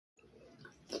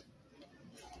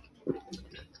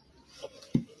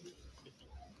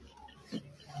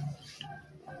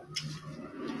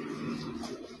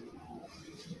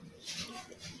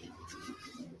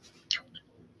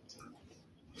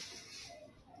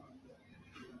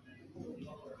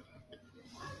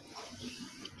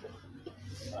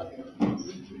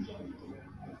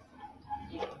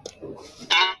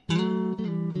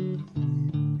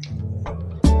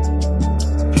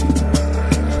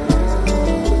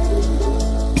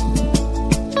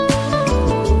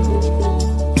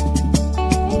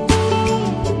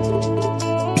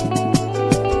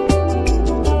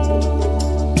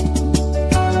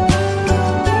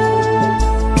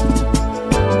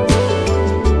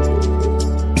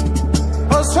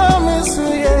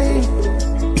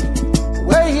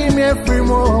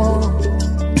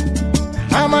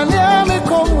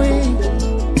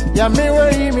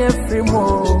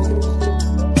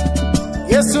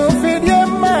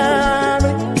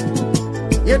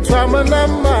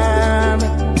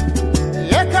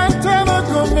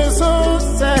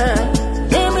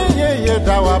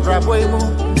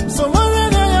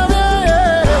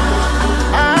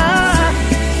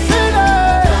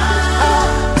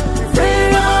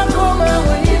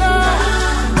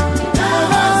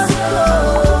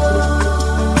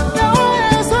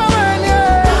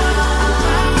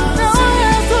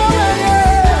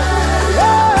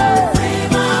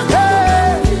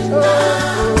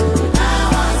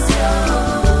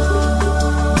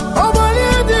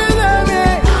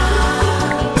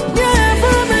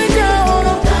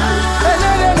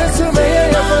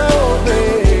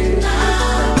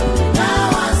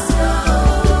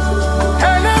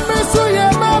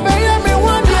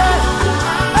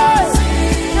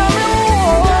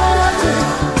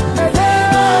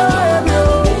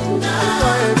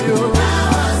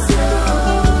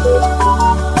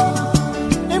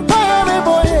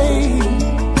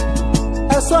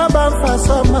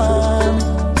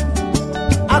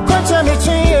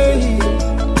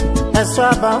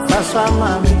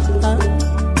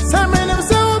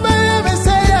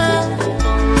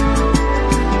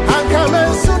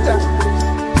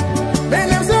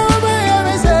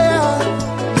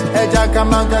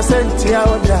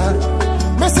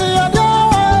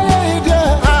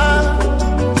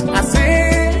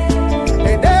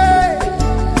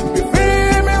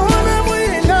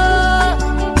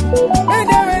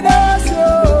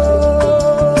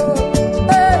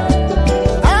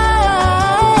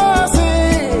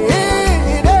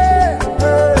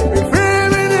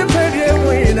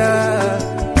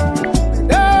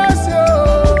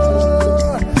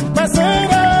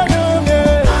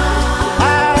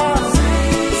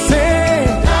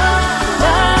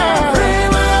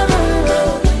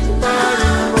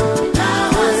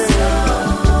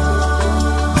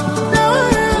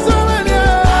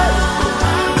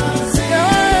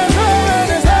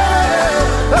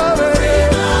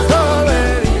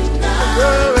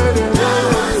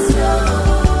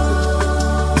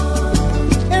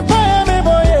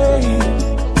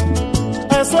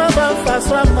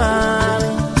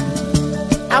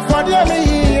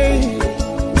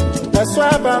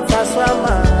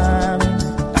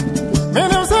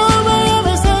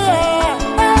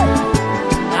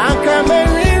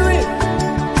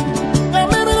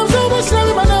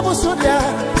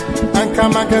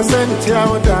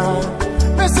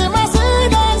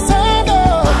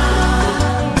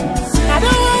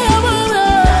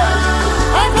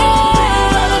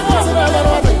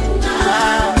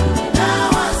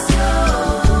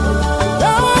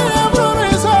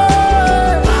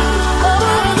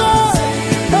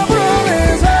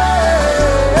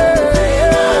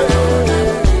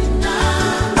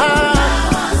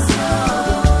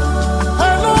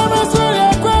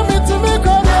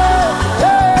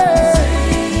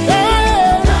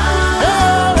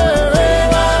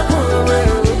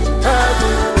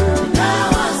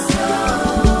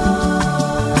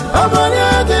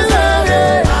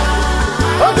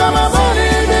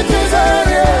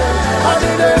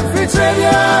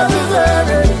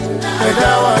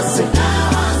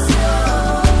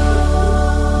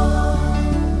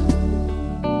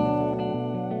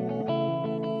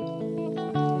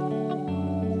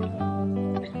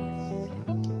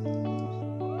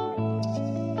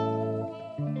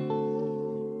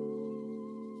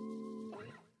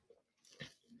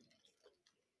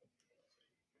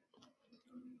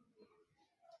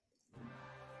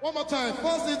One more time.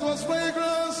 First it was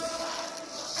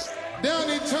fragrance, then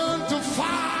it turned to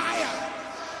fire.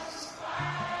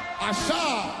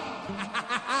 Asha.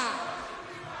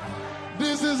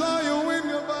 This is how you win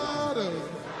your battle.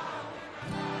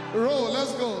 Roll,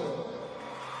 let's go.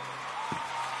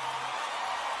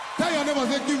 Tell your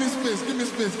neighbor say, give me space, give me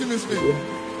space, give me space.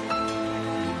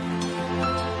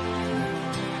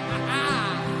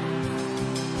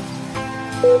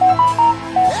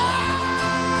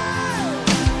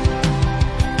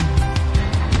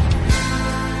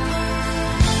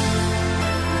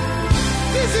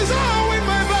 This is how I win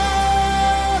my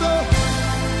battle.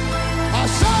 I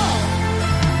saw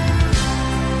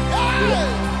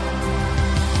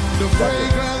the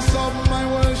fragrance of my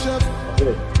worship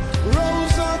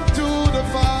rose up to the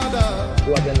Father.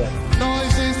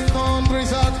 Noises,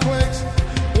 thunders, earthquakes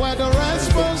were the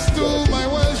response to my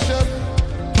worship.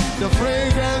 The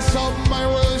fragrance of my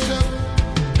worship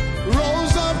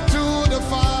rose up to the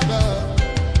Father.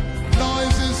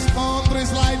 Noises,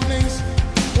 thunders, lightnings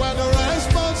were the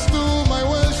response to my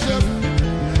worship.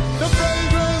 The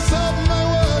fragrance of my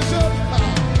worship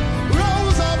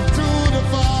rose up to the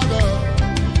Father.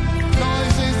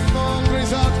 Noises,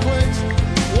 thunders, earthquakes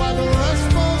were the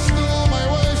response to my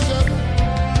worship.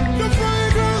 The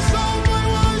fragrance of my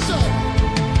worship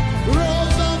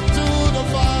rose up to the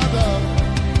Father.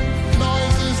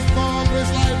 Noises, thunders,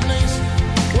 lightnings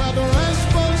were the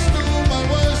response to my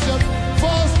worship.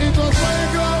 First it was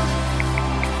fragrance,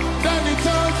 then it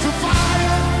turned to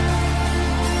fire.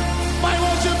 My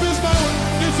worship is my worship.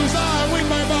 This is how I win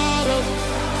my battle.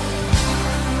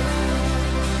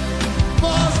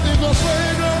 First it was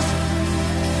fragrance,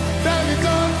 then it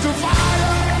turned to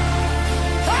fire.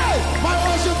 Hey, my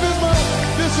worship is my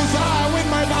worship. This is how I win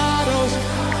my battles.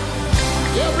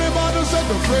 Everybody said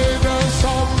the fragrance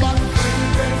of my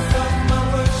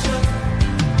worship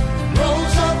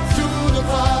rose up to the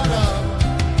Father.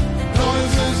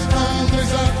 Noises,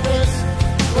 thunders, earthquakes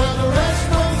were the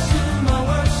response to my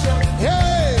worship.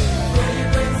 Hey! The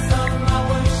fragrance of my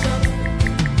worship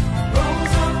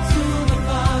rose up to the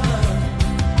Father.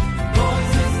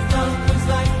 Noises, thunders,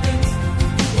 lightnings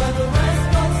were the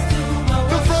response to my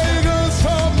worship. The fragrance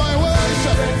of my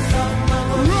worship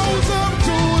rose up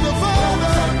to the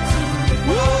Father.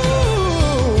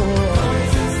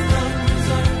 Noises, thunders,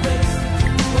 earthquakes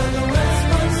were the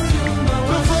response to my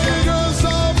worship. The fragrance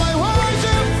of my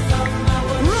worship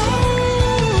rose up.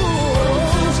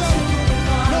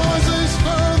 Noises,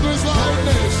 thunders,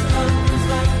 lightnings.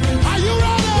 Are you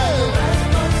ready?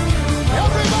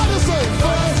 Everybody say,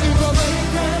 first it was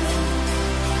fragrance,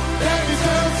 then it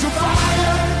turned to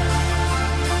fire.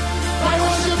 My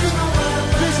worship is,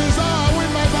 this is how I win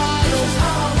my battles.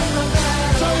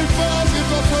 Say first it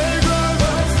was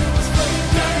fragrance,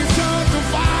 then it turned to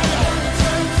fire.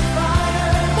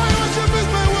 My worship is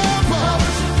my weapon.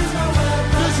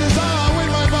 This is how I win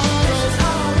my battles.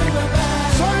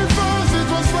 Say first it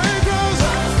was fragrance,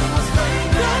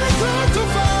 then it turned to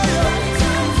fire.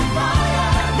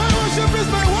 My worship is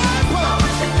my weapon.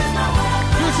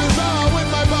 This is how I win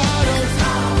my battles.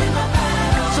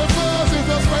 So first it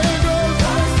was fragrance.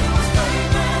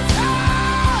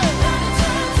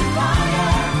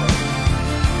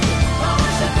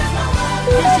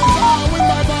 This is how I win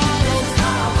my battles.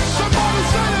 Somebody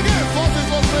say it again. First it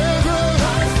was fragrance.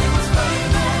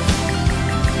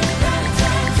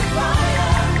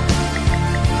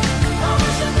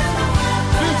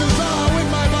 This is how I win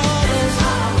my battles.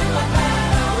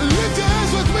 Lift your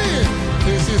hands with me.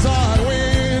 This is how I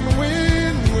win,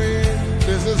 win, win.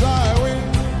 This is how I win.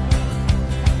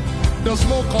 The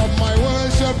smoke of my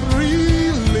worship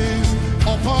release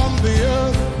upon the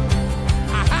earth.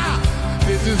 Aha!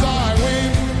 This is how I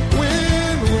win,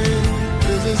 win, win.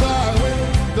 This is how I win.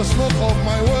 The smoke of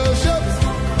my worship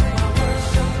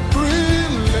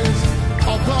release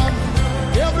upon.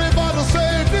 Everybody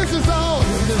say, this is how.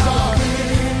 This is how.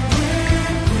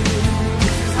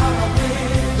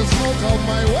 The smoke of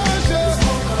my worship.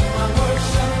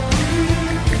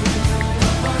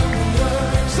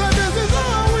 Say, this is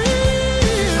how I win.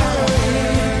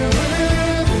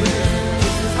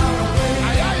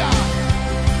 Ay, ay, ay.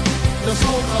 The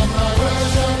smoke of my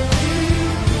worship.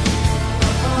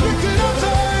 Lift it up,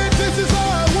 say, this is how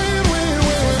I win, win,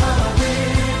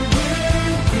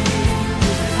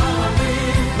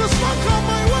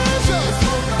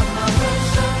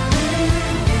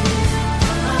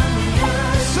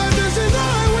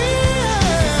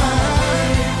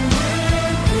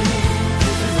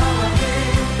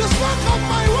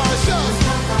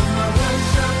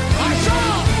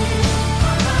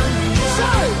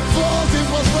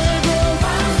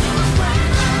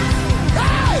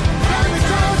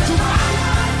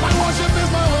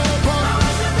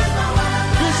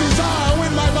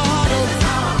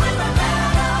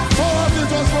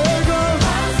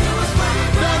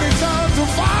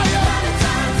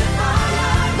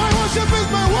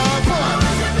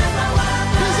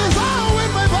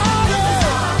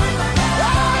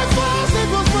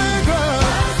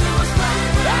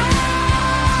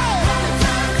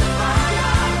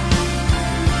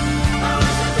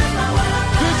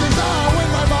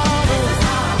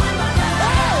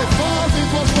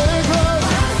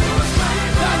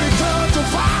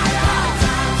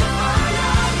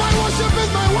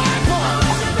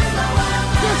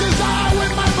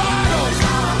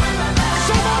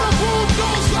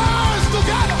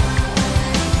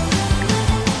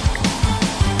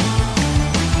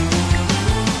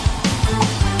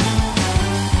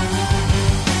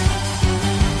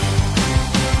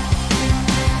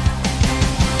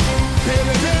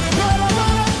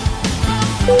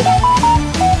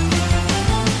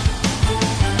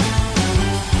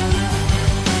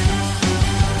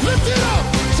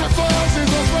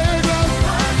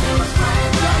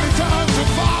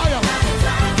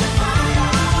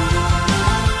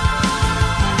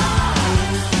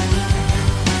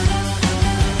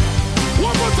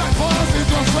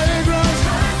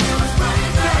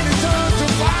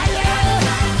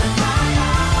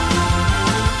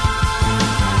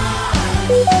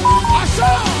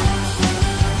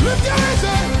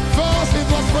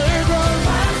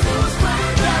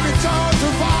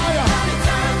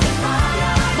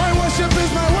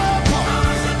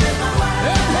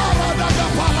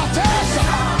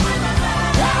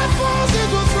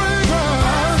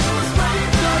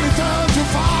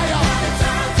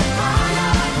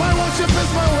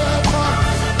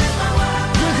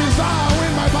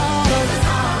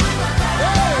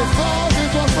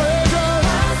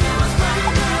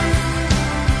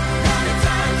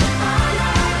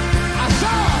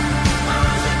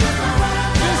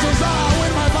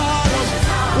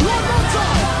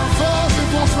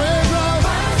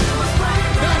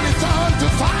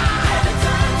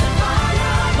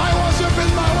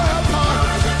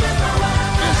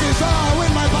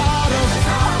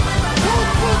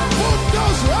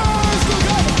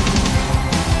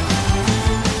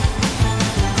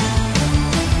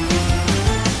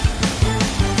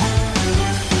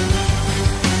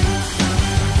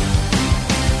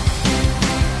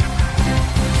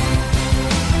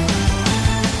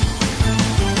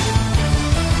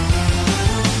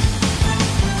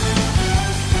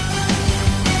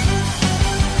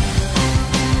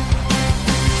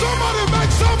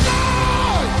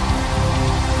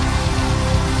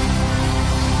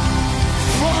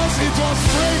 it was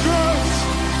fragrance,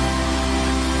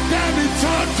 then it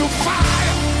turned to fire.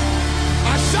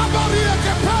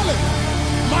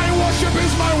 My worship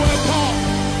is my weapon.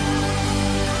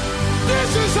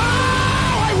 This is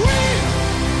how I win.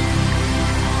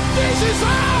 This is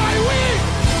how I win.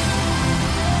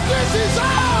 This is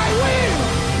how I win.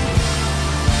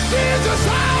 This is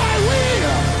how I win.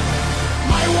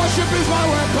 My worship is my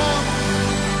weapon.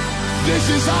 This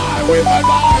is how I win my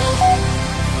battle.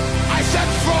 I said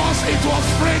first it was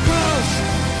fragrance,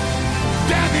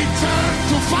 then it turned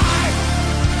to fire.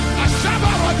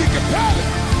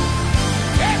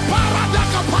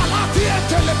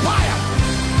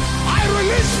 I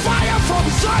release fire from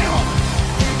Zion,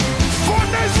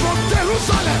 furnace from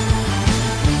Jerusalem,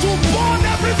 to burn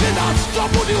everything that's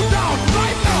troubled you down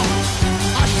right now.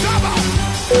 Ashaba,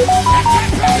 hey,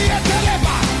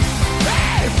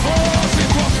 first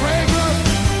it was fragrance.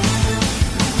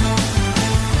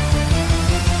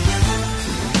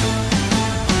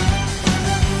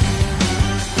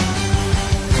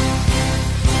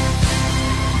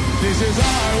 This is how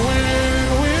I win,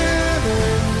 win,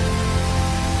 win.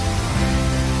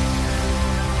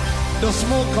 The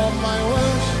smoke of my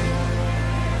worship.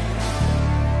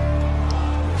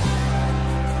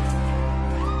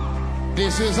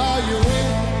 This is how you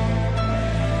win.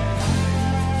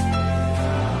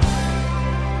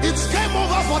 It's game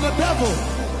over for the devil.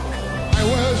 I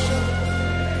worship.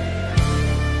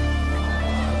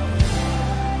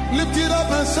 Lift it up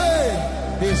and say,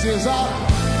 this is how.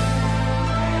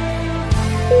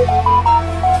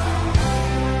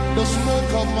 The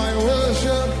smoke of my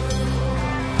worship.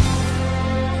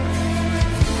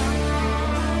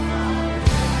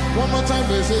 One more time,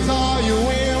 this is how you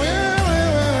win, win, win,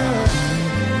 win.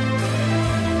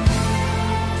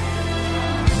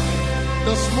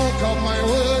 The smoke of my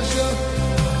worship.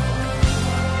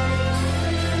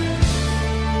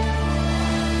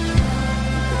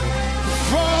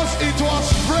 First it was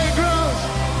fragrance,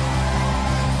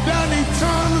 then it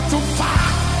turned to fire.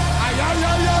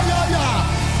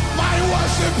 My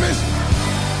worship is,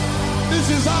 this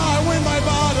is how I win my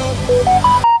battle.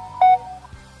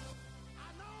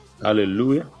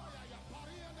 Hallelujah.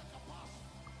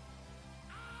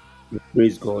 We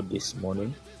praise God this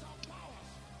morning.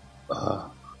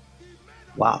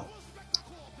 Wow.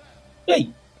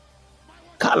 Hey,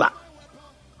 Kala.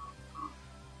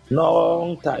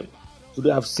 Long time.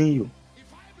 Today I've seen you.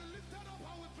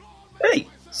 Hey,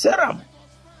 Seram.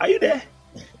 Are you there?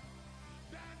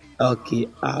 Okay,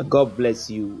 God bless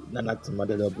you. Nana Tima,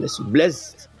 the Lord bless you.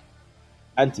 Blessed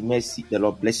Auntie Mercy, the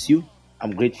Lord bless you.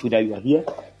 I'm grateful that you are here.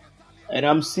 And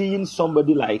I'm seeing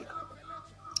somebody like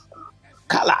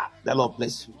Kala, the Lord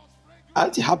bless you.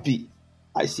 Auntie Happy,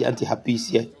 I see Auntie Happy is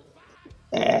here.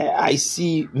 I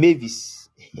see Mavis.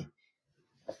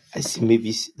 I see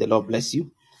Mavis, the Lord bless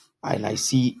you. And I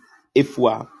see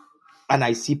Efua. And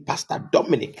I see Pastor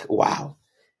Dominic. Wow.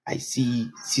 I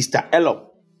see Sister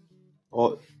Elo.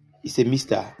 Or it's a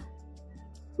Mr.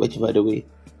 Which, by the way.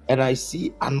 And I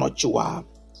see Anochua.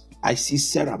 I see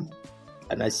Seram.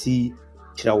 And I see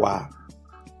Chirawa.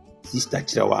 Sister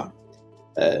Chirawa.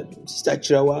 Sister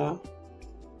Chirawa.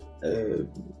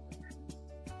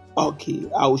 Okay,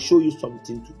 I will show you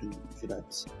something to do so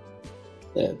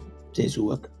that things will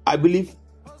work. I believe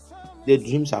the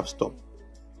dreams have stopped.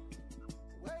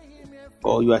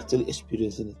 Or you are still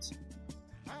experiencing it.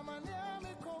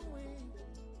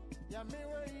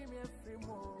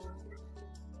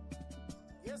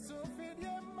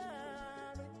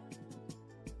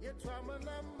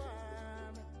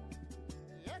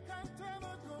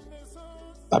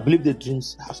 I believe the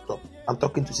dreams have stopped. I'm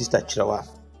talking to Sister Chirawa.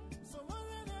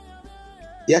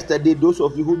 Yesterday, those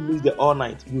of you who missed the all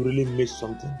night, you really missed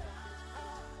something.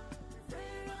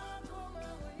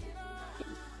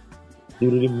 You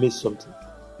really missed something.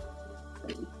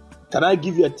 Can I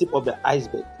give you a tip of the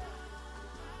iceberg?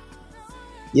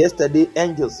 Yesterday,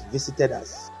 angels visited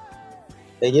us.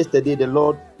 And yesterday, the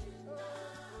Lord...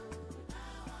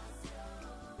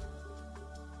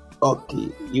 Okay,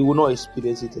 you will not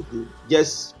experience it again.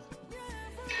 Just...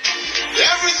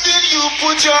 Everything you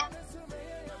put your...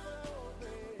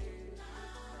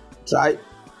 Try.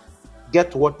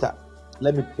 Get water.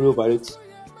 Let me pray over it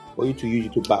for you to use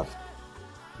it to bath.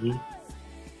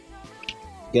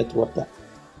 Get water.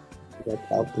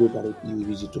 I'll pray over it. You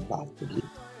use it to bath again.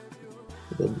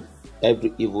 Then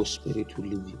every evil spirit will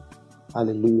leave you.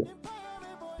 Hallelujah.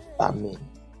 Amen.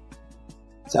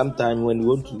 Sometimes when we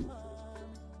want to...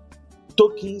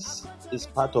 Tokens is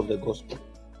part of the gospel.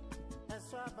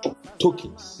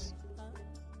 Tokens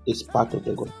is part of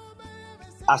the gospel.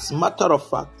 As a matter of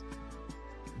fact,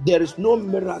 there is no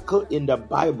miracle in the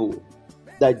Bible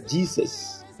that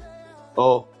Jesus,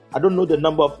 or I don't know the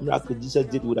number of miracles Jesus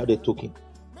did without a token.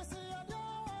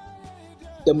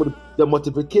 The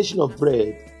multiplication of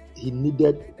bread, he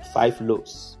needed 5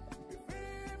 loaves.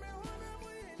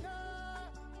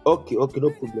 Okay, no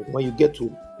problem. When you get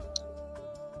to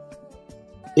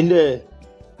in the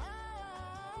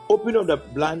opening of the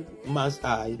blind man's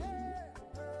eye,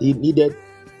 he needed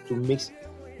to mix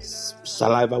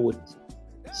saliva with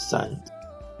sand.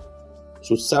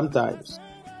 So sometimes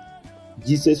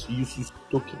Jesus uses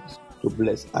tokens to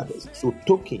bless others. So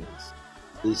tokens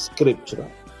is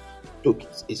scriptural.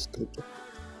 Tokens is scriptural.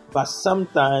 But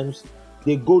sometimes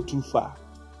they go too far.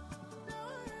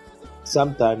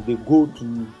 Sometimes they go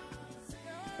too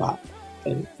far.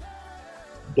 And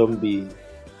don't be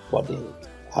bothered.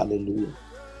 Hallelujah.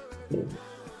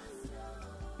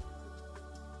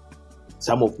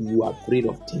 Some of you are afraid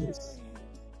of things.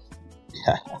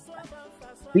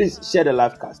 Please share the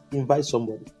live cast. Invite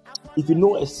somebody. If you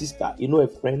know a sister, you know a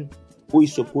friend who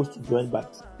is supposed to join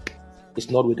but is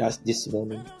not with us this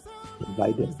morning,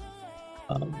 invite them.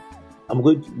 I'm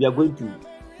going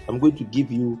to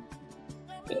give you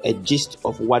a gist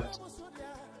of what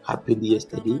happened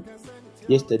yesterday.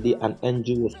 Yesterday, an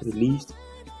angel was released,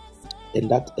 and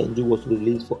that angel was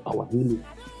released for our healing.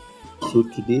 So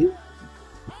today,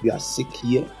 if you are sick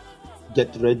here,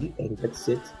 get ready and get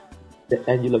set. The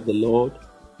angel of the Lord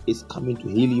is coming to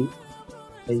heal you,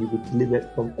 and you will be delivered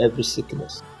from every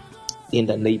sickness in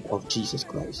the name of Jesus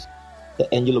Christ. The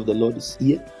angel of the Lord is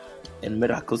here, and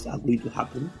miracles are going to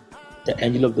happen. The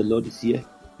angel of the Lord is here,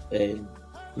 and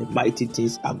the mighty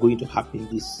things are going to happen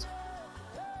this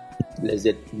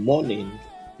blessed morning.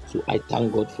 So I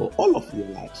thank God for all of your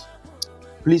lives.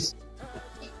 Please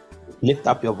lift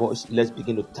up your voice. Let's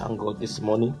begin to thank God this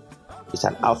morning. It's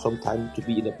an awesome time to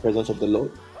be in the presence of the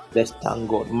Lord. Let's thank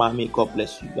God. Mommy, God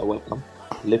bless you. You're welcome.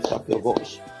 Lift up your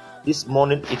voice. This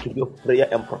morning it will be of prayer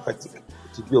and prophetic.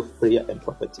 It will be of prayer and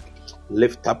prophetic.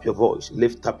 Lift up your voice.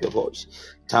 Lift up your voice.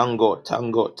 Thank God.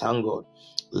 Thank God. Thank God.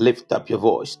 Lift up your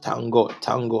voice. Thank God.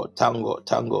 Thank God. Thank God.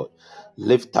 Thank God.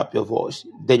 Lift up your voice.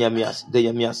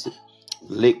 Denyamias.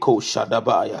 Leko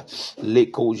Shadabaya,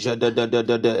 Leko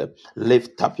Jadadadada.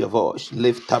 Lift up your voice,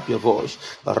 lift up your voice.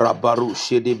 Rabaru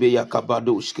Shedebeya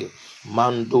Kabaduske,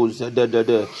 Mando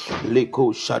Zadadada,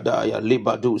 Leko Shadaya,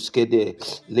 Libaduske de,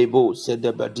 Lebo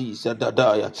Sedabadi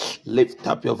Zadadaya. Lift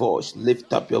up your voice,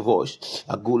 lift up your voice.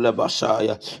 Agula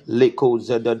Bashaya, Leko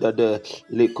Zadadada,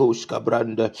 Leko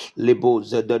Shkabranda, Lebo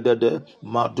Zadadada,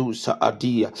 Madusa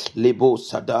Adia, Lebo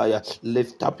Sadaya.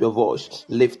 Lift up your voice,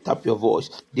 lift up your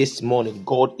voice. This morning,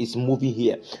 God is moving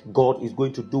here. God is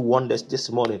going to do wonders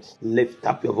this morning. Lift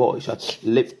up your voice.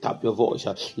 Lift up your voice.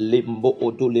 Limbo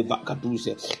odole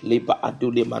vakaduze. Leba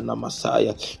adule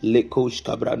manamasaya. Lekosh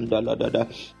kabranda la dada.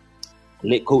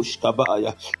 Lekosh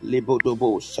kabaya,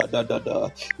 lebodobo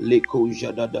sadadada, lekosh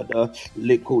jadadada,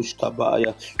 lekosh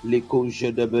kabaya, lekosh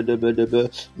jadabedebedebe,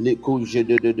 lekosh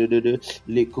jadadadada,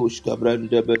 lekosh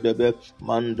kabrandebedebe,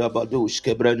 mandabadosh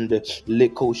kebrande,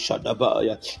 lekosh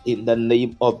shadabaya. In the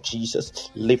name of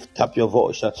Jesus, lift up your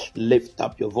voice, lift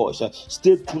up your voice.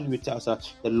 Stay tuned with us.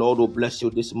 The Lord will bless you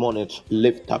this morning.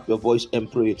 Lift up your voice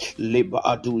and pray. Leba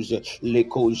aduze,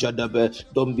 lekosh jadabe.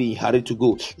 Don't be in hurry to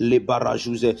go. Leba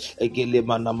rajuze, again.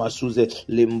 Lemanamasuze,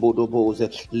 Limboroboze,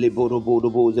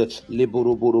 Liboroboze,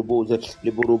 Liboroboze,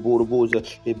 Liboroboze,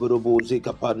 Liboroboze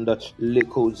Kapanda,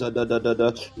 Leko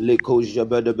Zadadada, Leko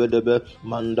Jabedabedebe,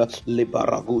 Manda,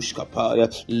 Libaragush Kapaya.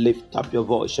 Lift up your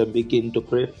voice and begin to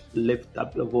pray. Lift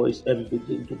up your voice and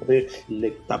begin to pray.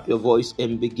 Lift up your voice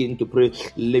and begin to pray.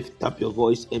 Lift up your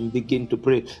voice and begin to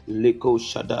pray. Leko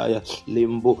Shadaya,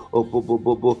 Limbo,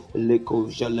 Obobobo, Leko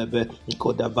Jalebe,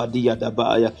 Kodavadia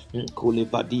Dabaya,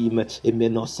 Kulevadime.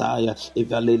 Menosaya,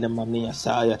 Evalena Mania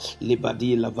Saya,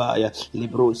 Libadi Lavaya,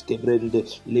 Libros Kebrende,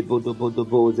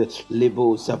 Libodobodoboze,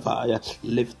 Libo Savaya.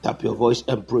 Lift up your voice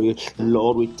and pray.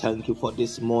 Lord, we thank you for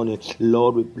this morning.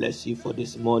 Lord, we bless you for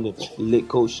this morning.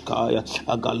 Lekoshkaya,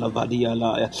 Agalavadia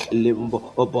Laya,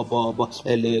 Limbo, Obababa,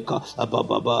 Eleka,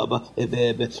 Abababa,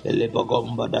 Ebebe,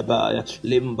 Elebagomba Dabaya,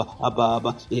 Limba,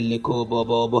 Ababa, Ileko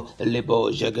Bobo, Libo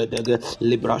Jagadega,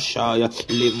 Librashaya,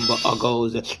 Limba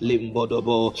Agoze, Limbo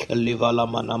Dobo, Livala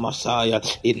Manamasaya.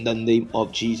 In the name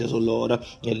of Jesus, O Lord.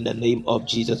 In the name of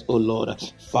Jesus, O Lord.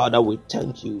 Father, we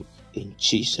thank you in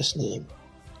Jesus' name.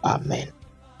 Amen.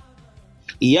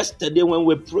 Yesterday, when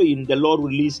we were praying, the Lord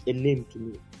released a name to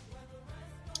me.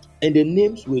 And the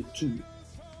names were two: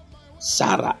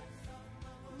 Sarah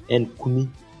and Kumi.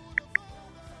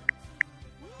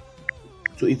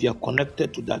 So if you are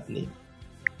connected to that name,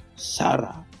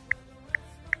 Sarah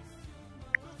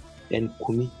and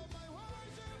Kumi,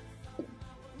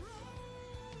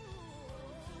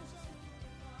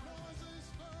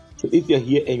 So if you're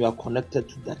here and you are connected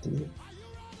to that name,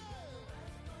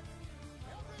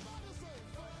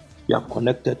 you are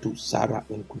connected to Sarah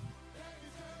Nku.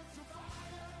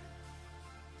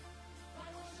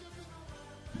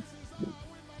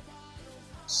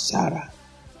 Sarah.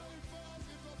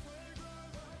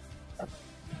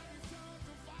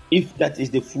 If that is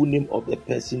the full name of the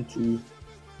person, to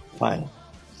fine.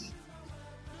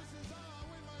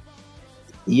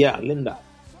 Yeah, Linda.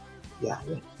 Yeah,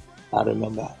 I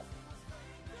remember.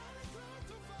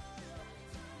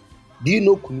 Do you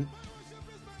know Kumi?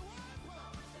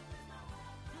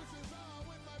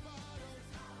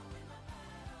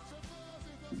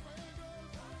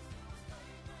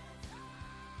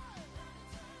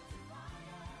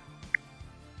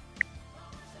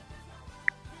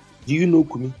 Do you know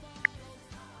Kumi?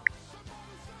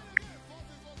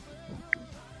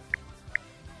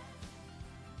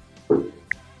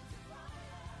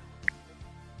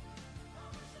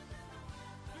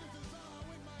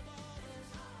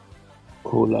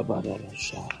 Kola Badara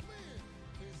Shah.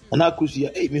 And I could see,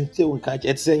 hey, me tell one catch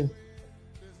it saying,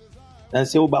 and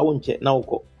say about one check now.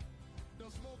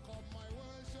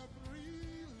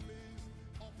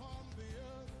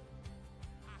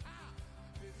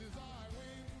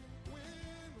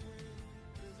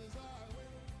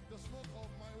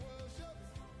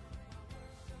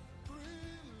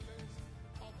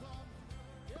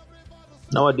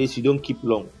 Nowadays, you don't keep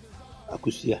long.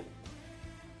 Akusia.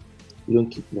 You don't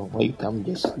keep long. When you come,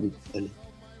 just sleep early.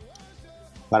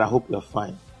 But I hope you're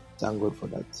fine. Thank God for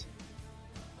that.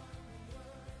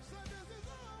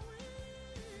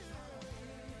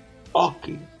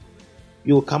 Okay.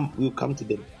 You will come to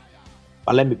them.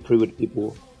 But let me pray with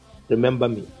people. Remember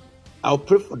me. I'll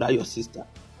pray for that, your sister.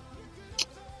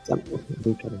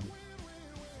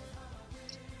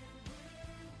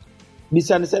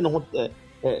 Bisa say no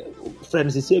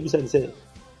friends say bisa say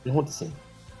no what to say.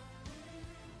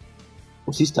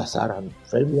 Sister Sarah,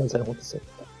 friend bisa say no what to say.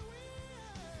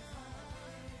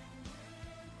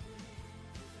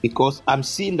 Because I'm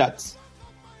seeing that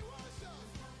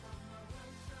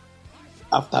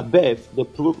after birth,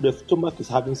 the stomach is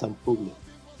having some problem.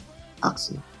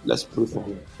 Ask him. Let's pray for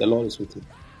him. The Lord is with him.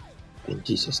 In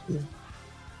Jesus' name.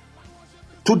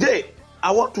 Today,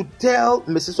 I want to tell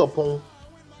Mrs. Opon.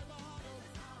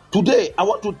 Today, I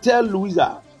want to tell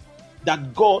Louisa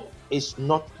that God is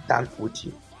not done with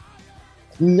you.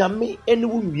 Nyame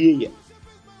enu.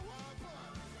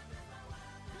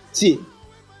 See,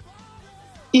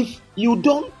 if you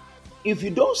don't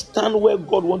stand where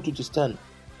God wants you to stand,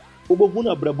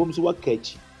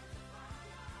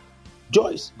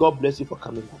 Joyce, God bless you for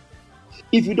coming back.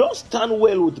 If you don't stand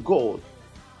well with God,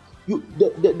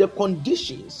 the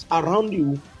conditions around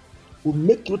you will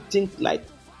make you think like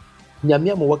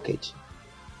Nyame amwakech.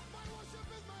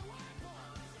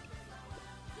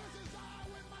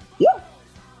 Yeah.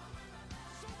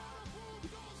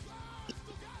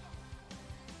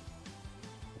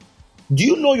 Do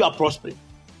you know you are prospering?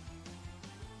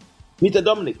 Mr.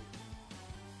 Dominic,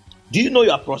 do you know you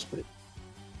are prospering?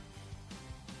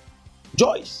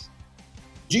 Joyce,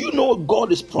 do you know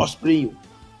God is prospering you?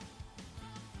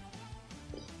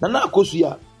 Nana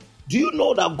Akosuya, do you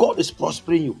know that God is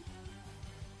prospering you?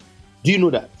 Do you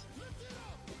know that?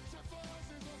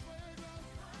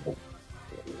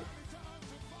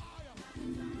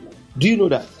 Do you know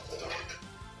that?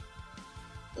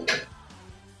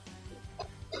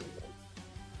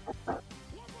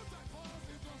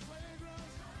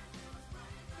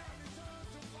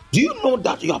 Do you know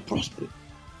that you are prospering?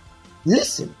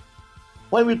 Listen,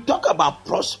 when we talk about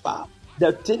prosper,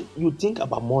 the thing you think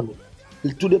about money.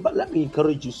 Today, but let me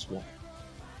encourage you small.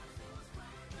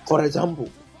 For example,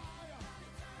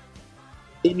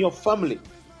 in your family,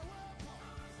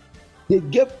 they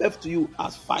gave birth to you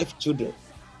as 5 children.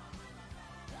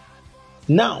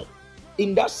 Now,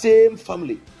 in that same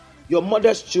family, your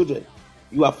mother's children,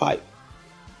 you are 5.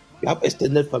 You have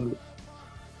extended family.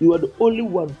 You are the only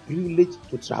one privileged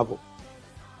to travel.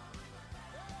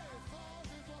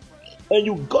 And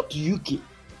you got to UK.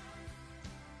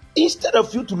 Instead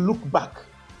of you to look back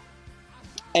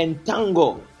and thank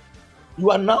God, you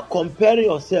are now comparing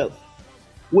yourself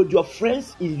with your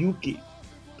friends in UK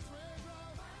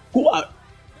who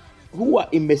are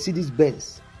in Mercedes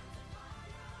Benz.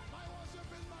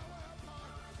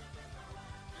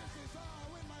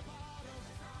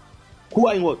 Who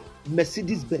are in what?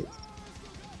 Mercedes Benz.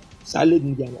 Salad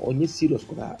Indian on serious.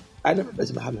 I never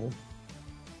bet my home.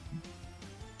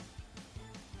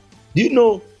 Do you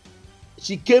know?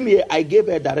 She came here, I gave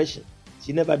her direction.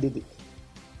 She never did it.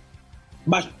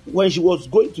 But when she was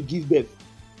going to give birth,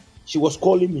 she was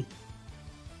calling me.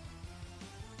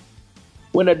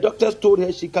 When the doctors told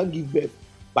her she can't give birth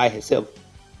by herself,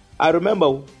 I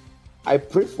remember I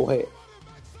prayed for her.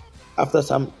 After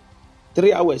some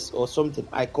 3 hours or something,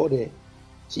 I called her.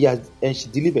 She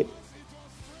delivered.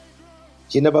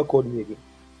 She never called me again.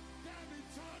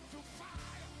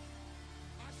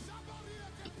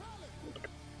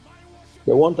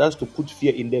 They want us to put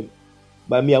fear in them,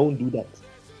 but me, I won't do that.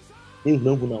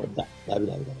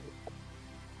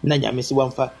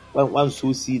 One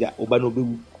so see that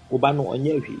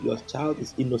your child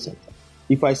is innocent.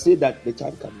 If I say that, the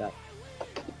child can die.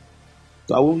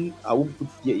 So I won't put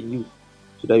fear in you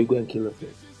so that you go and kill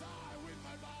yourself.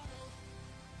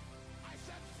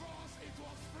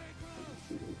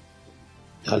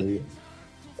 Hallelujah.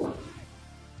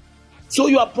 So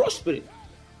you are prospering.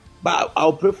 But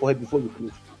I'll pray for her before we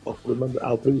close. Remember,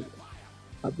 I'll pray.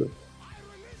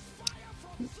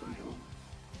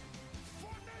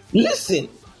 Listen,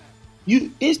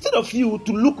 you instead of you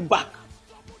to look back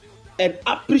and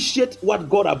appreciate what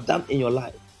God have done in your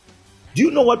life, do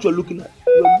you know what you're looking at?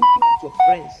 You're looking at your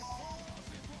friends.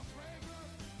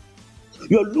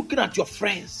 You're looking at your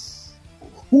friends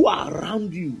who are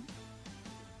around you,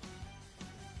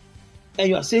 and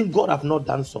you are saying God have not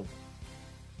done so.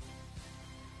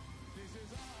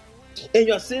 And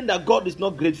you are saying that God is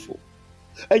not grateful.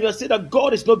 And you are saying that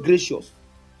God is not gracious.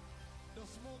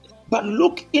 But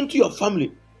look into your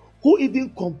family. Who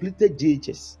even completed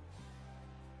JHS?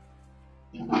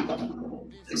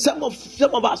 Some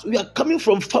of us, we are coming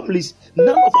from families. None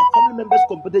of our family members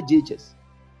completed JHS.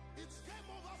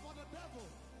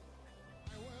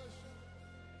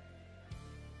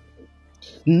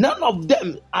 None of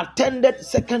them attended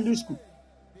secondary school.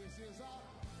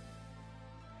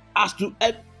 As to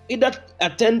either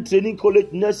attend training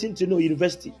college, nursing,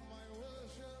 university.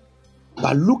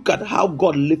 But look at how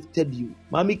God lifted you.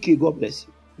 Mami K, God bless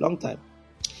you. Long time.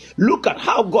 Look at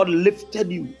how God lifted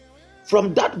you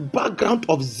from that background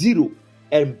of zero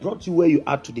and brought you where you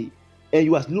are today. And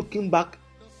you are looking back,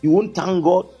 you won't thank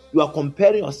God. You are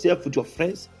comparing yourself with your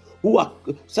friends who are,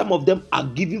 some of them are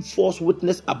giving false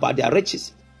witness about their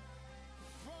riches.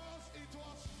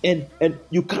 And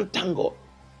you can't thank God.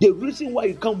 The reason why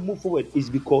you can't move forward is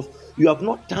because you have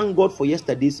not thanked God for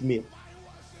yesterday's meal.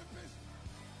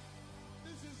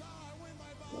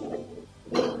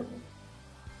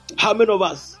 How many of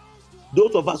us,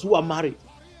 those of us who are married,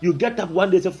 you get up one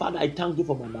day and say, Father, I thank you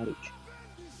for my marriage.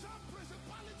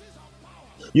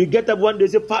 You get up one day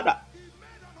and say, Father,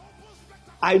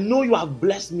 I know you have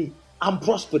blessed me. I'm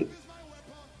prospering.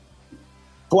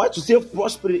 For why to say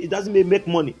prospering, it doesn't mean make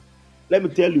money. Let me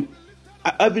tell you.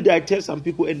 Every day I tell some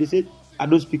people and they say, I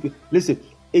don't speak. Listen,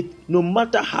 no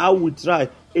matter how we try,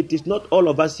 it is not all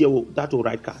of us here that will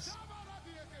ride cars.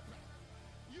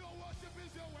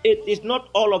 It is not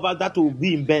all of us that will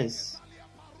be in Benz.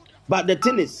 But the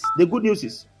thing is, the good news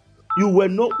is, you are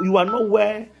not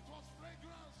where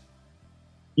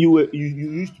you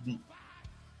used to be.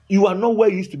 You are not where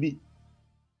you used to be.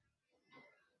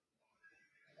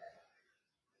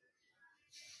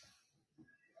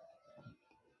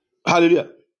 Hallelujah.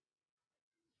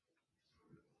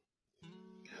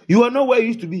 You are not where you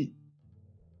used to be.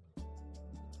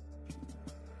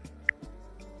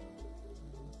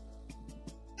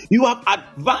 You have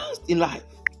advanced in life.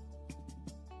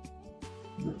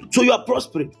 So you are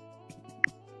prospering.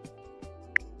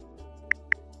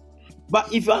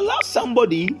 But if you allow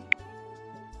somebody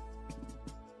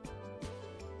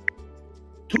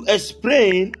to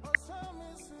explain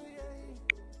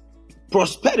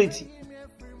prosperity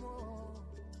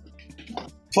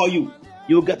for you,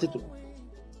 you will get it wrong.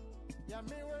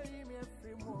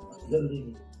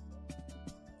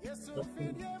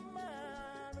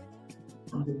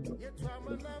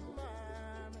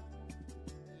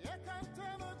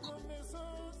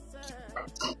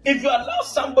 If you allow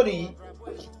somebody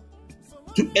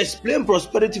to explain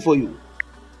prosperity for you,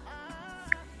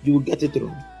 you will get it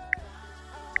wrong.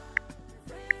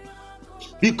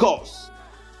 Because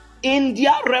in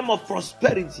their realm of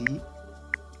prosperity,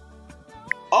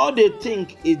 all they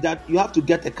think is that you have to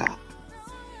get a car.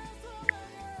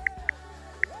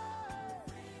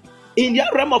 In their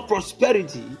realm of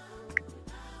prosperity,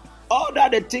 all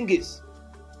that they think is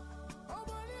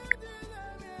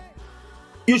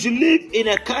you should live in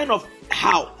a kind of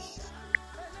house.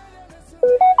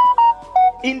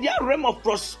 In their realm of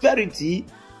prosperity,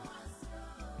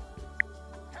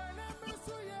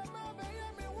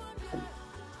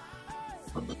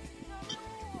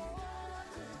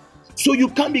 so you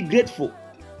can't be grateful.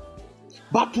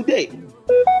 But today,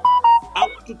 I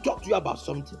want to talk to you about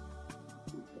something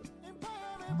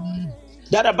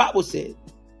that the Bible said.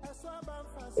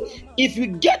 If you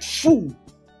get food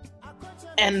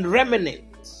and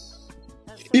remnants.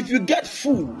 If you get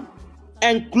food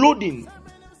and clothing,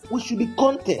 we should be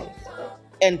content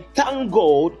and thank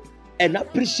God and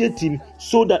appreciate Him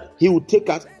so that He will take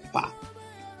us far.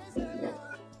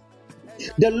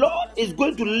 The Lord is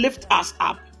going to lift us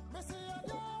up.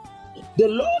 The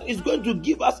Lord is going to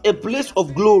give us a place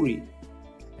of glory.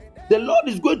 The Lord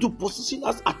is going to position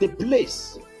us at a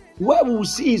place where we will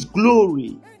see His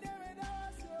glory.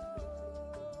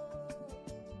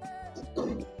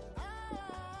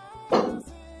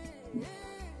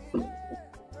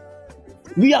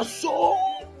 We are so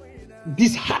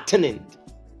disheartened.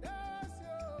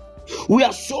 We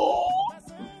are so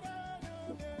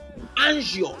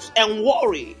anxious and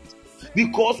worried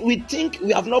because we think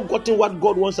we have not gotten what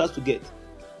God wants us to get.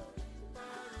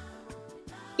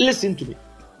 Listen to me.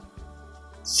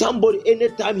 Somebody,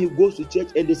 anytime he goes to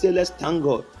church and they say, let's thank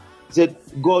God, he said,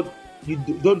 God,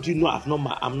 don't you know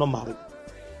I'm not married?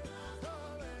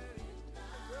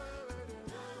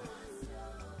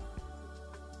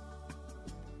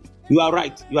 You are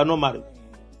right. You are not married.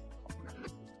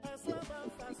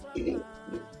 You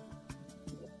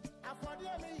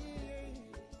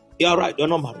are right. You are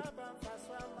not married.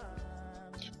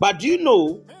 But do you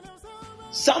know,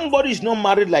 somebody is not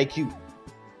married like you.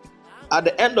 At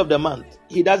the end of the month,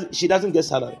 she doesn't get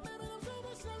salary.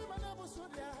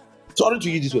 Sorry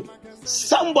to use this word.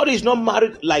 Somebody is not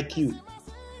married like you.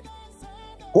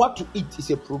 What to eat is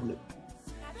a problem.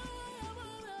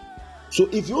 So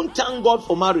if you don't thank God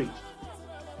for marriage,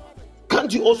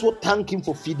 can't you also thank Him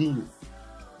for feeding you?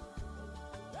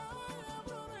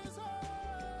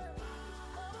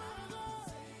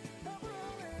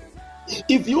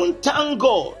 If you don't thank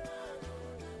God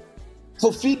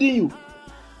for feeding you,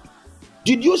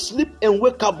 did you sleep and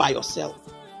wake up by yourself?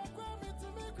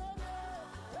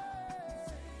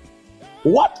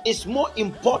 What is more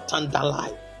important than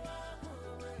life?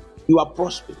 You are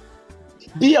prospering.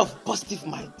 Be of positive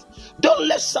mind. Don't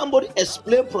let somebody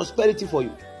explain prosperity for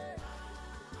you.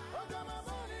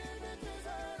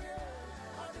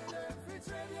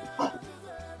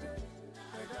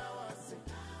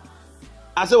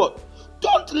 I say what?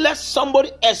 Don't let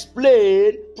somebody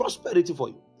explain prosperity for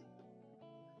you.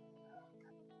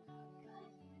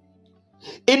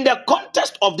 In the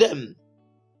context of them,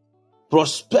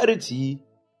 prosperity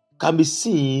can be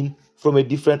seen from a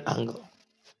different angle.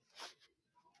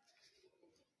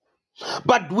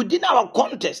 But within our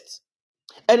context,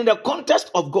 and in the context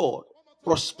of God,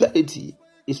 prosperity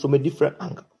is from a different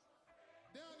angle.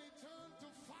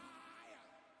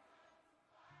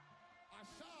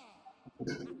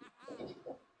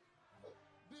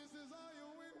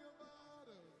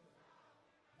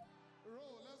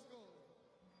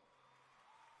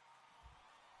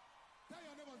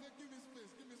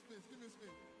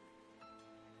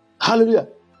 Hallelujah.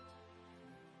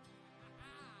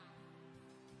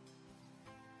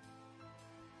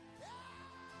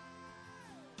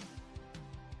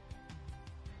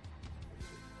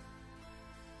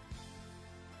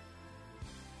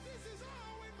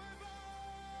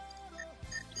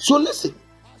 So listen.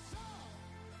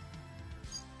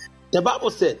 The Bible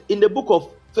said in the book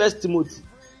of 1 Timothy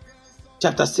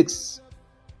chapter 6.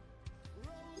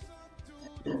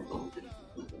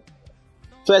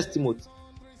 1 Timothy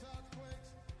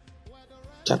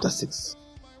chapter 6.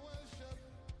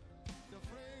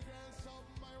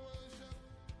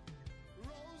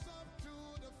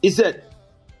 He said,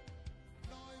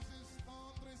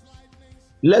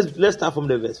 let's start from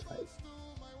the verse 5.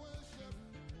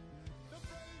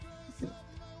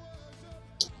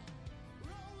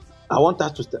 I want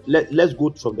us to start. Let's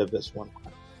go from the verse 1.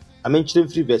 I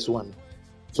mentioned 3 verse 1.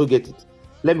 So get it.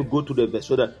 Let me go to the verse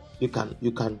so that you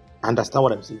can understand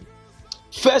what I'm saying.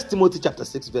 1 Timothy chapter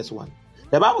 6 verse 1.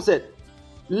 The Bible said,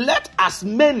 let as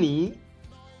many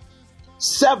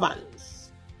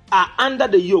servants are under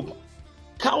the yoke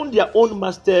count their own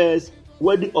masters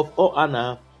worthy of all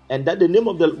honor, and that the name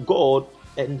of the God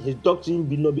and His doctrine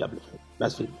be not be uplifted.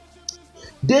 That's it.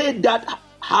 They that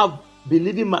have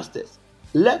believing masters,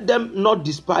 let them not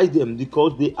despise them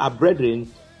because they are brethren,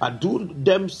 but do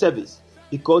them service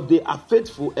because they are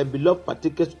faithful and beloved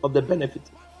partakers of the benefit.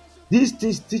 These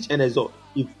things teach and exhort,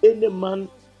 if any man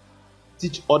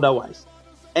teach otherwise,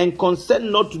 and consent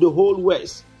not to the whole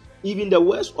words, even the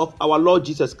words of our Lord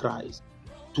Jesus Christ,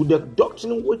 to the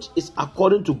doctrine which is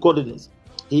according to godliness.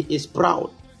 He is proud,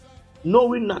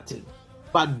 knowing nothing,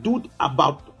 but doth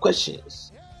about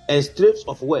questions and strifes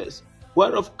of words,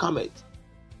 whereof cometh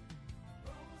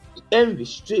envy,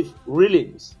 strife,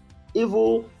 railings,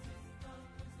 evil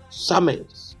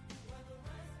sermons.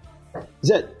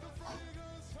 Z.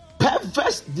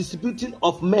 Perverse disputing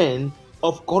of men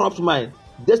of corrupt mind,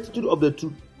 destitute of the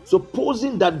truth,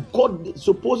 supposing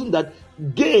that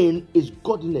gain is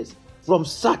godliness, from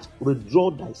such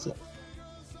withdraw thyself.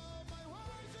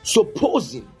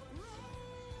 Supposing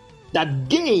that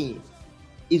gain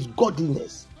is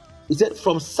godliness, he said,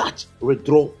 from such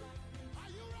withdraw.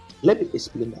 Let me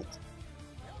explain that.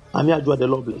 Amiadua, the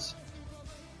Lord bless you.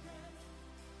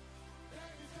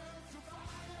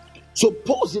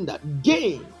 Supposing that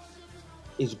gain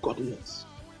is godliness.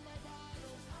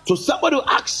 So somebody will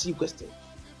ask you a question.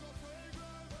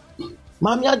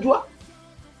 Mami Adua,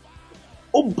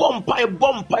 o bompa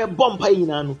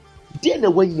inanu. Dena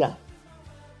wenya.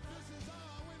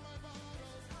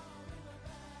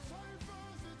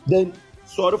 Then,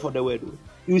 sorry for the word.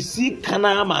 You see,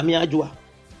 Kana Mami Adua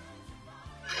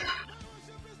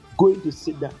going to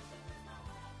sit down.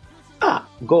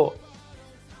 God,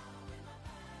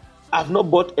 I've not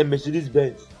bought a Mercedes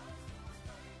Benz.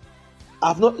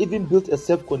 I've not even built a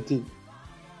self-contained.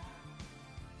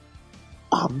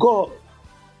 God,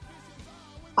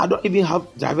 I don't even have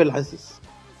driver license.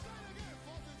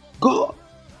 God,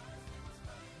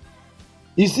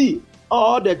 you see,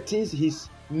 all the things he's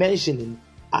mentioning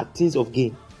are things of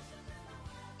gain.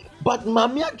 But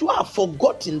Mami Adua have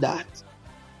forgotten that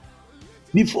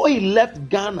before he left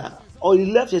Ghana or he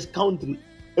left his country,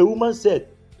 a woman said,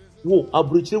 "Whoa,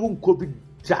 Abuchi won't copy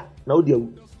that now."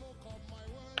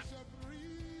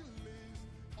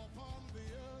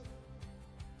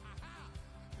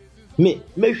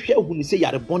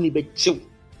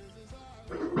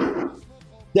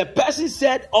 The person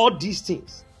said all these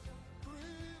things,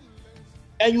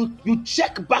 and you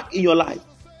check back in your life.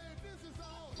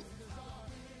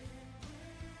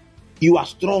 You are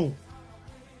strong.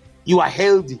 You are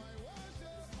healthy.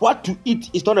 What to eat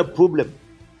is not a problem.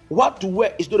 What to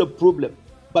wear is not a problem.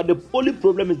 But the only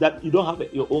problem is that you don't have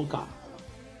your own car.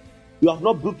 You have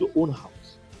not built your own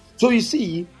house. So you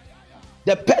see,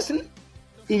 the person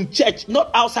in church, not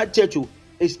outside church,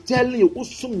 is telling you,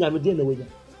 so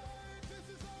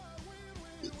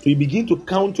you begin to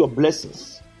count your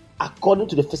blessings according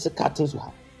to the physical things you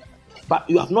have. But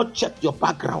you have not checked your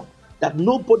background, that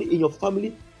nobody in your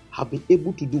family have been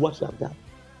able to do what you have done.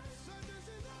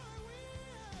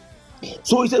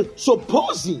 So he said,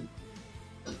 supposing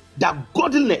that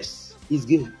godliness is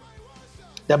gain,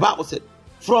 the Bible said,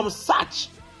 from such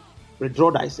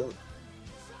withdraw thyself.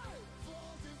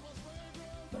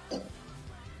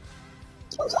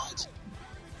 From such.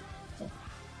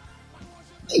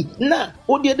 Now,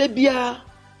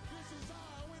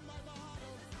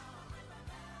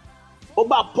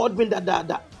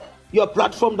 that your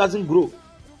platform doesn't grow.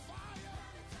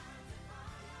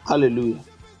 Hallelujah.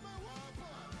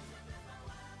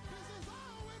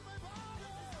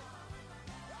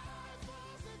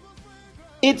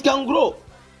 It can grow.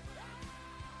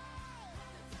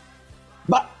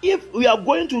 But if we are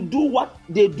going to do what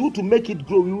they do to make it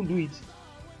grow, we won't do it.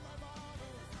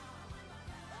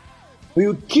 We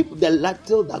will keep the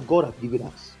little that God has given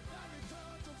us.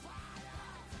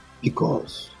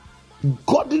 Because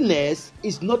godliness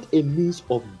is not a means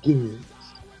of gain.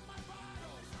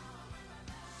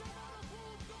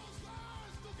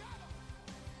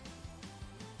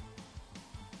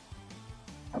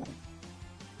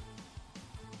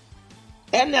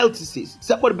 NLT says,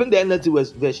 somebody bring the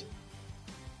NLT version.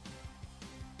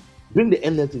 Bring the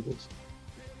NLT version.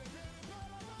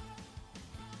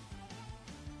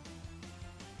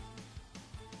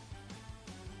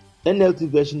 NLT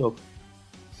version of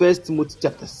 1 Timothy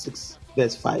chapter 6,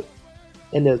 verse 5.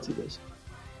 NLT version.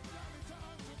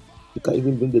 You can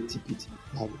even bring the TPT.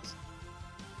 Have it.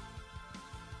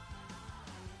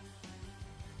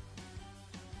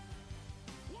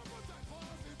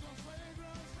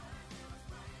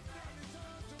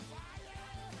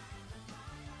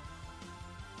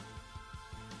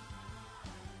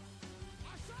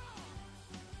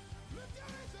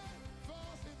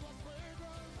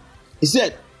 He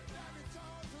said,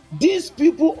 these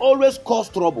people always cause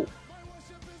trouble.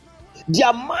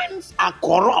 Their minds are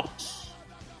corrupt.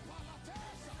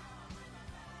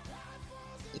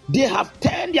 They have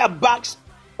turned their backs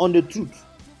on the truth.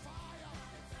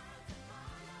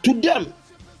 To them,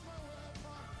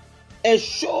 a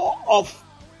show of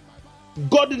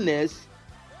godliness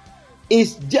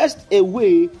is just a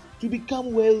way to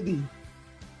become wealthy.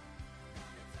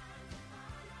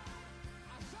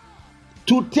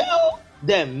 To tell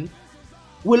them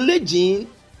religion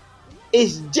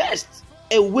is just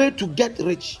a way to get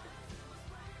rich.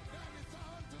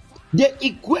 They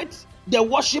equate the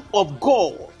worship of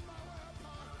God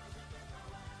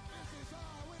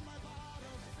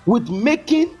with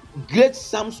making great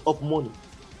sums of money.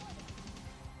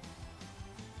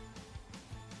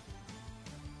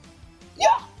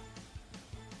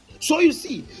 So you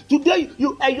see, today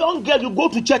you a young girl, you go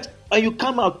to church and you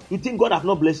come out, you think God have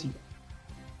not blessed you.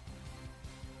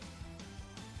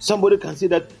 Somebody can say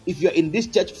that if you are in this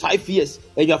church 5 years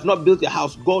and you have not built a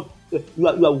house, God, you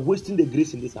are wasting the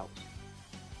grace in this house.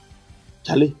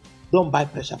 Charlie, don't buy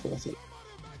pressure for yourself.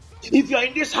 If you are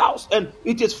in this house and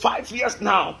it is 5 years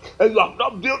now and you have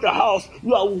not built a house,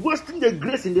 you are wasting the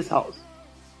grace in this house.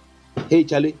 Hey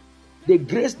Charlie, the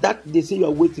grace that they say you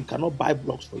are waiting cannot buy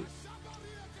blocks for you.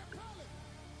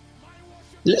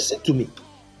 Listen to me.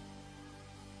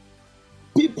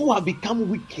 People have become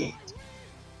wicked.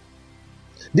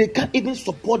 They can't even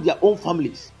support their own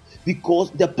families because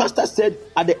the pastor said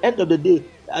at the end of the day,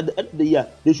 at the end of the year,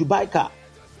 they should buy a car.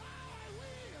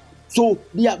 So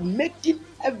they are making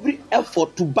every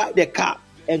effort to buy the car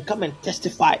and come and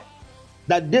testify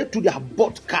that they too have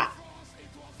bought car.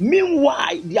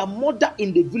 Meanwhile, their mother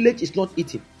in the village is not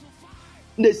eating.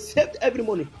 They saved every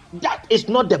morning. That is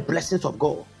not the blessings of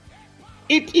God.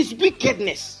 It is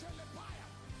wickedness.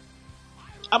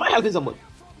 Am I helping somebody?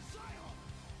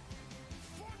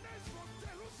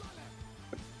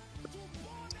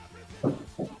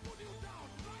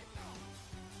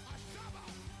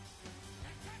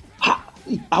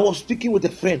 I was speaking with a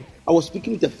friend.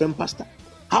 Pastor.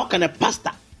 How can a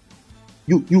pastor,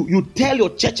 you tell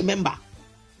your church member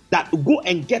that go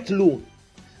and get loan,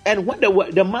 and when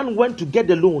the man went to get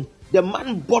the loan, the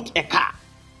man bought a car,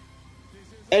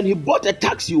 and he bought a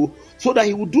taxi so that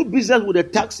he would do business with a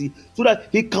taxi so that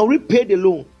he can repay the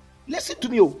loan. Listen to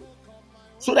me,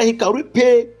 so that he can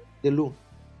repay the loan.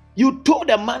 You told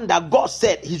the man that God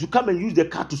said he should come and use the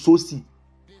car to sow seed.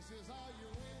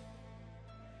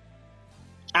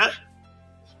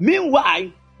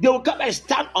 Meanwhile, they will come and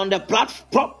stand on the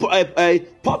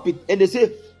pulpit and they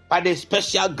say, by the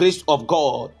special grace of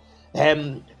God,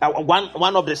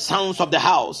 one of the sons of the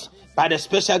house, by the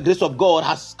special grace of God,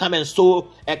 has come and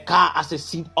sold a car as a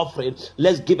seed offering.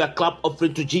 Let's give a clap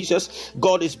offering to Jesus.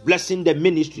 God is blessing the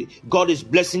ministry. God is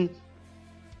blessing.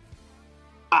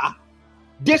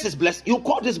 This is blessing. You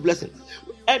call this blessing.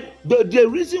 And the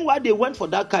reason why they went for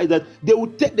that car is that they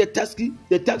would take the taxi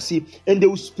and they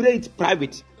will spray it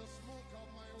private.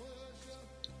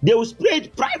 They will spray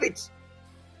it private.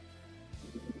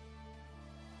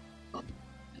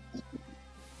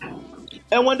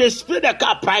 And when they spray the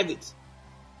car private,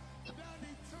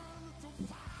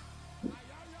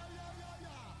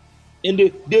 and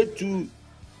they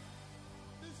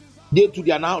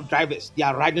are now drivers. They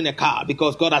are riding a car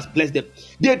because God has blessed them.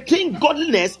 They think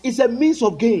godliness is a means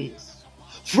of gains.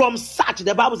 From such,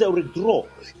 the Bible says, withdraw.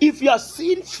 If you are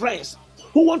seeing friends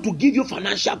who want to give you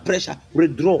financial pressure,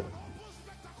 withdraw.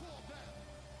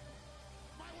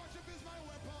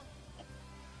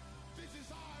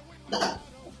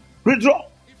 Withdraw.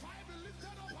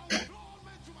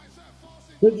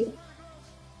 Withdraw.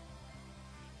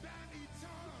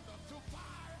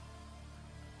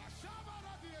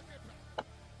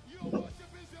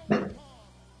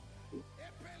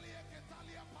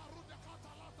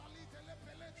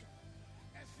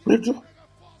 Withdraw.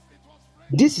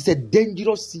 This is a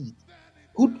dangerous seed.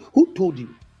 Who told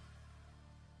you?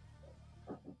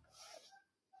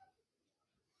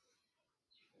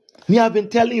 Me, I've been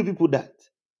telling you people that.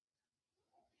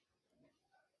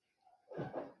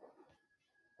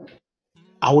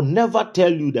 I will never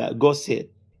tell you that God said,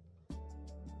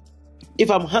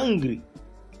 if I'm hungry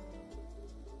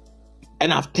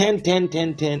and I've 10,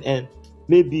 and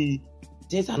maybe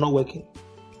things are not working,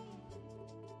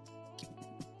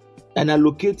 and I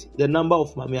locate the number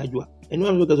of Mami Ajua, and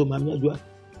when I look at Mami Ajua,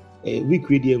 week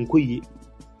ready and koye,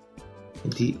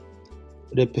 and the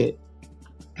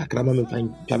akrama me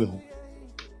find coming home.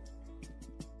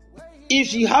 If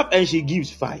she have and she gives,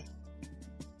 fine,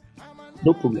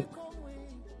 no problem.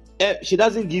 If she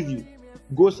doesn't give you,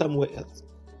 go somewhere else.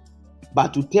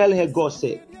 But to tell her God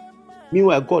said,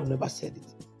 meanwhile God never said it.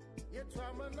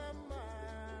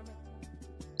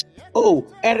 Oh,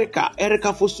 Erica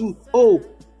Fosu. Oh,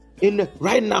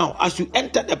 right now as you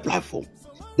enter the platform,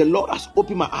 the Lord has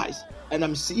opened my eyes and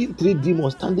I'm seeing 3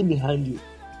 demons standing behind you.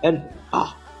 And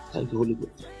thank you, Holy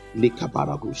Ghost.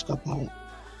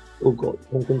 Oh God,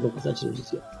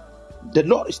 the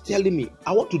Lord is telling me,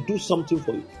 I want to do something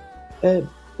for you.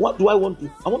 What do I want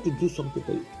to? I want to do something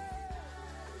for you.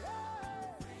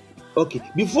 Okay,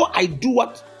 before I do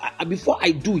it,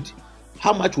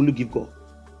 how much will you give God?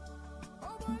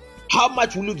 How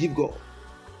much will you give God?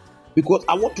 Because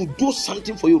I want to do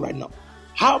something for you right now.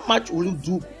 How much will you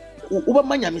do? Oh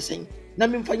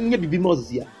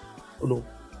no.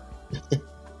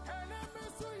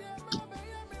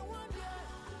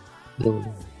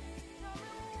 No.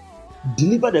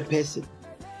 Deliver the person.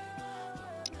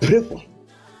 Pray for him.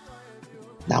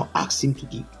 Now ask him to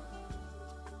give.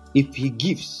 If he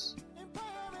gives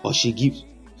or she gives,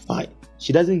 fine.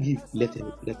 She doesn't give, let her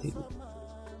go.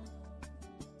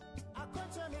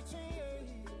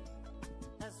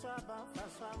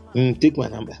 Take my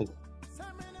number.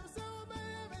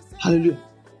 Hallelujah.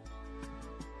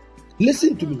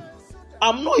 Listen to me.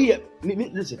 I'm not here.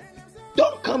 Listen.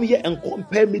 Don't come here and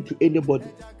compare me to anybody.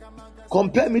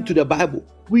 Compare me to the Bible.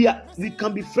 We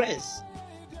can be friends,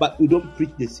 but we don't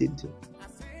preach the same thing.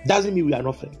 Doesn't mean we are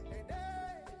not friends.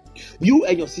 You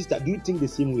and your sister, do you think the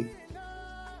same way?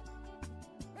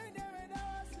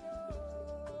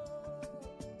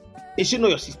 Is she not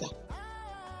your sister?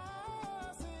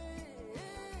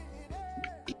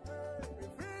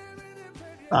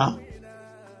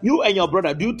 You and your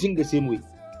brother, do you think the same way?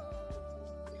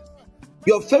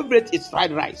 Your favorite is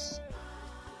fried rice.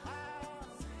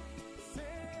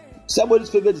 Somebody's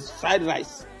favorite is fried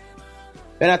rice.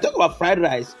 When I talk about fried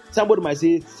rice, somebody might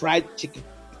say fried chicken.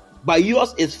 But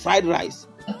yours is fried rice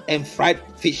and fried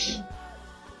fish,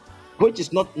 which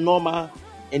is not normal,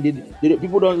 and the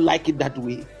people don't like it that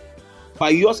way.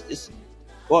 But yours is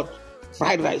what?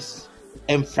 Fried rice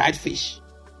and fried fish.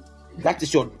 That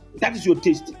is your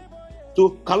taste. So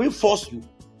can we force you?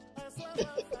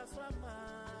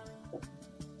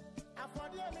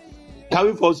 Can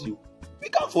we force you? We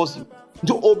can't force you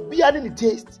to obey any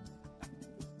taste.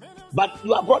 But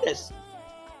you are brothers.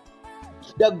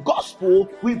 The gospel,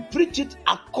 we preach it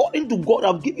according to God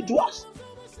have given to us.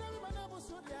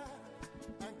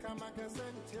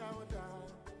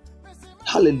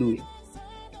 Hallelujah.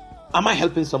 Am I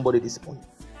helping somebody this morning?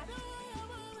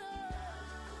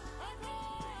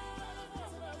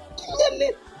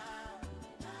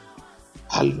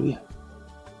 Hallelujah.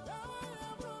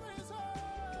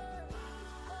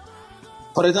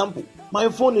 For example, my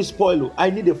phone is spoiled. I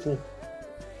need a phone.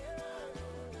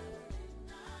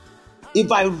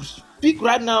 If I speak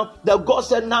right now, that God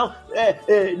said now, if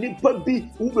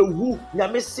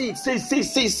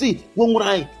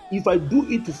I do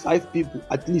it to 5 people,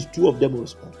 at least 2 of them will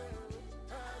respond.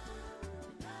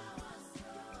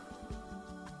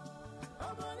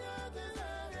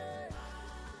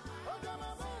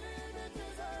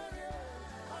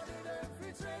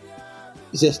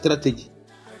 It's a strategy.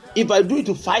 If I do it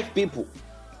to 5 people,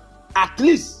 at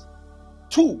least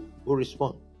 2 will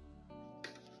respond.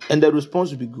 And the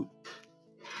response will be good.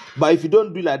 But if you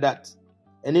don't do like that,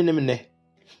 and then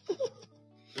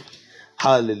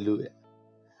hallelujah.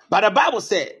 But the Bible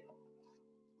said,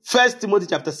 1 Timothy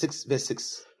chapter 6, verse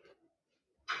 6.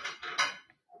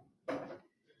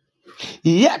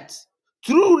 Yet,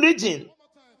 true religion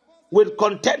with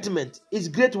contentment is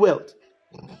great wealth.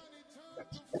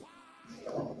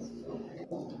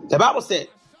 The Bible said,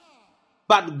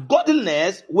 but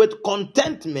godliness with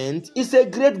contentment is a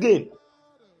great gain.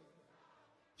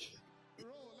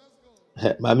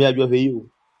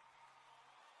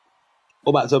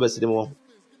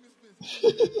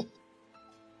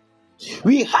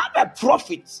 We have a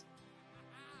profit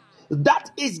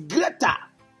that is greater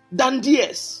than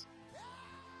theirs.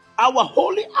 Our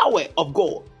holy hour of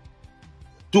God,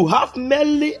 to have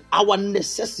merely our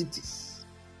necessities,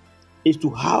 is to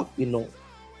have enough.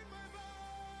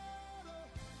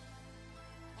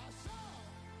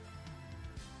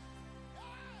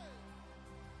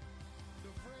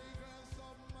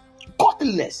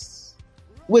 Godliness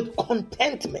with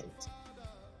contentment.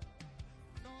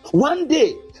 One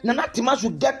day, Nana Timas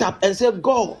will get up and say,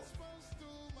 God,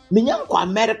 Minyanko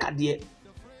America dear,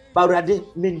 Barade,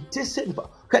 Mentesen,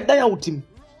 Kadaya utim.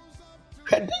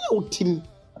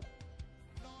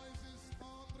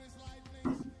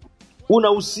 Una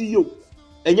usiyo,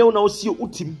 enya una usiyo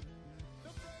utim.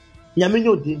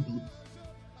 Nyaminyo dembi.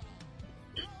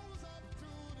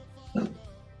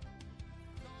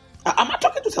 Am I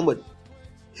talking to somebody?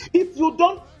 If you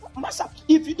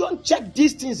don't check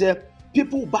these things,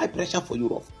 people will buy pressure for you,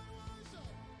 Rolf.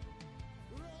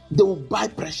 They will buy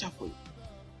pressure for you.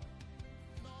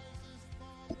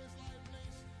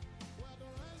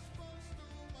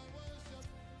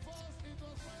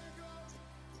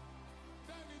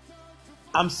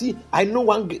 I know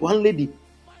one lady,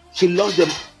 she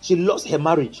lost her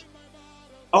marriage,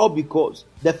 all because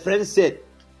the friend said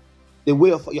the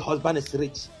way of your husband is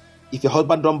rich. If your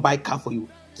husband don't buy car for you,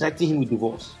 threaten him with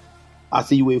divorce. I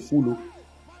say you were a fool.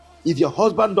 If your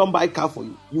husband don't buy car for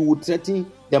you, you would threaten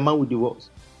the man with divorce.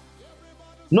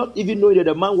 Not even knowing that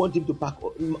the man wants him to pack.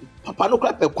 Papa no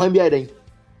clap a coin behind.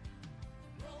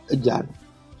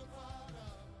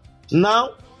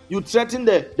 Now you threaten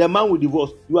the man with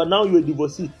divorce. You are a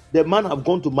divorcee. The man have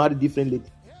gone to marry different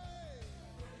lady.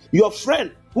 Your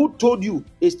friend Who told you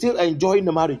is still enjoying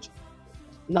the marriage?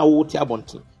 Now what you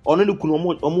want? Only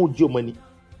kunu omo money.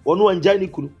 Onu enjoy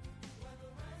kunu.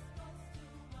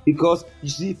 Because you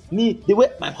see, me, the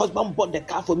way my husband bought the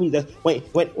car for me, that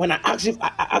when I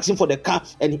asked him for the car,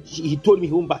 and he told me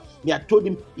he won't buy. Me, I told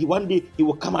him one day he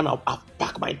will come and I'll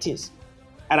pack my things,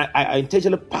 and I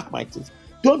intentionally pack my things.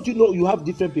 Don't you know you have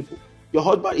different people? Your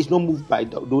husband is not moved by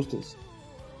those things.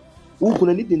 Who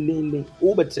can need the name?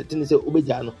 Who but certain say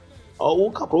obejano or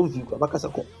who can prove you?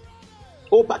 Bakasako.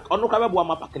 Oh, but on no kabe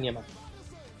buama pakanyama.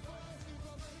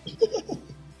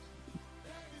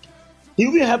 He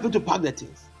will help you to pack the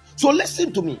things. So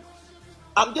listen to me.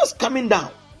 I'm just coming down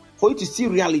for you to see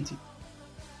reality.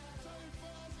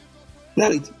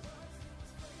 Reality.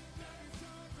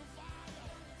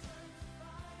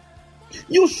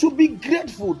 You should be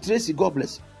grateful, Tracy. God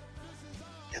bless you.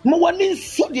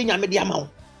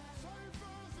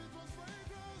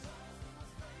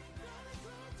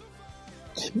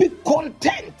 Be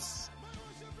content.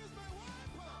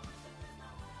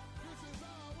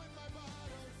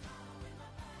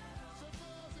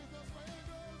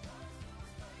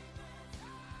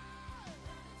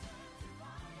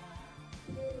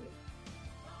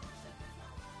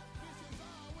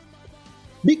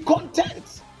 Be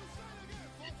content.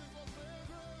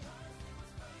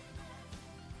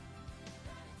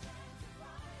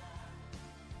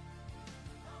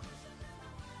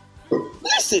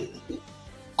 Listen,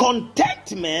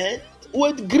 contentment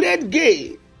with great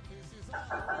gain.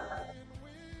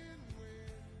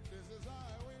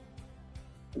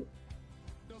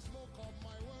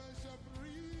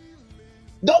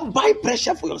 Don't buy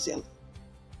pressure for yourself.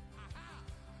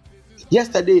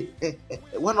 Yesterday,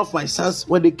 one of my sons,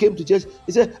 when they came to church,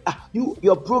 he said,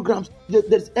 your programs,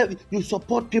 you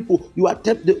support people, you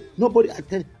attend, nobody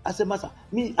attend. I said, Master,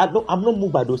 I'm not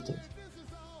moved by those things.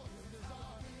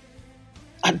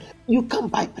 And you can't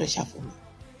buy pressure for me.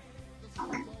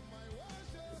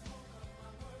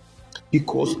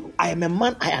 Because I am a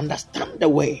man, I understand the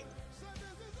way.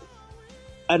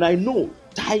 And I know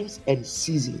times and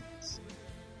seasons.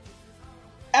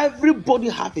 Everybody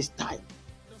have his time.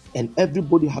 And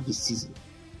everybody have a season.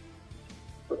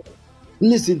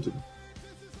 Listen to me.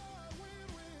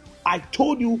 I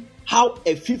told you how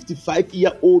a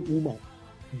 55-year-old woman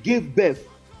gave birth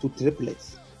to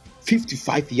triplets.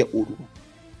 55-year-old woman.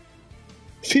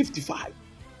 55.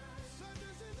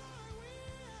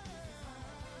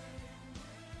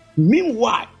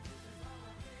 Meanwhile,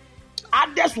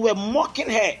 others were mocking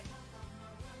her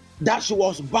that she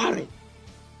was barren.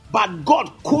 But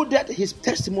God coded his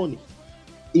testimony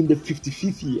in the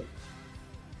 55th year.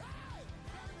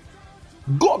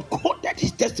 God quoted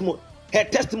his testimony, her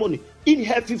testimony in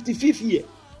her 55th year.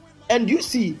 And you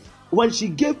see, when she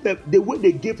gave birth, the way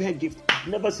they gave her gift, I've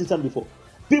never seen something before.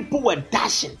 People were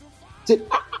dashing.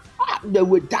 They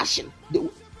were dashing.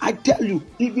 I tell you,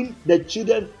 even the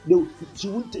children, she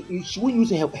won't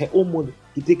use her own money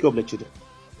to take care of the children.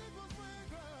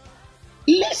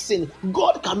 Listen,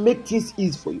 God can make things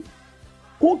easy for you.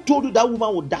 Who told you that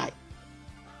woman would die?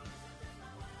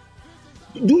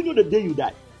 Do you know the day you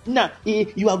die? Now,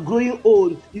 you are growing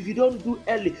old. If you don't do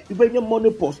early, you bring your money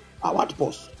post. What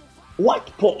post? What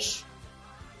post?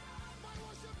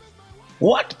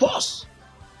 What post?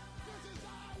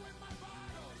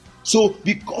 So,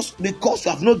 because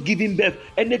you have not given birth,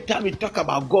 anytime you talk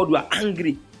about God, you are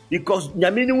angry. Because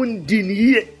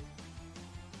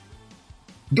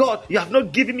God, you have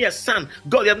not given me a son.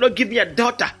 God, you have not given me a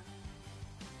daughter.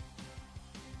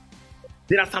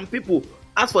 There are some people,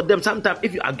 as for them, sometimes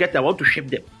if you are getting, I want to ship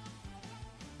them.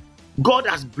 God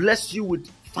has blessed you with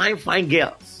fine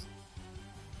girls.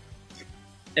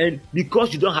 And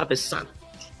because you don't have a son,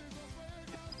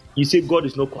 you say God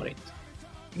is not correct.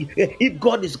 If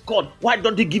God is God, why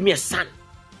don't he give me a son?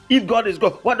 If God is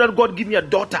God, why don't God give me a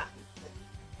daughter?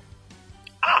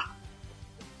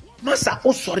 Masa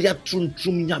osoria trum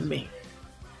nyame.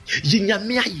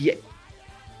 Yinyame aye.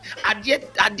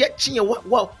 Adye chinye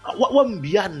wa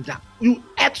mbianda. You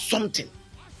ate something.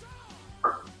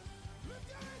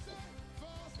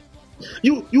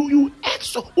 You ate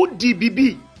so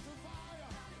ODBB.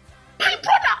 My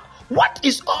brother, what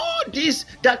is all this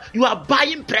that you are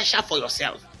buying pressure for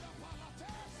yourself?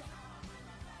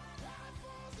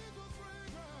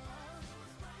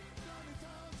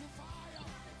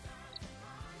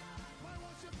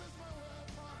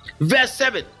 Verse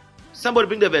 7. Somebody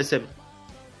bring the verse 7.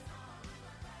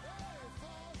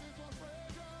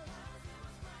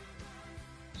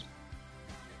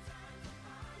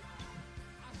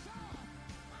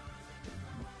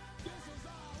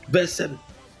 Verse 7.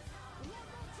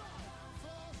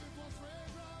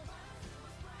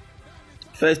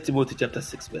 1 Timothy chapter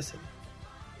 6 verse 7.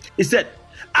 He said,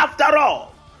 after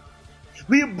all,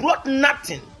 we brought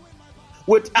nothing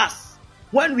with us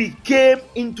when we came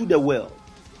into the world,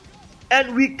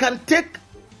 and we can't take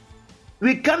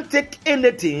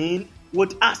anything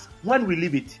with us when we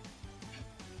leave it.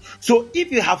 So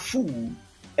if you have food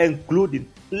and clothing,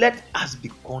 let us be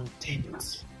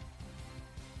content.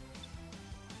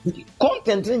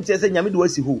 Content says nyame do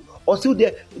asi ho. Also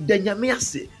the nyame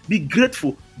ase, be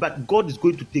grateful, but God is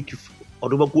going to take you through.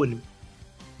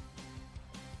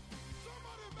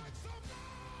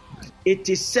 It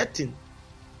is certain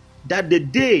that the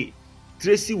day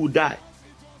Tracy will die,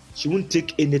 she won't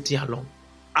take anything along.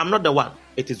 I'm not the one.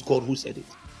 It is God who said it.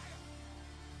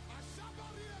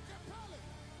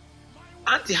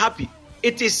 Auntie Happy,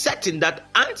 it is certain that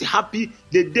Auntie Happy,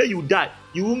 the day you die,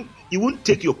 you won't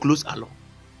take your clothes along.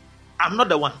 I'm not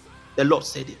the one. The Lord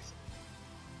said it.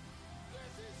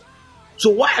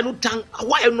 So why are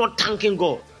you not thanking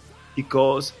God?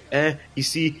 Because you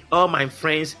see, all my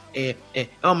friends, they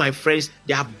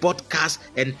have bought cars,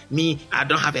 and me, I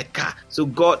don't have a car. So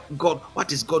God,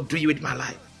 what is God doing with my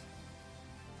life?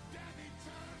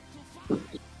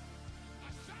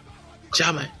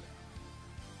 Chairman,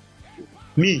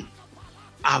 me,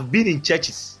 I've been in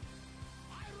churches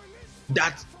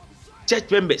that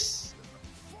church members,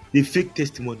 they fake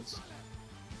testimonies.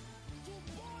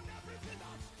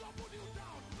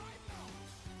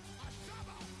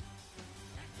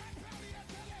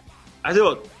 I say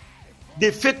what?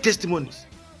 They fake testimonies.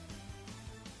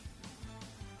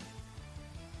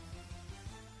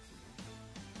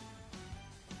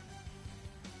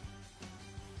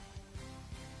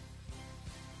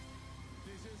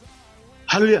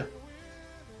 Hallelujah.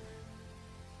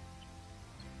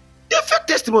 They fake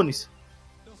testimonies.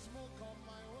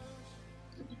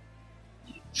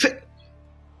 Fake.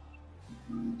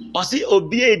 Or see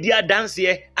obie dia dance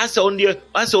here asa onde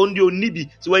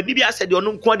onibi so onibi asa de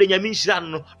ono nko de nyame nhira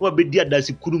no no be dia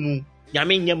dance kurumu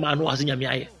nyame nye ma no ase nyame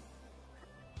aye.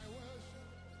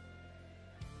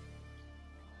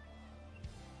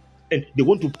 And they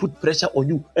want to put pressure on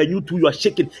you, and you too, you are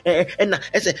shaking. And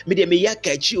I say, no,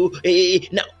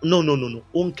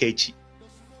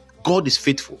 God is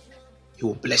faithful. He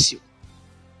will bless you.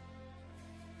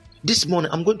 This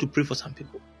morning, I'm going to pray for some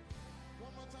people.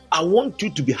 I want you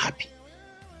to be happy.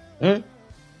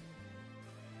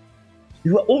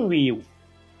 You are only you.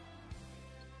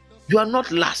 You are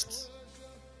not last.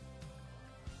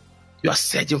 You are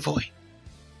searching for it.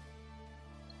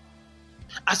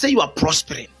 I say you are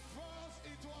prospering.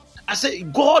 I say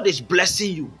God is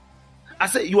blessing you. I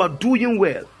say you are doing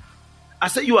well. I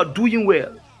say you are doing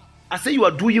well. I say you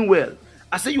are doing well.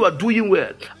 I say you are doing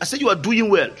well. I say you are doing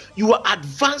well. You are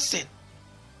advancing.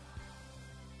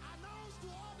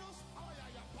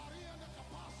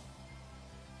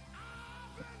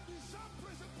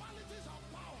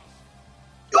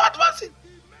 You are advancing.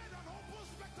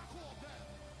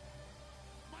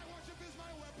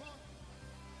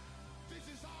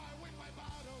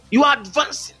 You are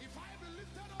advancing.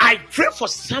 I pray for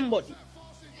somebody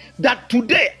that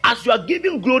today, as you are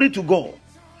giving glory to God,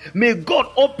 may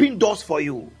God open doors for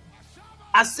you.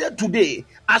 I said today,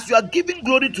 as you are giving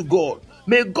glory to God,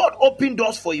 may God open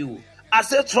doors for you. I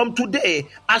said from today,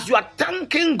 as you are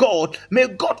thanking God, may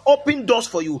God open doors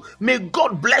for you. May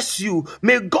God bless you.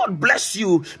 May God bless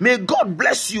you. May God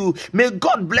bless you. May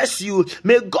God bless you.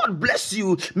 May God bless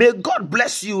you. May God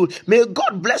bless you. May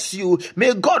God bless you.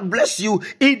 May God bless you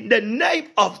in the name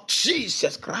of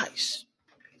Jesus Christ.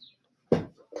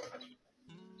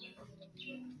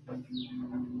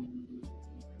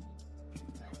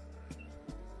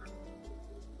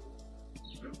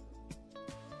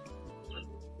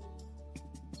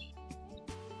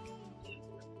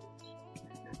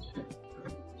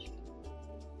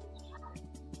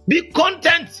 Be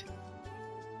content.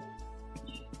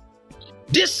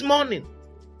 This morning,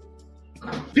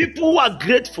 people who are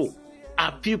grateful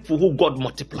are people who God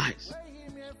multiplies.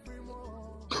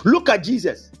 Look at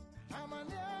Jesus.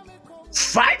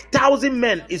 5,000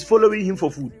 men is following him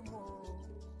for food.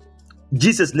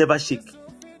 Jesus never shake.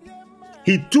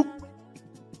 He took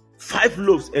 5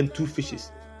 loaves and 2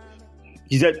 fishes.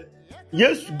 He said,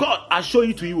 yes, God, I show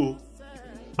it to you.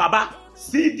 Baba,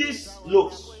 see these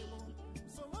loaves.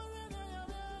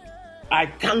 I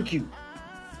thank you.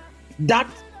 That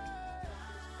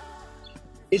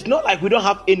it's not like we don't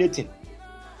have anything.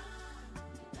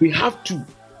 We have 2,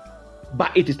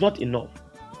 but it is not enough.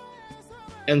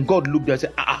 And God looked at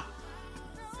and said,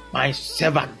 my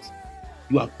servant,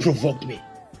 you have provoked me.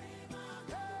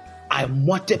 I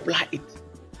multiply it.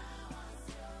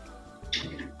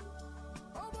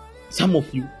 Some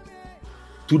of you,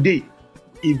 today,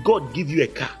 If God give you a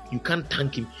car, you can't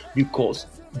thank him because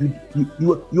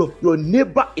your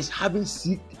neighbor is having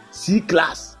C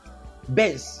class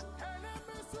Benz.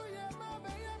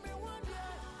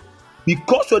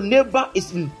 Because your neighbor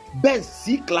is in Benz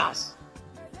C class,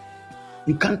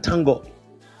 you can't thank God.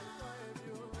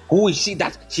 Who is she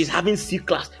that she's having C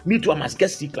class? Me too, I must get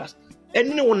C class.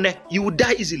 Anyone there, you will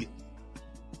die easily.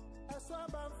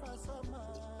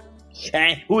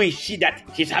 Who is she that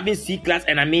she's having C class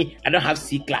and I don't have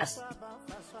C class?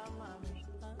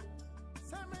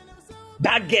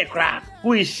 That girl cry.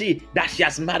 Who is she that she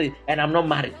has married and I'm not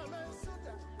married?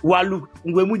 Walu,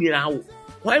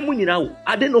 why money now?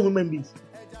 I don't know human beings.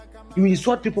 You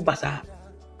insult people, basa.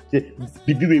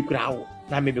 Bibi we cry.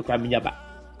 Na me be cry minyaba.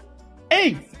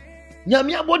 Hey,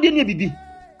 nyami abode ne bibi.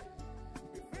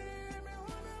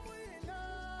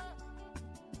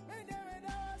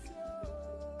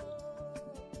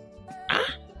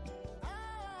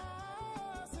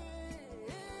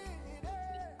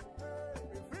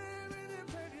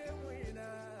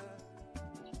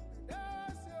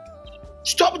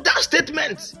 Stop that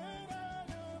statement.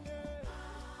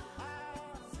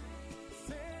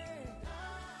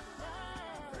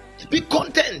 Be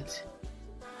content.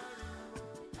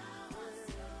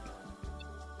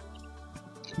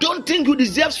 Don't think you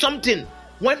deserve something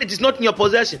when it is not in your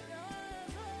possession.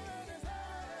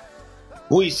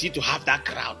 Who is he to have that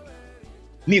crowd?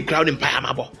 Me crowd in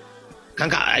Payamabo.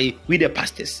 We the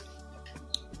pastors.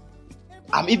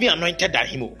 I'm even anointed than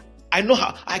him. I know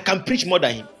how I can preach more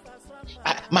than him.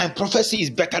 My prophecy is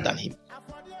better than him.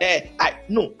 I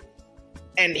know.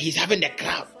 And he's having a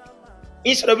crowd.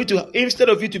 Instead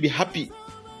of you to be happy,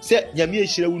 say nyame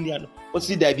ehira wuniano. What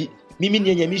see that be? Mimi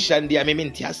nyame shandi a mimi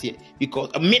ntiase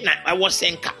because midnight I was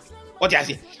senka. What you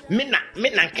say?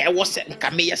 Midnight I was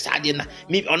senka me yesade na.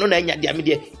 Me ono na nya dia me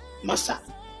de. Massa.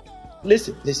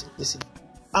 Listen.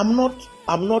 I'm not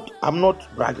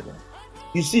bragging.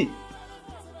 You see,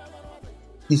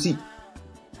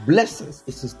 blessings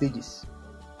is in stages,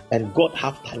 and God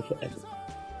have time for everything.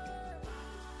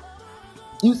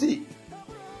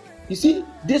 You see,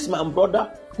 this my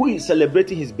brother who is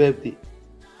celebrating his birthday.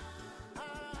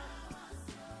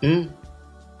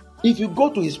 If you go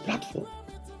to his platform,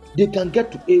 they can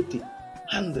get to 80,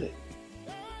 100.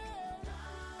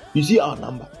 You see our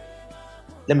number.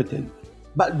 Let me tell you.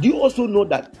 But do you also know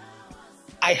that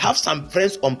I have some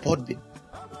friends on Podbean?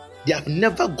 They have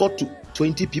never got to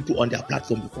 20 people on their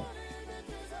platform before.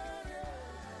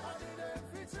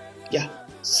 Yeah,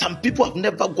 some people have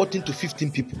never gotten to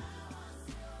 15 people.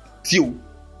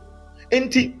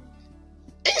 Instead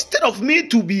of me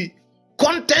to be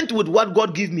content with what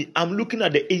God gives me, I'm looking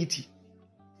at the 80.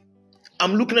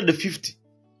 I'm looking at the 50.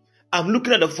 I'm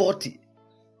looking at the 40.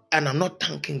 And I'm not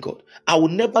thanking God. I will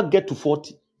never get to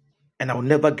 40. And I will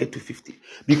never get to 50.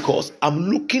 Because I'm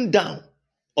looking down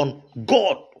on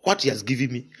God, what he has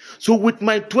given me. So with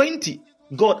my 20,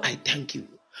 God, I thank you.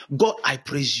 God, I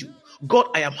praise you. God,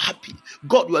 I am happy.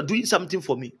 God, you are doing something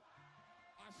for me.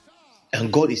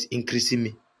 And God is increasing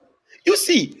me. You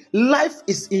see, life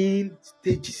is in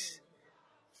stages.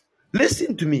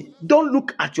 Listen to me. Don't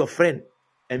look at your friend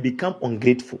and become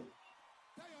ungrateful.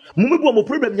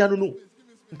 Problem.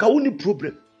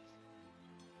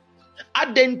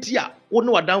 Adentia,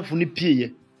 wono adamfo ne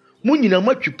pieye. Munyina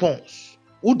matwi pons.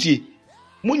 Udie.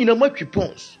 Munyina matwi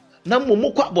pons. Na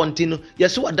mmom kwa bonte no,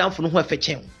 yeso adamfo no ho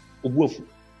afechen. Obuafu.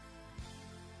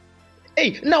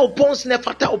 Hey, now pons ne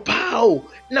fata opao.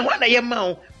 Na wana ye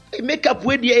ma. Makeup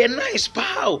we dey nice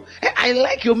pao. Hey, I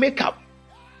like your makeup.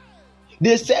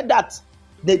 They said that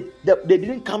they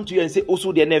didn't come to you and say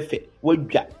also they never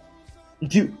wadwa.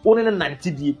 Nti wona na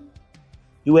 90 die.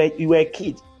 You were a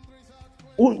kid.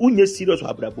 Unye serious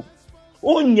wabrabo.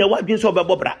 Unye wadwen so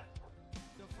obebobra.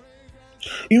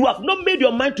 You have not made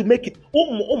your mind to make it.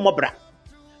 Mobra.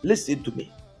 Listen to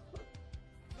me.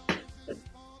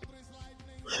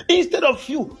 Instead of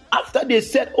you, after they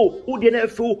said, who didn't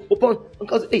feel upon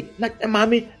because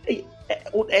mommy,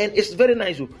 and it's very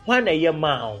nice. When I am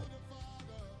now,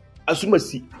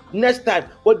 asumasi. Next time,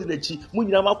 what did the chi?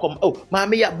 Munyama come.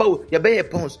 Mommy, ya bow, ya bay a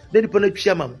pons. Then you put a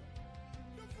chairman.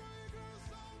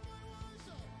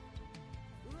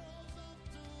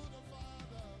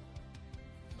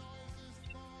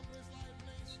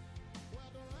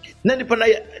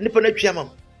 Nipana chiamam.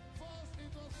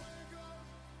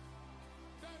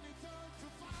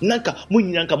 Nanka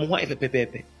munyinanka muhwa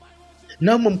pepepepe.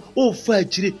 Namum fa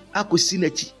chire akosi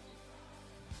nachi.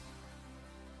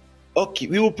 Okay,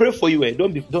 we will pray for you.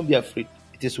 Don't be afraid.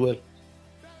 It is well.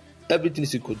 Everything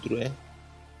is in control.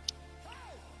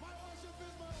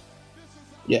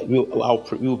 Yeah, we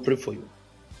will pray for you.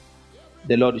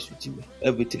 The Lord is with you.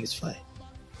 Everything is fine.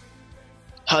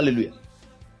 Hallelujah.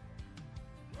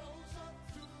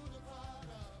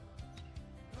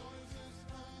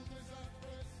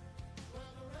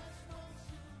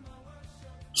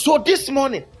 So this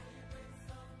morning,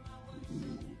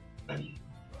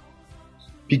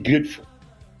 be grateful,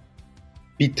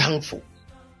 be thankful,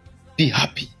 be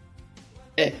happy.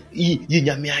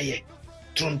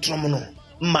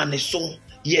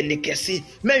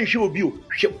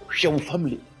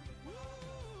 Family.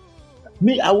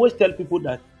 Me, I always tell people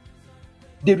that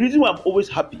the reason why I'm always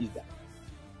happy is that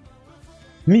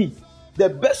me, the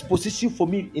best position for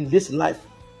me in this life,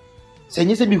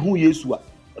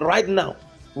 right now,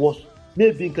 was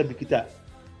maybe in Kabikita,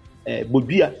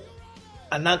 Bobia,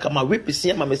 and now my whip is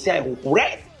saying, my messiah,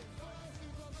 red.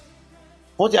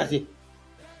 What do I say?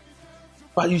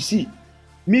 But you see,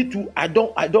 me too,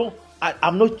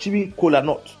 I'm not chewing cola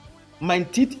nut. My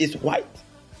teeth is white.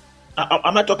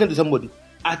 I'm not talking to somebody.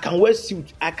 I can wear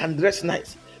suit, I can dress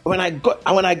nice. When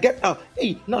I get out,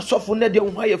 hey, now so for me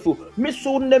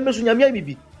so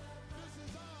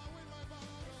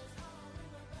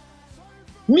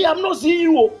me, I'm not seeing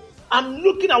you. I'm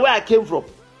looking at where I came from.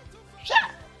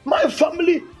 My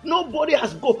family, nobody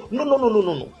has go.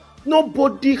 No.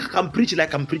 Nobody can preach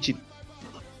like I'm preaching.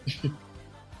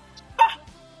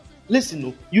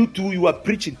 Listen, you too, you are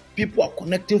preaching. People are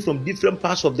connecting from different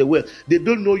parts of the world. They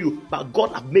don't know you, but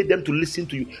God has made them to listen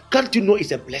to you. Can't you know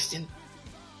it's a blessing?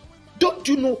 Don't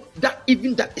you know that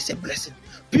even that is a blessing?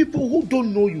 People who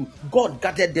don't know you, God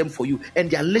gathered them for you,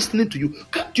 and they are listening to you.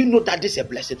 Can't you know that this is a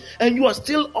blessing? And you are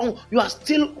still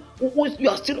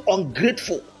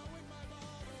ungrateful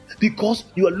because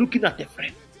you are looking at a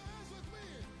friend.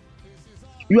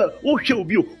 You are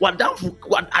madam for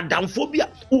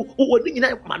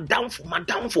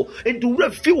and to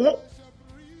feel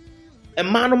a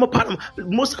man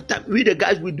most of the time we the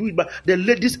guys we do it, but the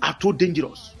ladies are too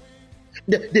dangerous.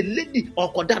 The lady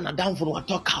or kodana down for what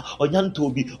talk or young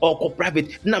Toby or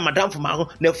private na madam for my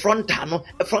the frontano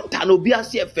be a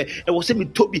CF and was semi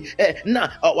Toby na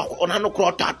on ano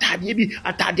crota maybe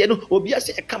atadiano or be a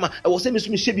come I was semi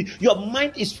Shebi. Your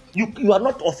mind is you are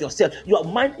not of yourself, your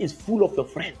mind is full of your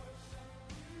friend.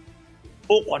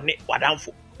 Oh on it what down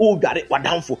for oh got it what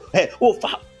down for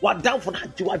what down for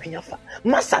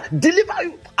Master, deliver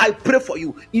you. I pray for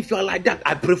you. If you are like that,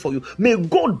 I pray for you. May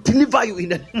God deliver you in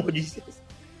the name of Jesus.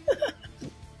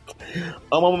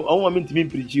 I want me to be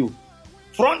preach you.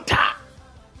 Frontal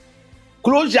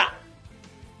closure.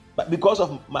 But because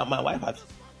of my wife has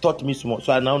taught me small,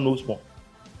 so I now know small.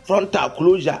 Frontal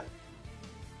closure.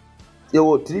 There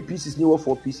were 3 pieces, there were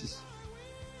 4 pieces.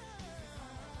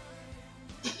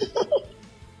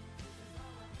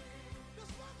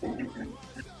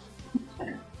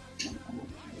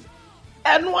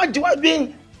 And what do I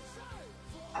mean?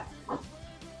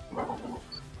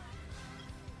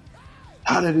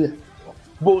 Hallelujah.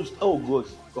 Bones, oh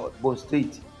God, bone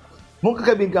straight.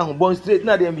 Monka being gone, bone straight,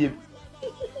 not them.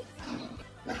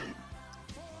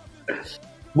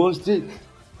 Bone straight.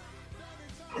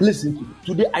 Listen to me.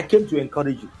 Today I came to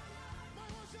encourage you.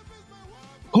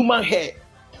 Human hair,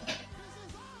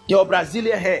 your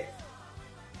Brazilian hair.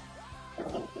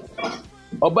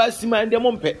 Obasima and the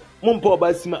Mompe. Mompo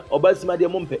Obasima de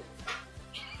Mompe.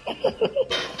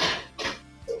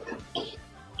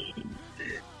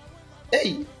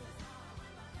 Hey,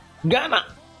 Ghana.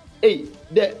 Hey,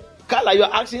 the color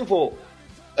you're asking for,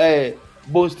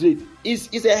 Bone Street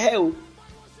is a hell.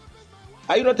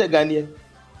 Are you not a Ghanaian?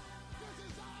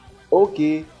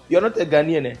 Okay, you're not a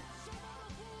Ghanaian. Eh?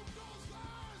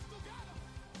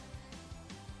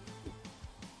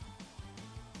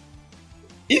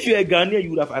 If you're a Ghanaian, you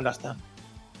would have understand.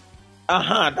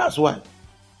 That's why.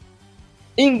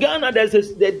 In Ghana, they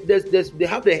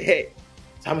have the hair.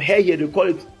 Some hair here, they call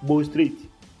it Bone Street.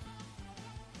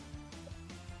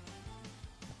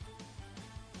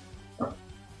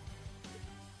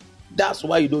 That's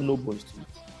why you don't know Bone Street.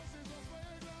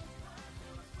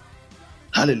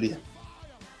 Hallelujah.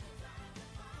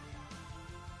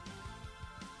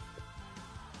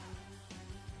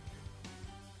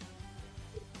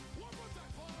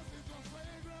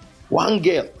 One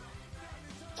girl,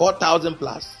 4,000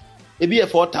 plus. Maybe a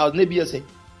 4,000, maybe a say.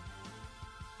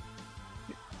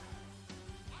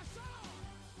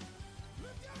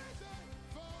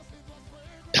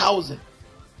 Thousand.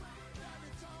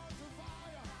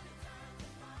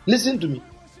 Listen to me.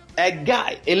 A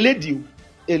guy, a lady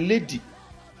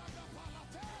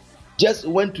just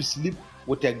went to sleep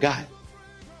with a guy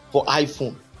for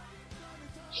iPhone.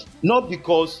 Not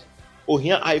because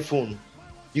here iPhone,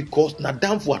 because na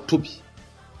down for Toby.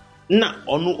 Na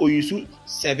onu oyusu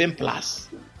 7 plus.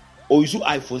 or use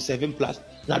iPhone 7 Plus.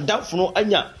 Now that for no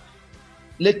anya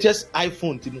latest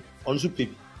iPhone to on super.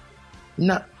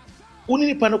 Now,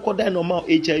 only panacoda normal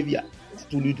HIV.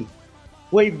 What will you do?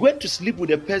 When you going to sleep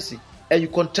with a person and you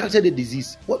contracted the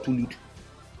disease, what will you do?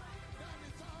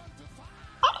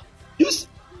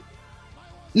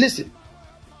 Listen,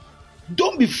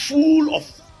 don't be full of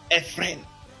a friend.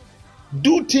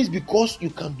 Do things because you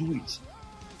can do it.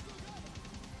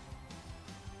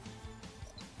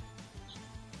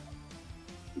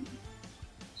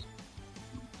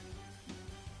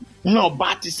 No,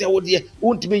 but say, oh dear,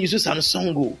 won't be use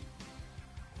Samsung.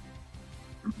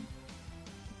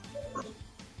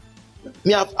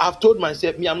 Me, I've told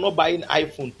myself, me, I'm not buying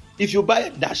iPhone. If you buy a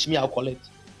Dash, me, I'll collect.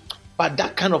 But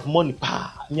that kind of money,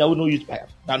 me, I will not use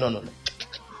buy. No.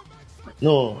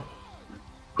 No.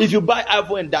 If you buy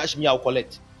iPhone and Dash, me, I'll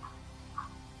collect.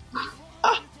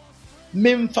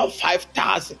 Me for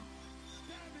 5,000.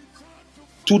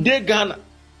 Today, Ghana,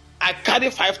 I carry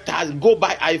 5,000. Go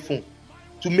buy iPhone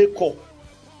to make call.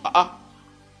 I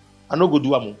no go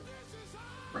do am.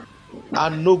 I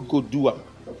no go do am.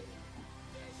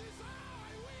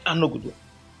 I no go do.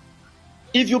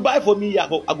 If you buy for me, I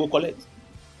go collect.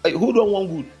 Who don't want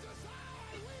good?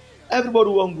 Everybody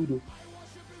want good.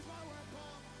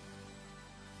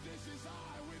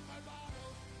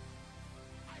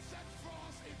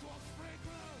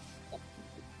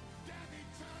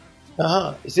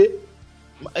 You see,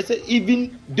 I said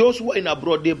even those who are in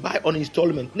abroad, they buy on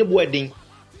installment. No wedding,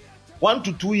 1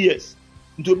 to 2 years.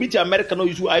 To beat America, no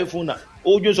use iPhone na.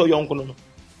 Oh, just so young, no.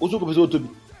 Also, to be.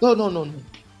 No.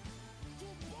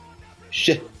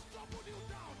 Shit.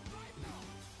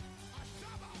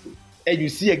 And you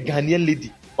see a Ghanaian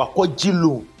lady, wakoji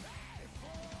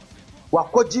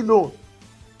loan.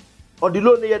 Or the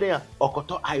loan there, or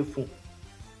koto iPhone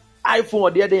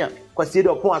or the other, because they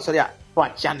don't want to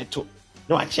watch to.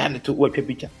 No, I can't to work a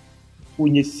picture.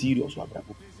 When you're serious, what about?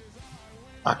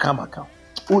 I can't.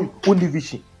 Who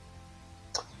division?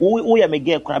 Who am I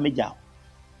get crammed down?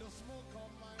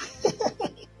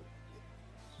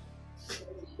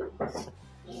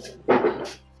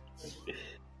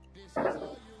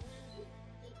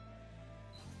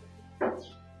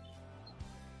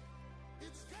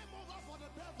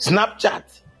 Snapchat.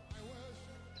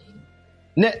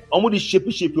 Ne, almost shape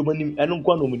your money. I don't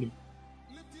want no money.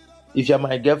 If you're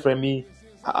my girlfriend, me,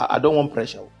 I don't want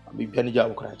pressure. I'll be penny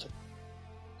job crash.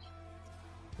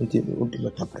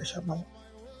 Ultimate pressure, man.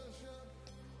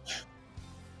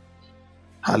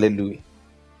 Hallelujah.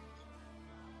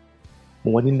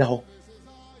 Money now.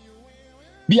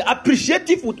 Be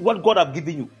appreciative with what God have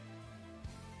given you.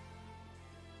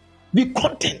 Be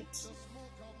content.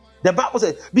 The Bible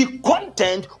says, be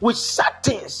content with such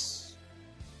things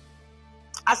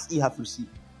as you have received.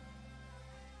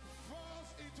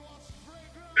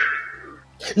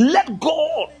 Let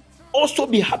God also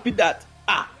be happy that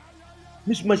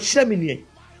Miss Machemini,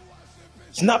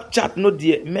 Snapchat, no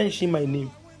dear, mention my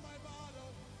name.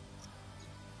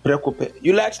 Preocupe.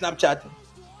 You like Snapchat?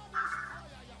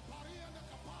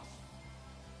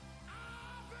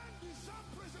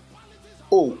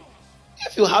 Oh,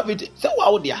 if you have it, so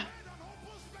wow, dear.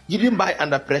 You didn't buy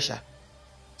under pressure,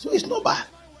 so it's not bad.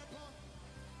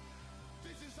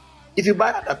 If you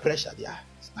buy under pressure, yeah,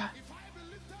 it's bad.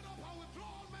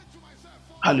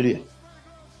 Hallelujah.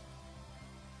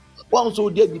 Once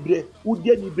who did the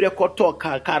break or talk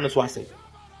car no swase.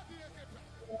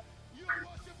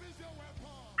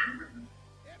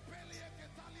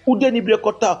 Who did the break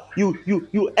or talk?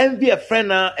 You envy a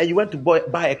friend and you went to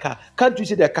buy a car. Can't you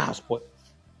see the car spoiled?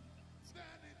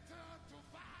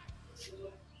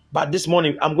 But this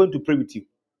morning, I'm going to pray with you.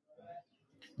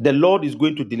 The Lord is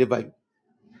going to deliver you.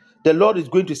 The Lord is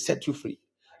going to set you free.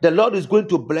 The Lord is going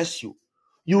to bless you.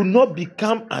 You will not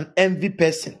become an envy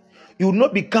person. You will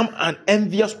not become an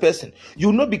envious person. You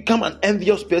will not become an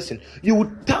envious person. You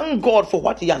will thank God for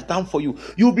what He has done for you.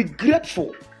 You will be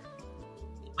grateful.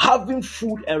 Having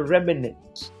food and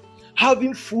remnants.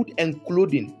 Having food and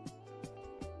clothing.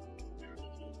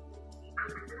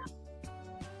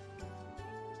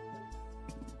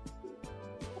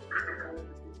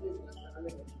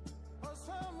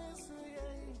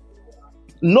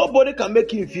 Nobody can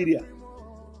make you inferior.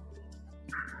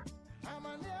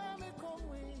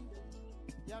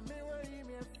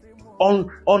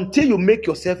 Until you make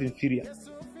yourself inferior.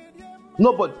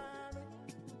 Nobody.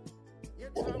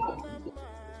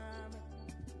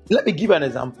 Let me give you an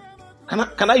example.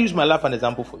 Can I use my life as an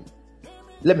example for you?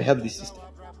 Let me help this sister.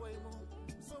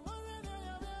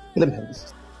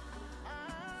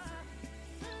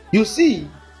 You see,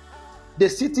 the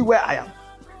city where I am.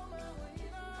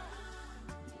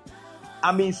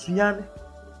 I'm in Sunyani.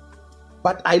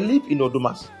 But I live in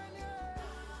Odumas.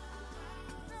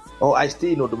 Or I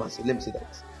stay in Odumas. Let me say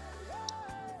that.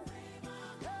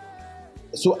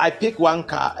 So I pick one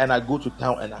car and I go to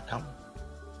town and I come.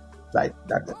 Like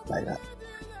that.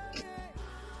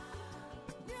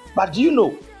 But do you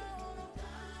know,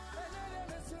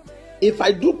 if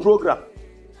I do program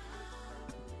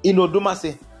in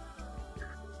Odumase,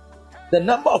 the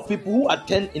number of people who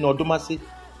attend in Odumase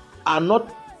are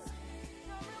not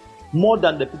more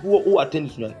than the people who attend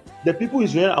Israel. The people in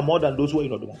Israel are more than those who are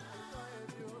in Odumase.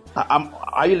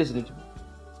 Are you listening to me?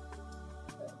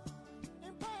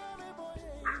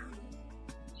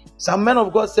 Some men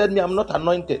of God said me, I'm not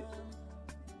anointed.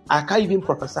 I can't even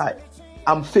prophesy.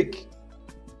 I'm fake.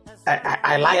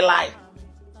 I lie.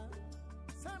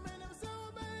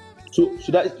 So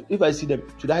should I, if I see them,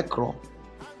 should I crawl?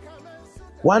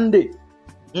 One day,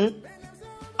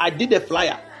 I did a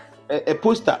flyer, a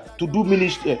poster to do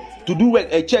ministry, to do work,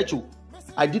 a church.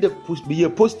 I did a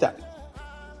poster.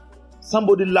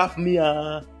 Somebody laughed me.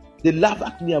 They laughed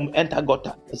at me and enter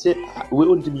gutter. I said, "We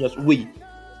want to just wait."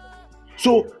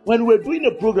 So when we were doing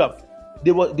a program,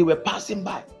 they were passing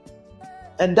by,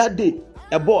 and that day,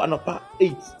 a ball and a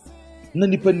 8,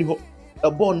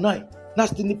 a ball 9,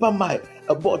 nasty nipa mile,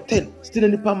 a ball 10, still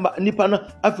nipa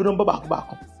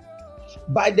back.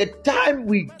 By the time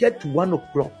we get to 1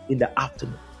 o'clock in the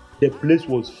afternoon, the place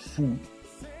was full.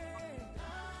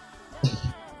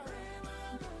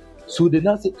 So they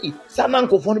now say, "Hey,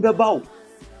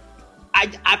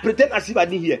 I pretend as if I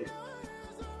didn't hear."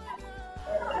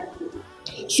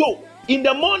 So in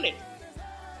the morning,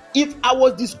 if I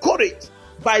was discouraged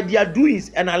by their doings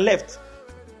and I left,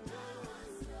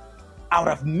 I would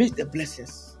have missed the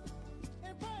blessings.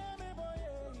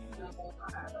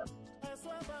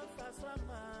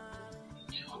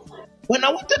 When I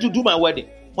wanted to do my wedding,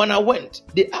 when I went,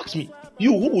 they asked me,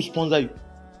 "You, who will sponsor you?"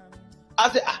 I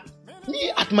said,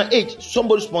 me at my age,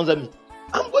 somebody sponsor me.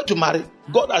 I'm going to marry.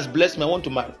 God has blessed me. I want to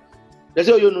marry. They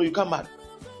say, "Oh, you know, you can't marry."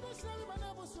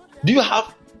 Do you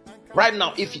have right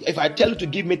now? If I tell you to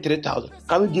give me 3,000,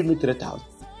 can you give me 3,000?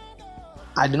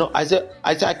 I don't know. I said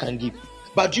I can give,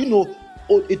 but you know,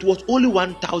 it was only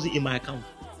 1,000 in my account,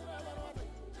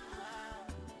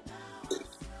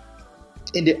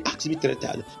 and they asked me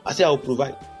 3,000. I said I will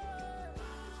provide.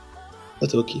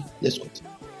 That's okay. Let's go.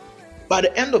 By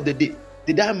the end of the day,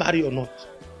 did I marry or not?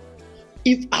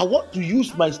 If I want to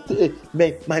use my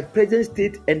present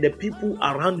state and the people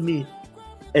around me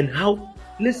and how,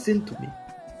 listen to me.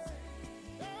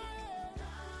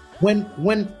 When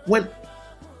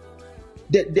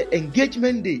the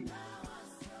engagement day,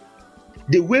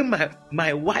 the way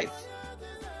my wife,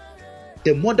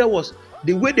 the mother was,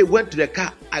 the way they went to the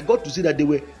car, I got to see that they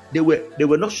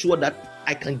were not sure that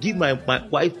I can give my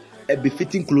wife a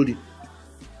befitting clothing.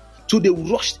 So they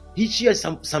rushed. She had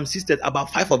some sisters, about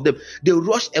 5 of them. They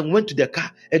rushed and went to the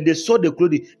car and they saw the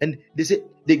clothing and they said,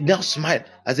 they now smile.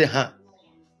 I said, "Huh?"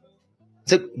 I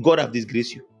said, "God have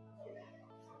disgraced you."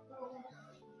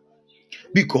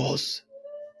 Because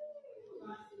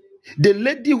the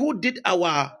lady who did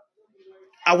our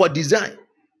design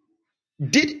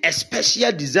did a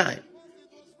special design,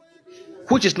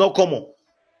 which is not common.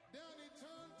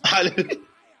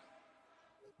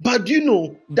 But you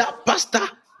know, that pastor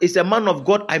is a man of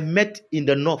God I met in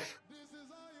the north,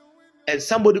 and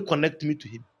somebody connected me to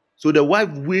him. So the wife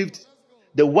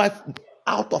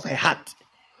out of her heart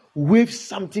waved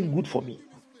something good for me.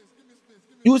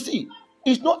 You see,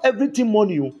 it's not everything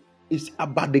money, it's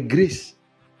about the grace.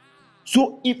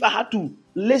 So if I had to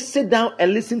sit down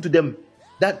and listen to them,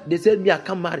 that they said me, I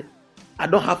can't marry, I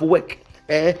don't have work.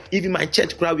 Even my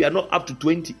church crowd, we are not up to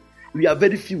 20. We are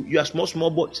very few. You are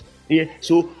small boys. Yeah,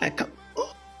 so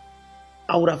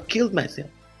I would have killed myself.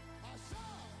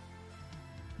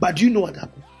 But do you know what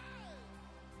happened?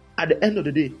 At the end of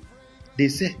the day, they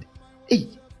said, "Hey,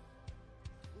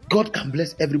 God can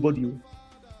bless everybody.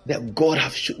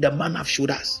 The man have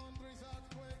showed us."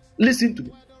 Listen to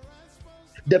me.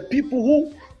 The people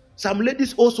who, some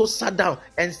ladies also sat down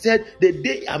and said, "The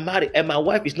day I marry and my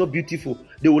wife is not beautiful,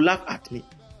 they will laugh at me."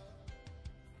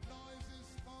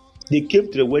 They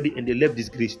came to the wedding and they left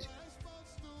disgraced.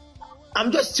 I'm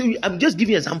just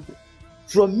giving an example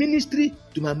from ministry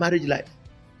to my marriage life.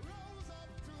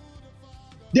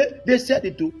 They said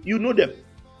it too. You know them,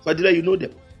 Fadila, you know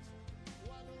them.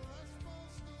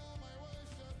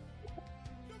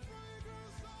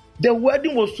 The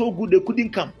wedding was so good they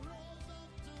couldn't come.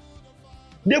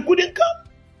 They couldn't come.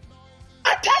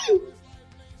 I tell you.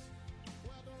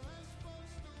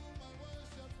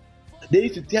 They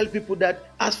used to tell people that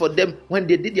as for them, when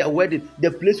they did their wedding,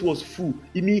 the place was full.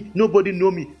 It means nobody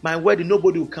know me. My wedding,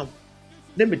 nobody will come.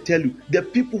 let me tell you, the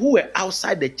people who were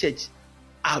outside the church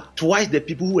are twice the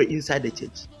people who were inside the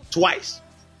church. Twice.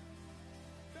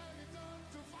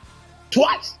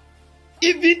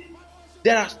 Even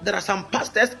there are some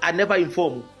pastors I never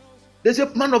inform. They say,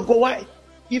 man of God, why?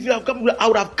 If you have come, I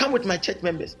would have come with my church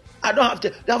members. I don't have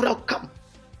to. They would have come.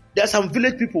 There are some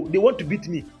village people, they want to beat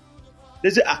me. They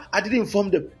say, I didn't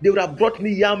inform them. They would have brought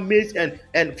me yam, maize,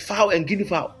 and fowl and guinea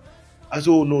fowl. I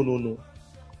said, oh, no.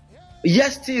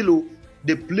 Yes, still,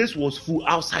 the place was full,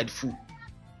 outside full.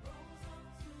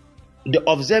 The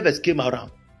observers came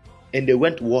around and they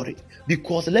went worried.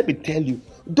 Because let me tell you,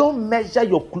 don't measure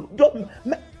your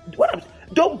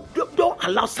don't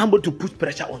allow somebody to put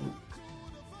pressure on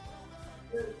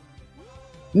you.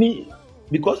 Me,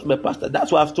 because I'm a pastor,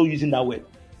 that's why I'm still using that word.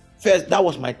 First, that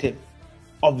was my term.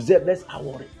 Observers are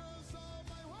worried.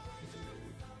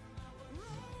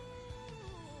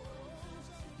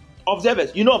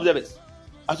 Observers, you know observers.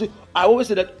 I always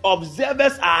say that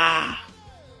observers are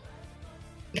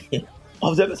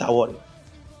observers are worried.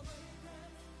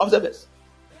 Observers.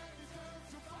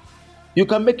 You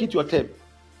can make it your term.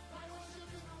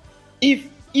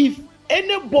 If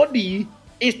anybody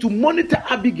is to monitor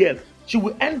Abigail, she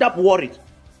will end up worried.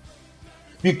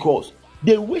 Because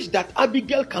they wish that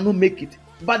Abigail cannot make it.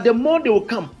 But the more they will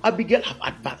come, Abigail have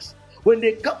advanced. When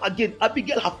they come again,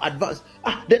 Abigail have advanced.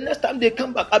 The next time they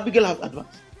come back, Abigail have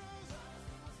advanced.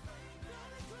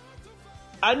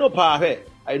 I know power.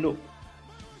 I know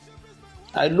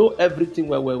everything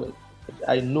well.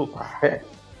 I know power.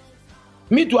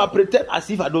 Me too, I pretend as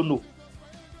if I don't know.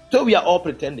 So we are all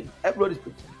pretending. Everybody is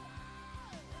pretending.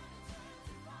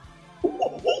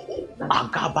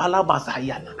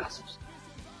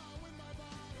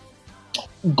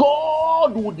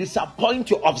 God will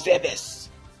disappoint your observers.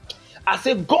 I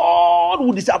say God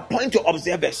will disappoint your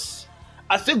observers.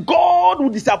 I say God will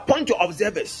disappoint your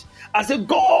observers. I say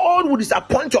God will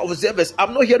disappoint your observers.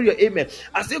 I'm not hearing your amen.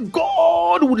 I say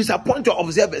God will disappoint your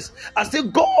observers. I say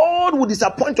God will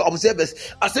disappoint your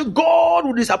observers. I say God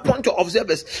will disappoint your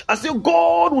observers. I say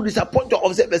God will disappoint your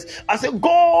observers. I say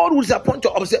God will disappoint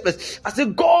your observers. I say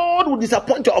God will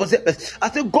disappoint your observers. I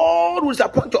say God will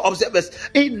disappoint your observers.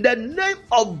 In the name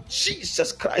of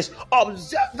Jesus Christ,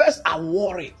 observers are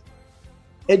worried.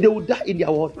 And they will die in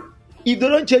their worry. If they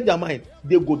don't change their mind,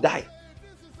 they will die.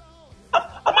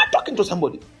 Am I talking to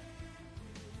somebody?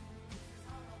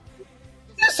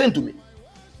 Listen to me.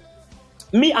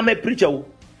 Me, I'm a preacher.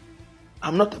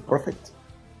 I'm not a prophet.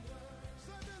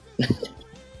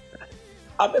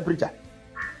 I'm a preacher.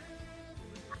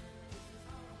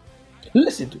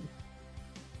 Listen to me.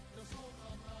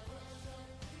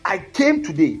 I came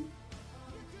today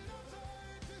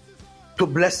to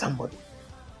bless somebody.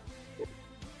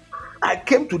 I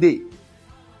came today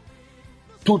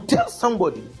to tell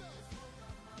somebody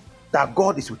that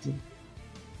God is with him.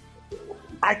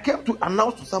 I came to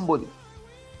announce to somebody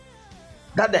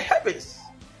that the heavens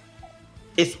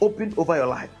is open over your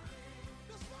life.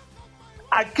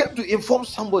 I came to inform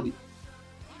somebody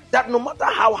that no matter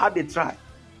how hard they try,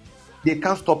 they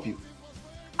can't stop you.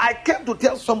 I came to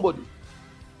tell somebody,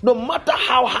 no matter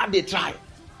how hard they try,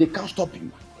 they can't stop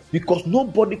you, because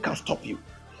nobody can stop you.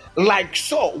 Like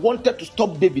Saul wanted to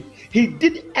stop David. He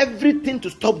did everything to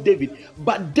stop David,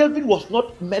 but David was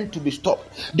not meant to be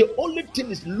stopped. The only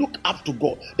thing is look up to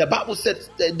God. The Bible said,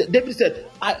 David said,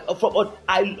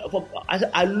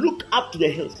 I look up to the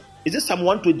hills. Is it Psalm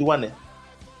 121?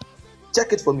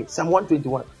 Check it for me. Psalm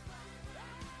 121.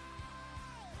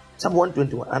 Psalm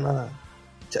 121.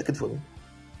 Check it for me.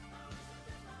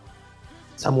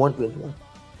 Psalm 121.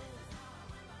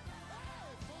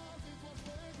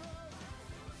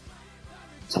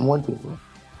 Psalm 121.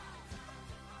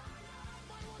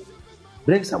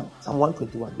 Bring Psalm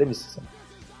 121. Let me see something.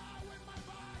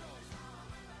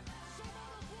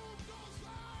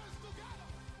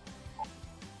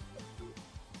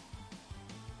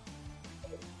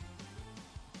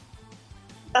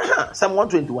 Psalm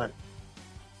 121.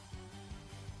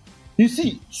 You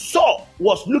see, Saul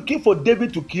was looking for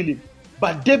David to kill him,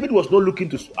 but David was not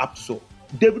looking up to Saul.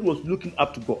 David was looking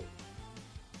up to God.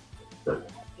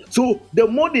 So the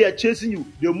more they are chasing you,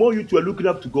 the more you two are looking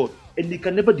up to God, and they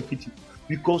can never defeat you.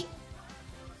 Because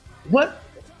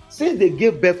since they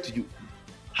gave birth to you,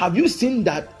 have you seen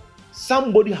that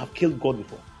somebody have killed God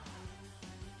before?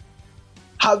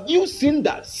 Have you seen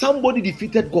that somebody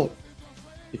defeated God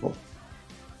before?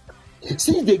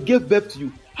 Since they gave birth to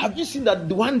you, have you seen that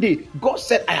one day God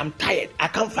said, I am tired, I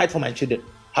can't fight for my children?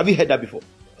 Have you heard that before?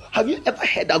 Have you ever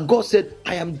heard that God said,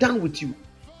 I am done with you?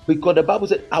 Because the Bible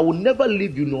said, I will never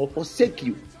leave you nor forsake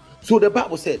you. So the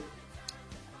Bible said,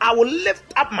 I will lift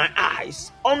up my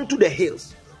eyes unto the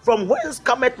hills. From whence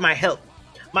cometh my help?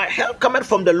 My help cometh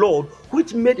from the Lord,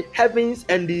 which made heavens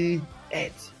and the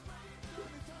earth.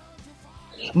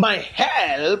 My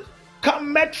help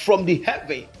cometh from the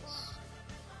heavens,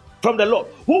 from the Lord,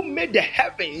 who made the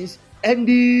heavens and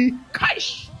the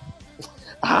skies.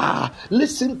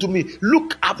 Listen to me.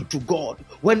 Look up to God.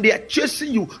 When they are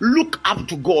chasing you, look up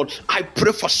to God. I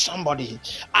pray for somebody.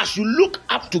 As you look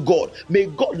up to God, may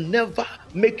God never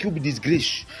make you be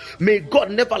disgraced. May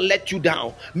God never let you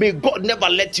down. May God never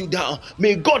let you down.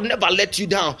 May God never let you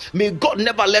down. May God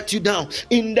never let you down.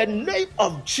 In the name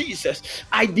of Jesus,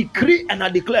 I decree and I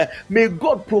declare, may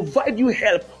God provide you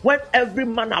help when every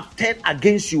man have turned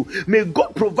against you. May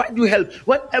God provide you help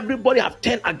when everybody have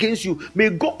turned against you. May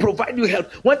God provide you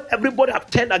help when everybody have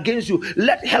turned against you.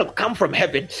 Let help come from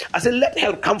heaven. I say, let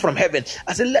help come from heaven.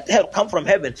 I say, let help come from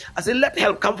heaven. I say, let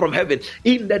help come from heaven.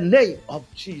 In the name of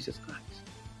Jesus Christ.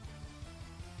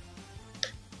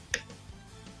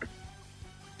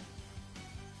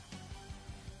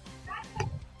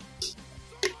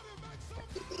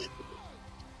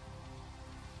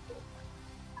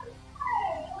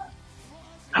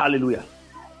 Hallelujah.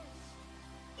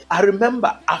 I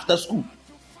remember after school,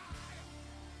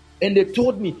 and they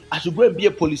told me I should go and be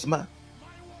a policeman.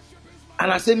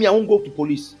 And I said, me, I won't go to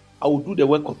police. I will do the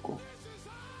work of God.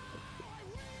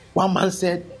 One man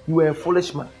said, you are a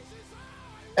foolish man.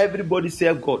 Everybody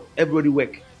serve God. Everybody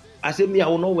work. I said, me, I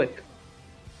will not work.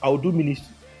 I will do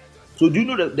ministry. So do you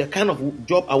know the kind of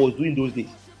job I was doing those days?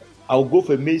 I will go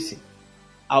for mason.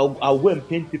 I'll go and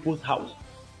paint people's house.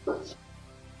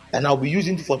 And I'll be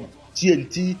using it for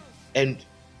TNT and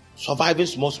surviving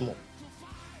small.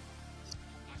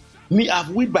 Me, I've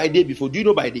weed by day before. Do you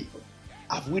know by day?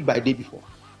 I've weed by day before.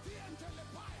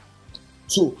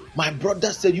 So my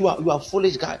brother said, you are a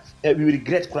foolish guy. You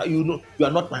regret. You know you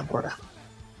are not my brother.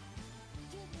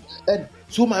 And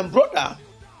so my brother,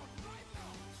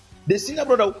 the senior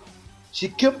brother, she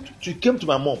came to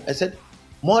my mom and said,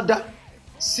 Mother,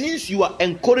 since you are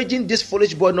encouraging this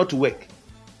foolish boy not to work,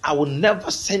 I will never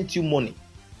send you money.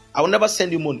 I will never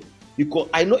send you money, because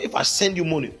I know if I send you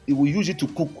money, he will use it to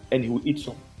cook and he will eat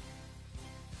some.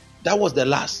 That was the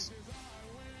last.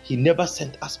 He never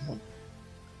sent us money.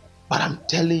 But I'm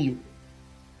telling you,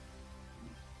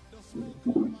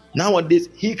 nowadays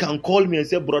he can call me and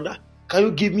say, brother, can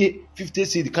you give me 50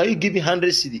 cedi? Can you give me 100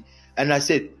 cedi? And I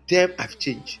said, damn, I've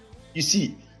changed. You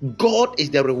see, God is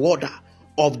the rewarder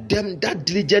of them that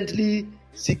diligently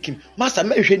seek him. Master,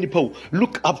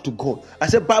 look up to God. I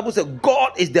said, Bible says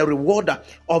God is the rewarder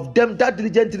of them that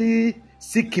diligently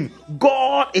seek him.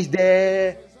 God is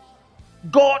the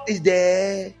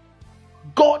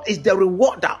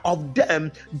rewarder of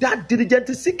them that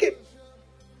diligently seek him.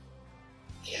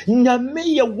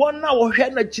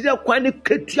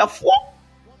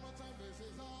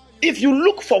 If you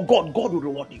look for God, God will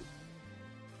reward you.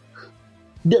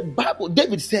 The Bible,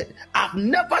 David said, I've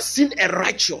never seen a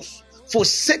righteous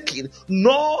forsaken,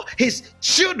 nor his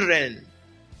children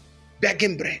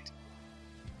begging bread.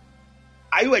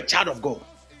 Are you a child of God?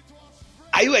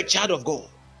 Are you a child of God?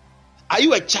 Are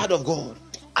you a child of God?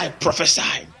 I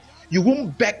prophesy, you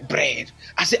won't beg bread.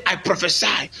 I say, I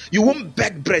prophesy, you won't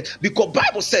beg bread, because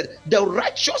Bible said the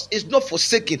righteous is not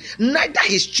forsaken, neither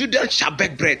his children shall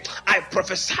beg bread. I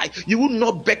prophesy, you will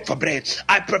not beg for bread.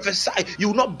 I prophesy, you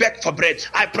will not beg for bread.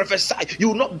 I prophesy, you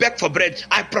will not beg for bread.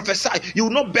 I prophesy, you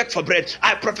will not beg for bread.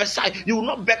 I prophesy, you will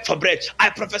not beg for bread. I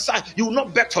prophesy, you will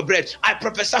not beg for bread. I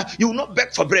prophesy, you will not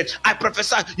beg for bread. I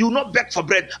prophesy, you will not beg for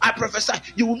bread. I prophesy,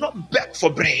 you will not beg for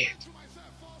bread.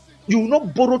 You will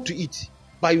not borrow to eat,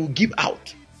 but you will give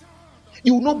out.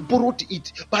 You will not borrow to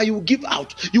eat, but you will give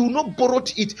out. You will not borrow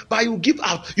to eat, but you will give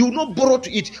out. You will not borrow to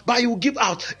eat, but you will give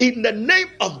out. In the name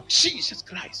of Jesus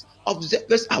Christ.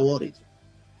 Observers are worried.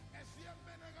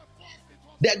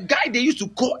 The guy they used to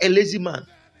call a lazy man,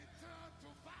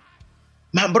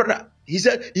 my brother, he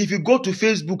said, if you go to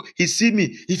Facebook, he see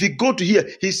me. If you go to here,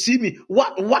 he see me.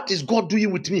 What is God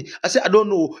doing with me? I said, I don't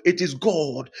know. It is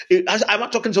God. I'm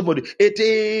not talking to somebody. It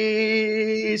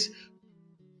is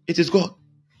God.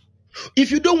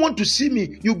 If you don't want to see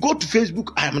me, you go to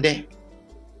Facebook, I am there.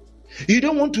 You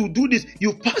don't want to do this,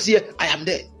 you pass here, I am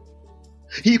there.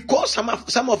 He called some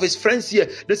of his friends here.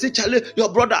 They say, Charlie,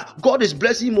 your brother, God is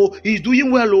blessing him. Oh, he's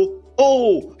doing well.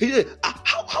 Oh, he said,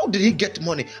 how did he get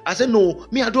money? I said, no,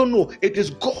 me, I don't know. It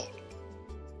is God.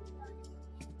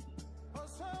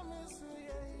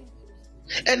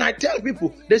 And I tell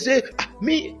people, they say,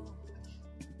 me,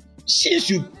 since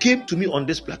you came to me on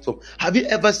this platform, have you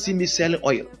ever seen me selling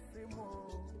oil?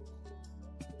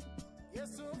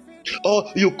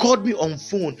 Or you called me on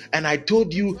phone and I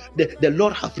told you that the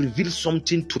Lord have revealed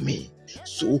something to me.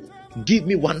 So Give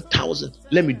me 1,000.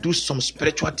 Let me do some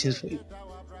spiritual things for you.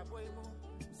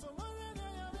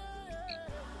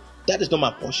 That is not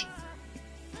my portion.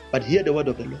 But hear the word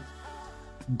of the Lord.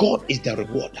 God is the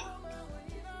rewarder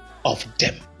of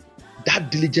them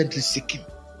that diligently seek him.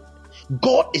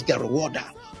 God is the rewarder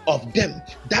of them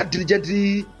that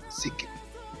diligently seek him.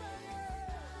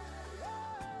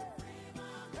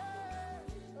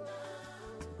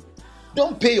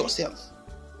 Don't pay yourself.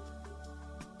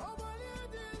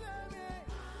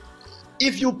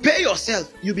 If you pay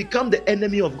yourself, you become the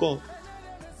enemy of God.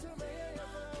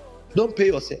 Don't pay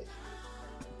yourself.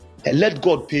 And let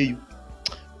God pay you.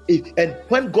 And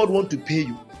when God wants to pay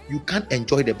you, you can't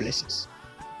enjoy the blessings.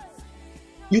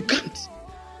 You can't.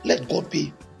 Let God pay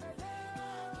you.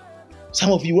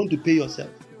 Some of you want to pay yourself.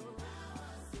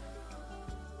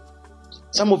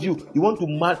 Some of you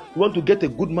want to get a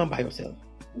good man by yourself.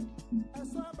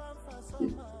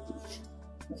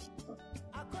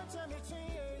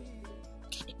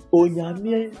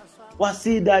 Onyame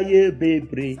wasida ye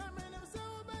bebre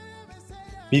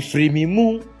bifri mi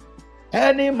mu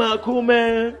eni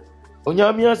makume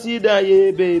onyame wasida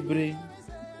ye bebre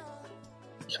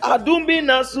adumbi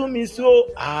nasu miso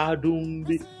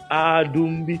adumbi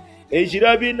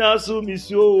ejirabi nasu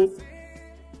miso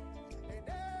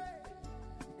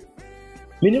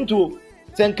minim to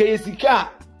senke yesika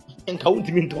enka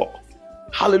untimi nto.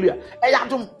 Hallelujah.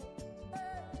 Eyadum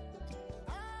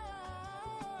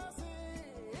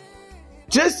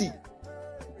Tracy,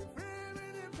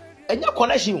 and your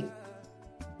connection,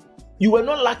 you were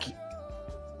not lucky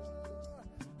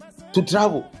to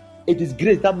travel. It is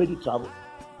grace that made you travel.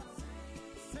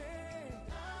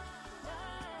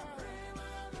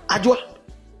 Ajwa,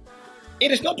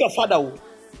 it is not your father,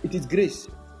 it is grace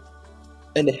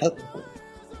and the help of God.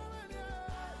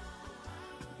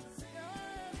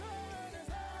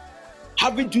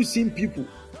 Haven't you seen people?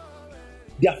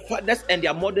 Their fathers and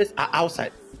their mothers are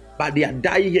outside, but they are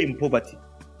dying here in poverty.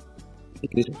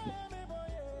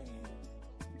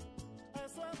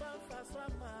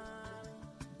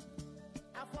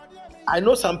 I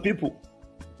know some people,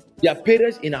 their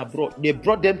parents in abroad, they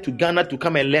brought them to Ghana to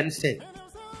come and learn sin,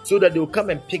 so that they will come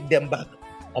and pick them back.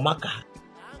 Omaka.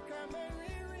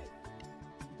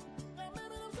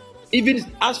 Even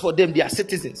as for them, they are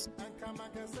citizens.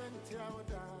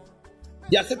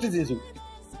 They are citizens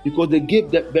because they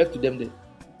gave birth to them there.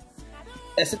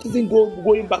 A citizen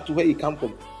going back to where he come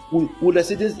from, will the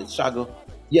citizens struggle?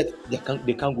 Yet they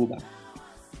can't go back.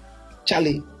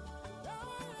 Charlie,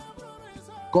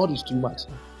 God is too much.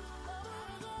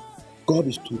 God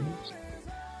is too much.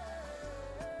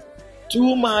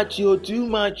 Too much,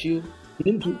 you.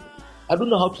 I don't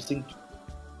know how to sing.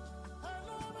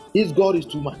 This God is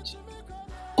too much.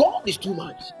 God is too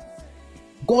much.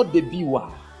 God the be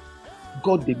wow.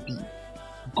 God the be.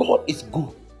 God is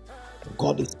good.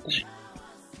 God is kind.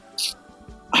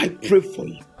 I pray for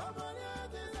you.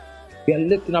 We are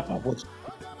lifting up our voice.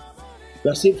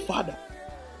 We are saying, Father,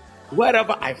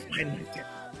 wherever I find myself,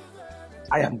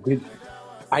 I am grateful.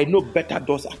 I know better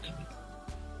doors are coming.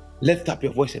 Lift up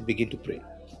your voice and begin to pray.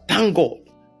 Thank God.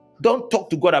 Don't talk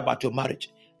to God about your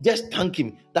marriage. Just thank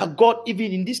him that God,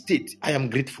 even in this state, I am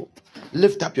grateful.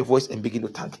 Lift up your voice and begin to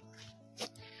thank him.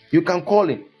 You can call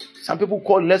him. Some people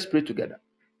call, let's pray together.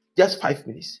 Just 5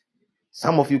 minutes.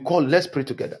 Some of you call, let's pray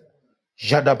together.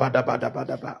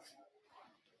 Jadabadabadabadaba.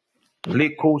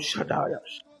 Leko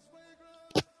Shadayas.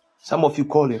 Some of you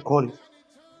call it.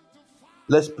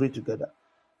 Let's pray together.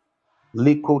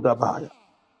 Leko Dabaya.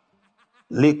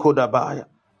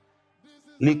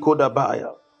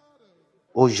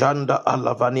 Ojanda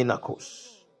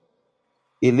Alavaninakos.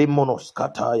 Ilimonos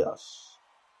Katayas.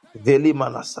 Veli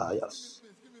Manasayas.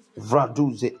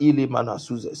 Vraduze Ili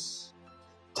Manasuzes.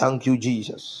 Thank you,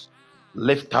 Jesus.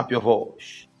 Lift up your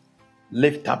voice.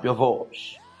 Lift up your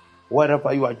voice.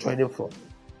 Wherever you are joining from.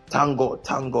 Thank God.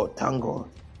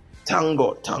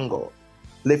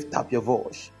 Lift up your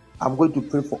voice. I'm going to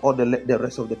pray for all the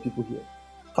rest of the people here.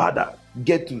 Father,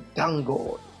 get to thank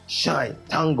God. Shine,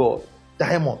 thank God.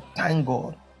 Diamond, thank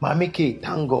God. Mamike,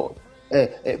 thank God.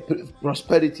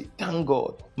 Prosperity, thank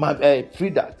God.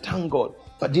 Frida, thank God.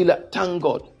 Fadila, thank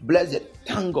God. Blessed,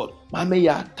 thank God.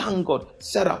 Mameya, thank God.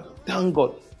 Sarah, thank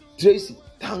God. Tracy,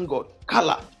 thank God.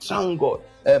 Kala, thank God.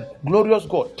 Glorious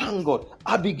God, thank God.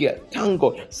 Abigail, thank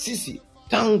God. Sissy,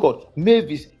 thank God.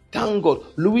 Mavis, thank God.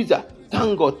 Louisa,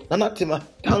 thank God. Nanatima,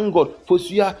 thank God.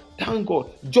 Fosuya, thank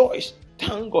God. Joyce,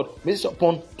 thank God. Mrs.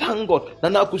 Upon, thank God.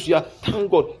 Nana Kusuya,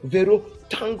 thank God. Vero,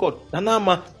 thank God.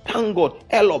 Nanama, thank God.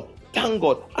 Elob, thank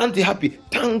God. Auntie Happy,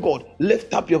 thank God.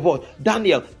 Lift up your voice.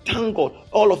 Daniel, thank God.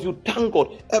 All of you, thank God.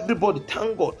 Everybody,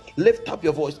 thank God. Lift up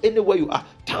your voice anywhere you are.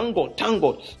 Thank God, thank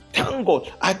God. Thank God.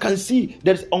 I can see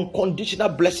there's unconditional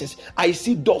blessings. I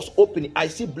see doors opening. I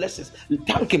see blessings.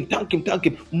 Thank him, thank him, thank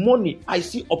him. Money. I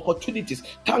see opportunities.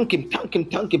 Thank him, thank him,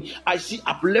 thank him. I see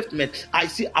upliftment. I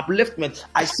see upliftment.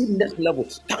 I see next level.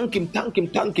 Thank him, thank him,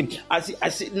 thank him. I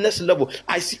see next level.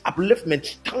 I see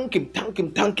upliftment. Thank him, thank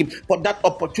him, thank him for that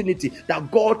opportunity that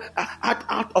God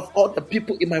out of all the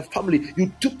people in my family,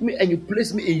 you took me and you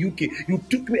placed me in UK. You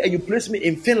took me and you placed me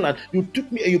in Finland. You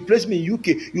took me and you placed me in UK.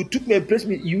 You took me and placed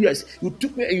me in US. You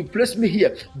took me and you placed me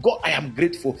here. God, I am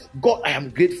grateful. God, I am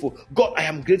grateful. God, I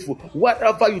am grateful.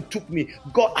 Wherever you took me,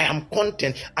 God, I am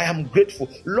content. I am grateful.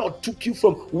 Lord took you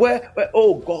from where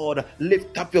oh God,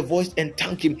 lift up your voice and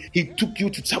thank him. He took you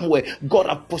to somewhere. God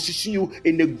has positioned you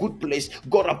in a good place.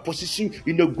 God has positioned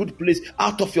you in a good place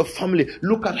out of your family.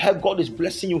 Look at how God is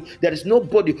blessing you. There is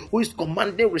nobody who is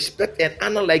commanding respect and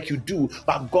honor like you do,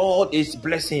 but God is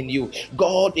blessing you.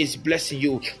 God is blessing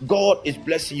you. God is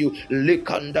blessing you.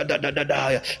 Lekanda da da da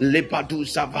da, lebadu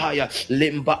savaya,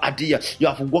 lemba adia. You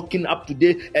have woken up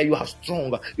today and you are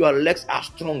stronger. Your legs are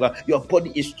stronger. Your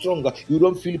body is stronger. You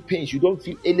don't feel pains. You don't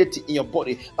feel anything in your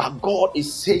body. But God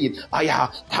is saying, "Aya,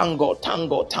 thank God, thank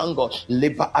God, thank God."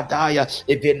 Leba adaya,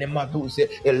 evenemaduze,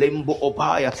 elembo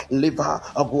obaya, leva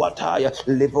aguataya,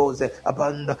 levoze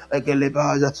abanda,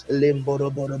 egelebaza,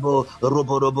 lemborobobo,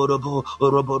 roborobobo,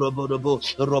 roborobobo,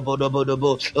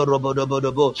 roborobobo,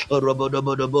 roborobobo, roborobobo,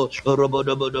 roborobobo,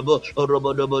 roborobobo,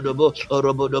 roborobobo,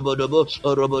 roborobobo,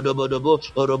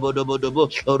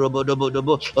 roborobobo,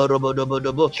 roborobobo,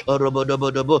 roborobobo,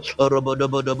 roborobobo,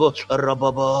 roborobobo,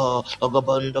 rababa,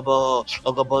 agabandaba,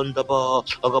 agabandaba,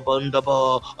 agabandaba,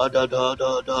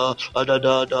 adadadada,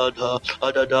 adadadada,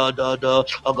 adadadada,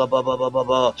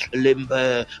 agabababa,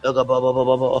 limbe,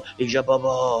 agabababa,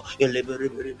 ijababa,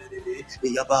 ilibiribiribiri,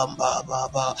 yabamba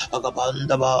baba,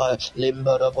 agabandaba,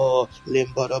 limbarabo,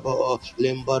 limbarabo,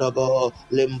 limbarabo,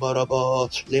 limbarabo,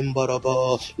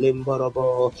 limbarabo,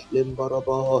 limbarabo,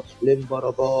 limbarabo,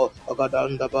 limbarabo,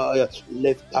 agadandaba.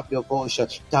 Lift up your voice.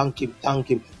 Thank him, thank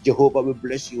him. Jehovah, we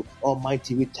bless you.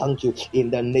 Almighty, we thank you in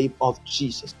the name of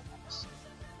Jesus Christ.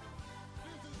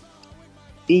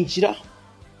 Inshira.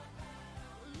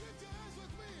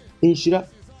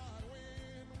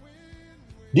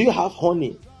 Do you have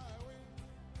honey?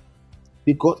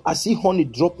 Because I see honey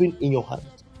dropping in your hand.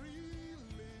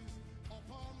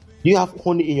 Do you have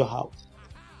honey in your house?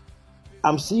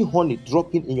 I'm seeing honey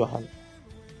dropping in your hand.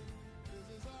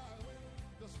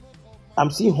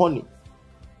 I'm seeing honey.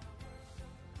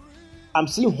 I'm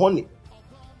seeing honey.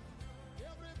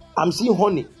 I'm seeing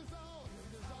honey.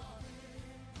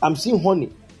 I'm seeing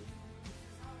honey.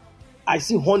 I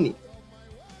see honey.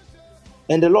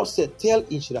 And the Lord said, tell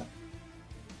Inshira,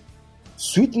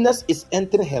 sweetness is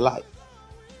entering her life.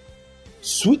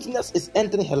 Sweetness is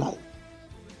entering her life.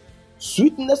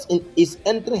 Sweetness is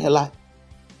entering her life.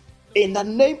 In the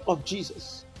name of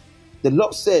Jesus, the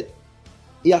Lord said,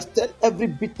 He has turned every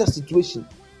bitter situation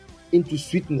into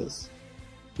sweetness.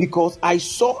 Because I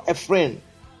saw a friend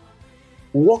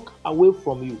walk away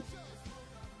from you.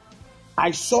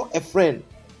 I saw a friend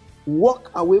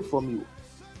walk away from you.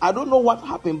 I don't know what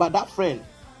happened, but that friend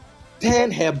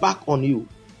turned her back on you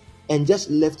and just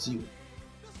left you.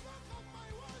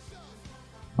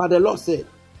 But the Lord said,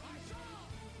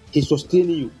 He's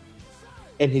sustaining you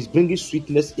and He's bringing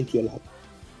sweetness into your life.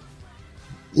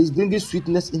 He's bringing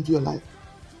sweetness into your life.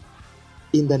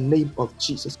 In the name of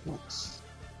Jesus Christ.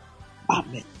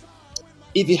 Amen.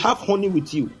 If you have honey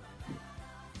with you,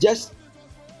 just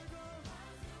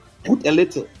put a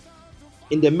little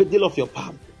in the middle of your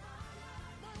palm.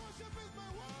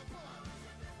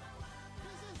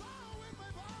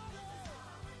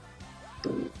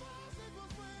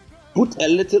 Put a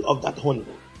little of that honey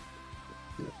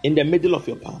in the middle of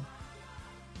your palm.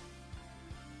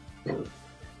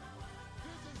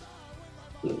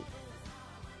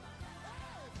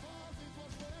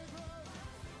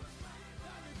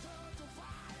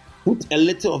 Put a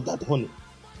little of that honey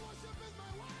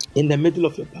in the middle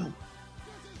of your palm.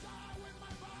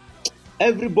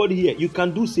 Everybody here, you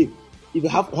can do same. If you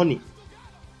have honey,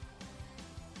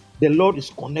 the Lord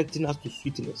is connecting us to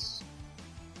sweetness.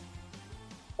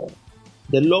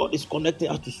 The Lord is connecting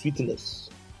us to sweetness.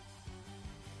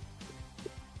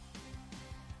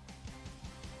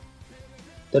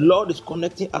 The Lord is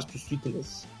connecting us to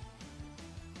sweetness.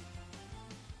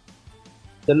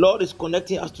 The Lord is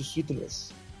connecting us to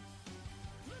sweetness.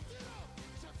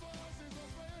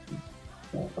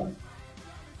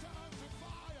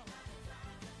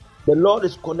 The Lord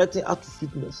is connecting us to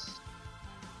sweetness.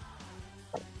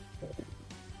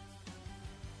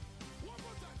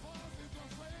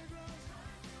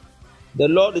 The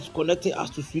Lord is connecting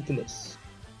us to sweetness.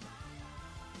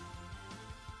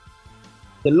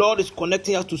 The Lord is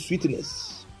connecting us to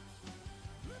sweetness.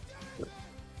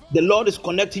 The Lord is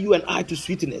connecting you and I to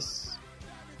sweetness.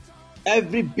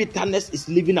 Every bitterness is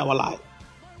leaving our life.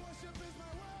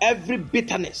 Every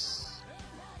bitterness.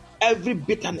 Every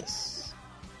bitterness.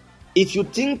 If you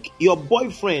think your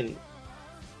boyfriend,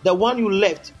 the one you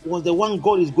left, was the one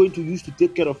God is going to use to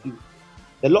take care of you,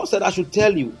 the Lord said I should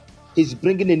tell you, He's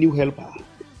bringing a new helper.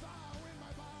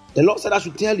 The Lord said I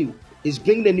should tell you, He's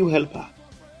bringing a new helper.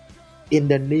 In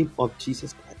the name of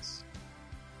Jesus Christ.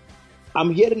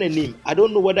 I'm hearing a name. I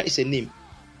don't know whether it's a name.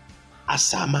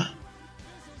 Asama.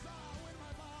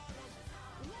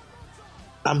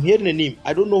 I'm hearing a name.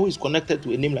 I don't know who is connected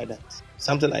to a name like that.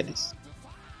 Something like this.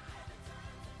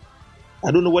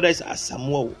 I don't know whether it's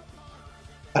Asamoah,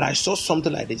 but I saw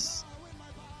something like this.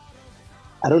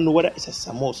 I don't know whether it's a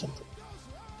Samoa or something.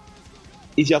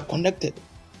 If you are connected,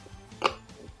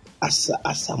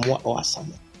 Asamoah or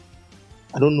Asama,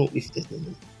 I don't know if there's a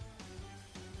name.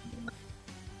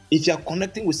 If you are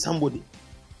connecting with somebody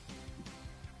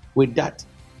with that,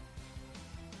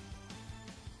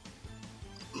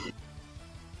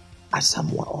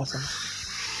 Asamoah or Asama,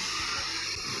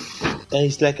 and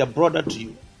it's like a brother to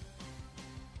you.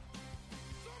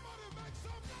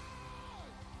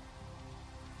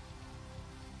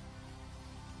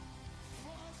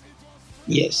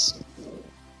 Yes.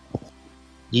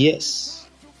 Yes.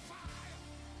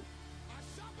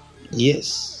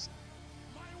 Yes.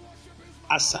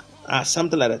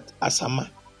 Something like that. Asama.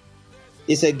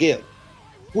 It's a girl.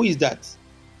 Who is that?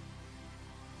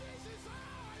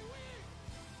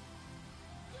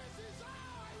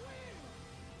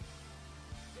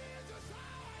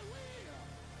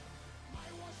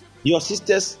 Your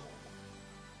sister's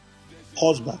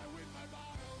husband.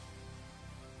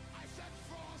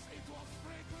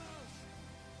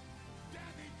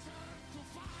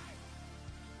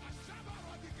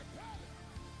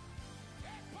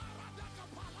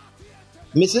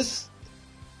 Mrs.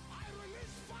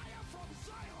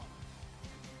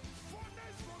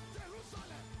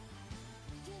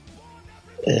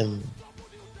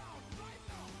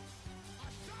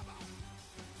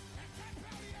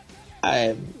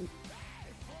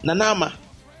 Nanama.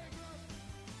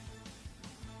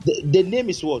 The name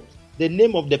is what? The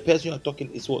name of the person you are talking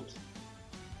is what?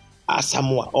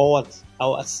 Asamoah or what?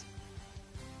 Ours.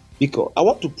 Because I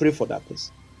want to pray for that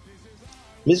person.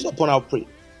 Mrs. Upon, I'll pray.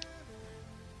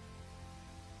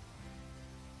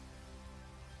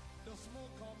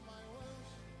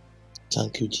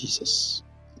 Thank you, Jesus.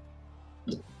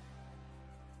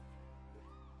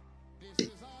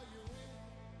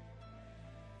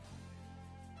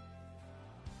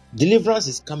 Deliverance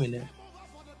is coming in.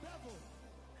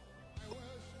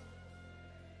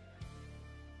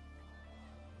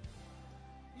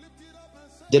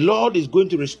 The Lord is going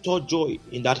to restore joy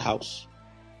in that house.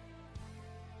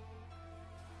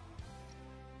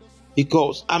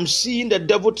 Because I'm seeing the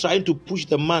devil trying to push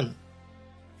the man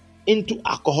into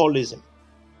alcoholism.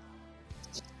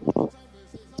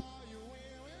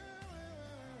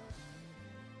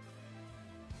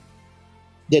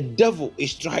 The devil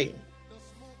is trying,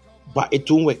 but it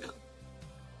won't work.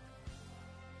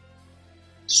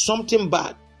 Something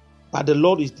bad, but the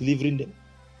Lord is delivering them.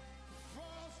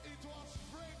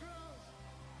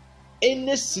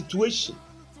 Any situation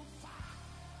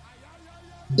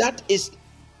that is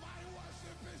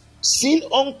seen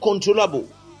uncontrollable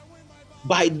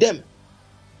by them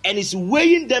and is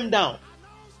weighing them down,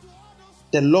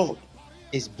 the Lord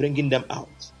is bringing them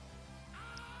out.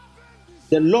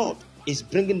 The Lord is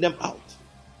bringing them out.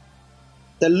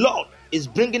 The Lord is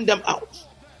bringing them out.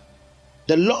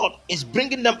 The Lord is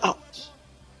bringing them out.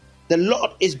 The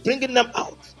Lord is bringing them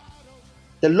out.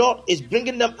 The Lord is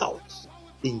bringing them out.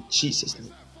 In Jesus'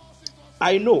 name.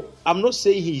 I know, I'm not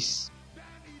saying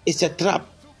it's a trap.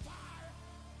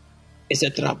 It's a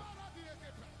trap.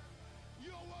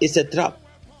 It's a trap.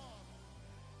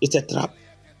 It's a trap.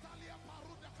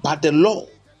 But the Lord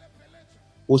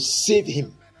will save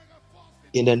him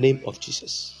in the name of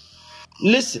Jesus.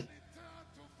 Listen,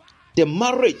 the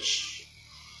marriage,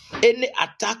 any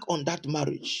attack on that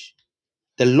marriage,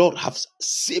 the Lord has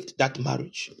saved that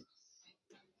marriage.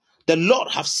 The Lord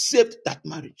has saved that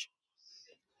marriage.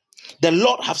 The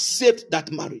Lord has saved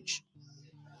that marriage.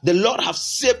 The Lord has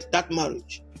saved that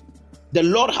marriage. The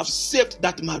Lord has saved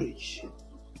that marriage.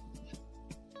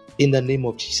 In the name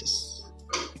of Jesus.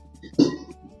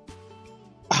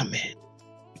 Amen.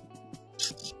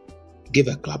 Give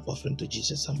a clap offering to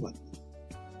Jesus, somebody.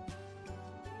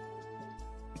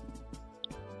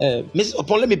 Mrs.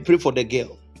 Upon, let me pray for the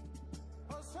girl.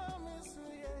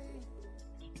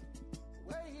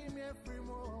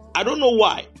 I don't know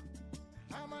why.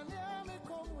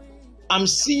 I'm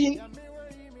seeing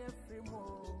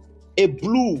a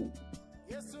blue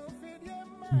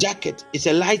jacket. It's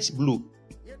a light blue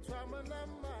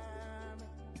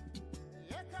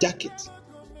jacket,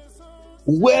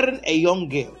 wearing a young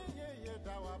girl.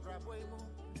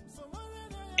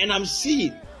 And I'm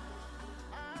seeing,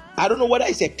 I don't know whether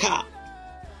it's a car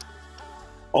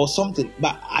or something,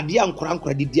 but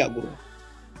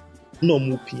no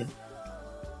mupia.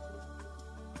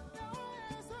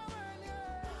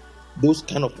 Those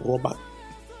kind of rubber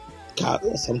car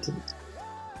or something.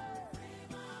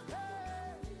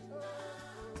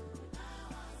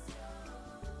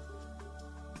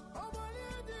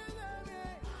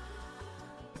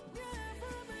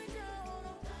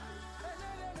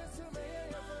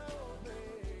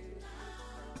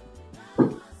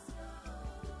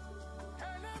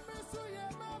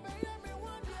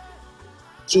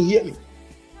 So hear me.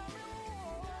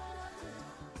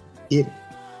 Hear me.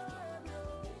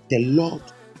 The Lord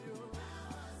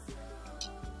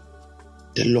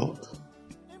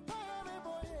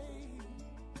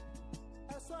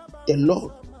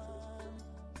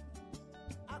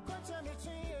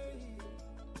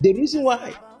the reason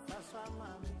why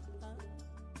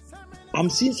I'm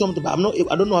seeing something, but I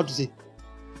don't know how to say.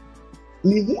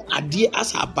 Me who idea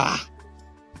as a bar,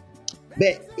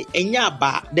 but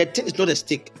the thing is not a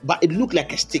stick, but it looks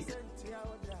like a stick,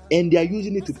 and they are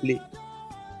using it to play.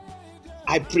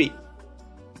 I pray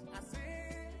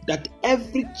that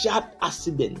every child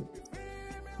accident,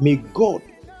 may God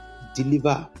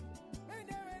deliver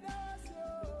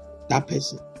that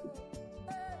person.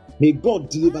 May God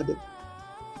deliver them.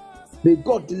 May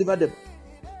God deliver them.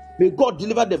 May God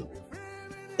deliver them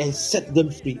and set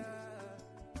them free.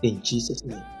 In Jesus'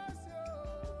 name.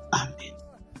 Amen.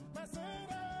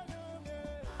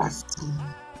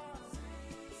 Asama.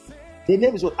 The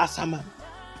name is what? Asama.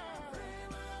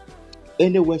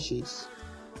 Anywhere she is,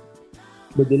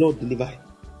 may the Lord deliver her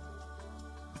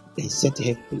and set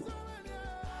her free.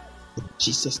 In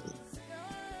Jesus' name.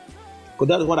 Because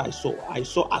that's what I saw. I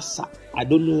saw Asa. I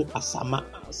don't know Asama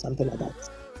or something like that.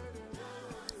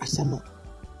 Asama.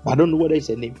 But I don't know whether it's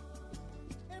a name.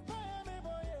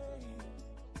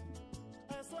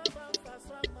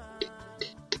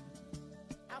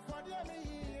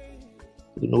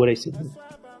 You know what I said?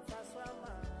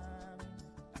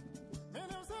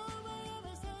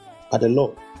 But the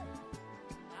Lord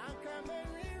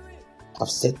have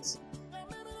set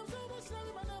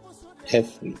her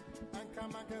free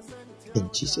in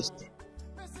Jesus' name.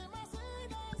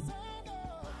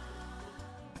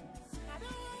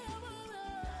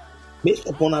 Based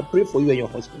upon, I pray for you and your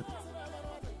husband.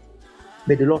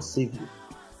 May the Lord save you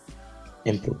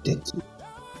and protect you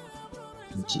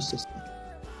in Jesus' name.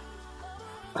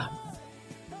 Amen.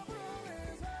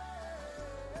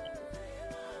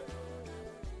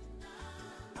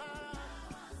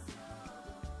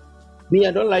 Me,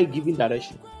 I don't like giving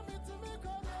direction.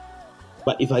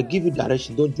 But if I give you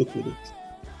direction, don't joke with it.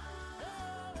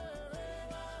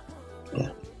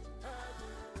 Yeah.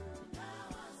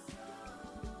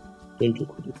 Don't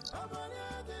joke with it.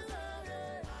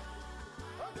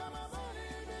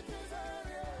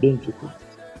 Don't joke with it.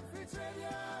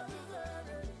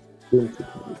 Don't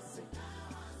joke with it.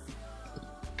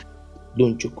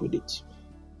 Don't joke with it.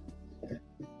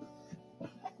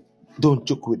 Don't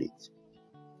joke with it.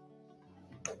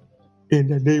 In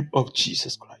the name of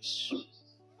Jesus Christ.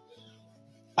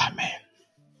 Amen.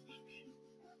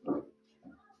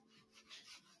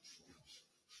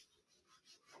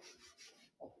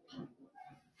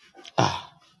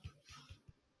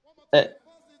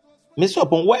 Mr.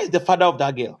 Upon, where is the father of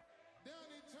that girl?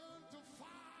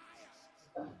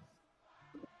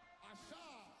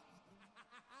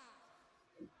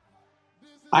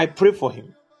 I pray for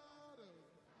him.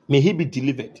 May he be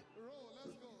delivered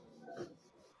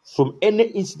from any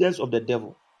incidents of the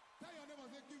devil.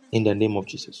 In the name of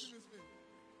Jesus.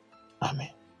 Amen.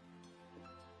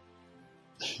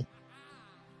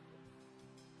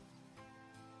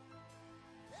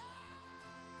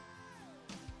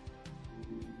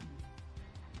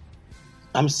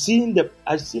 I've seen that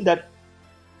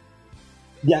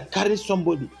they are carrying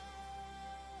somebody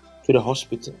to the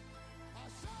hospital.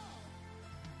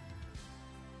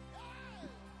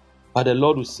 But the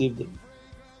Lord will save them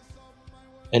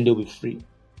and they'll be free.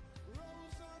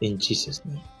 In Jesus'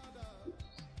 name.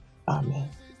 Amen.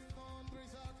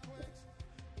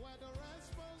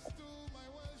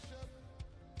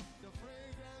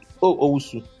 Oh,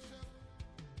 Owusu.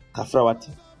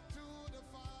 Kafrawati.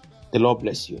 The Lord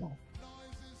bless you.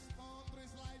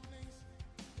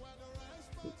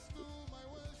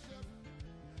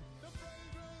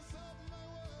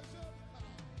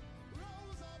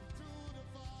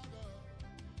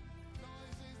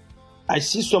 I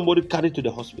see somebody carried to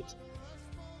the hospital.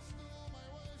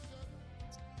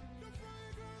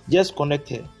 Just connect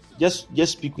her. Just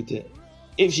speak with her.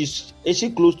 Is she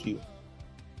close to you?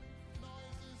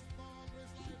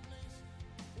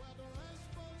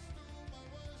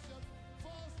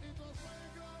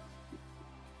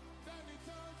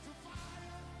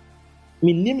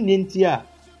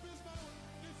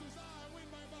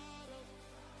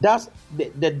 That's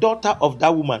the daughter of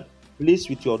that woman. Please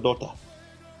with your daughter.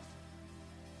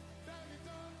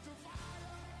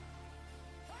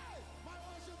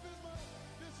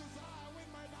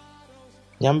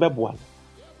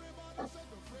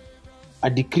 I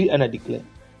decree and I declare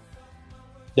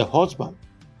the husband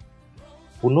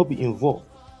will not be involved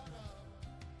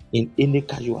in any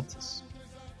casualties.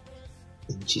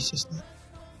 In Jesus' name.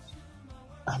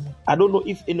 Amen. I don't know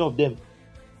if any of them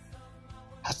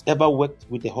has ever worked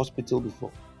with a hospital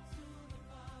before.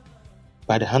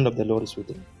 By the hand of the Lord is with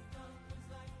them.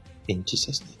 In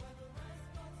Jesus' name.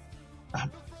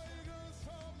 Amen.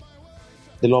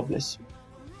 The Lord bless you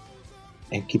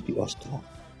and keep you all strong.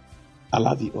 I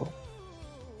love you all.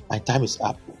 My time is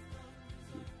up.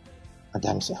 My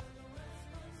time is up.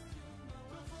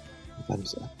 My time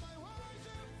is up.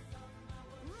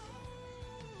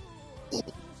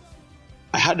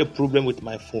 I had a problem with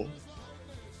my phone.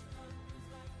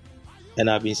 And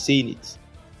I've been saying it.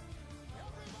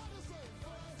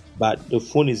 But the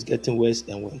phone is getting worse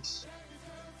and worse.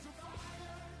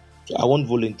 So I want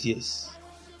volunteers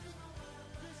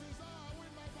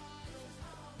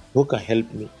who can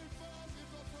help me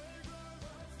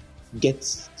get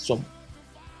some.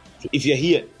 So if you're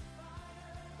here,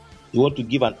 you want to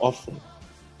give an offering,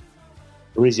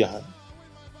 raise your hand.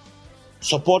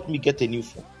 Support me get a new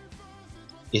phone.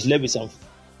 It's left with some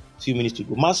few minutes to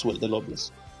go. Maxwell, the Lord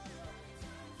bless.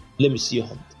 Let me see your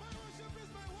hand.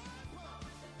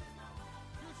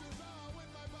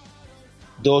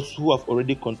 Those who have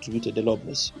already contributed, the Lord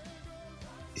bless you.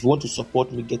 If you want to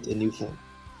support me, get a new phone.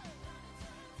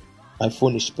 My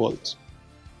phone is spoiled.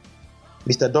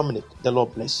 Mr. Dominic, the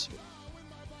Lord bless you.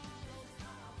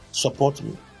 Support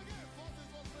me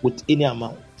with any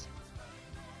amount.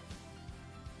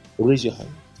 Raise your hand.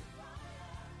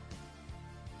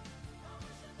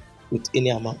 With any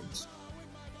amount.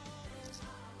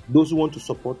 Those who want to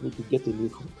support me to get a new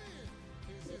phone,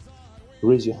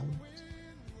 raise your hand.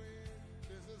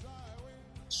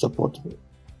 Support me.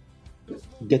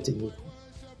 Get a new phone.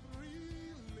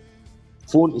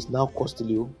 Phone is now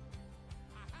costly you.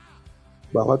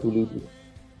 But what will you do?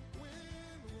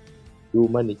 You will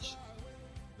manage.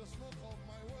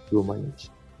 You will manage.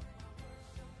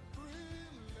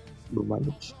 You will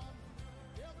manage.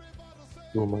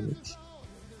 You will manage.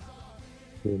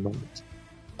 You will manage.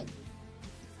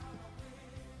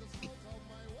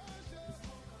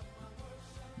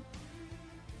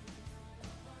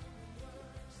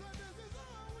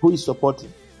 Who is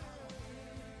supporting?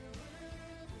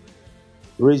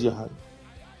 Raise your hand.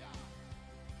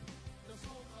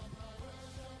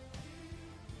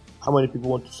 How many people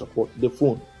want to support the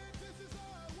phone?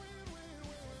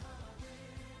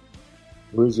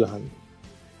 Raise your hand.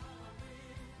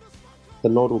 The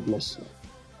Lord will bless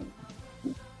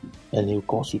you and He will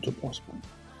cause you to prosper.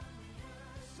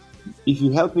 If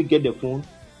you help me get the phone,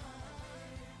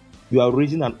 you are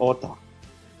raising an altar.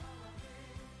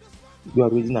 You are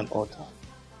raising an altar.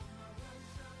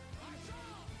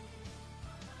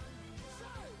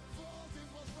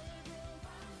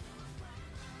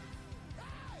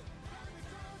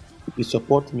 If you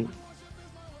support me,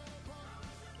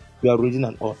 you are raising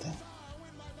an altar.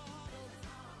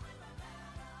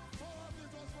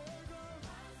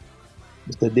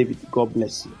 Mr. David, God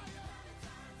bless you.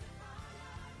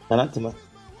 Anathema,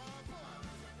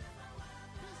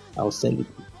 I will send it.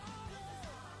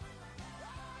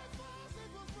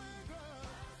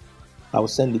 I will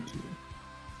send it to you.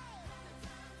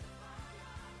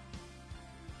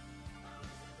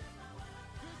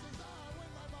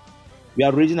 We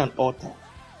are raising an altar.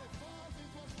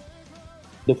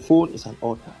 The phone is an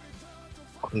altar.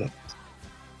 Connect.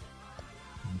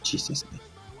 In Jesus' name.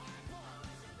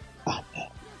 Amen.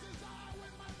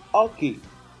 Okay.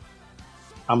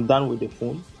 I'm done with the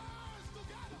phone.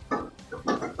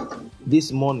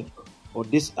 This morning or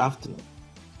this afternoon,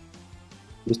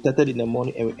 we started in the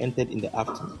morning and we entered in the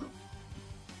afternoon.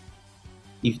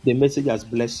 If the message has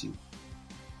blessed you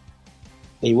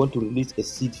and you want to release a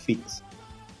seed faith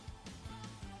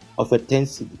of a 10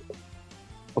 CD,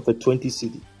 of a 20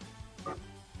 CD,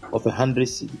 of 100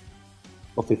 CD,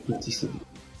 of a 50 CD,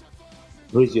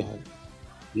 raise your hand.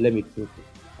 Let me pray.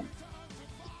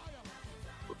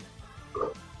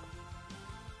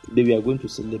 Today we are going to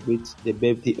celebrate the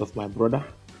birthday of my brother.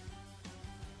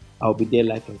 I'll be there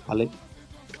live in Calais.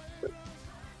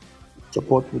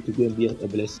 Support me to go and be a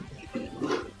blessing.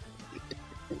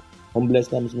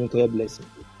 Unblessed times make a blessing.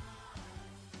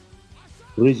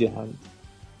 Raise your hand.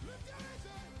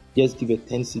 Just give a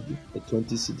 10 CD, a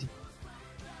 20 CD.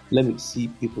 Let me see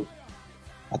people.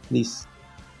 At least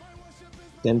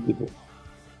 10 people.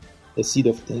 A seed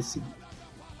of 10 CD.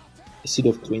 A seed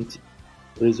of 20.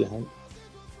 Raise your hand.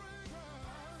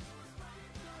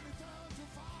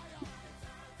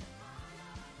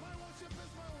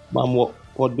 Mom,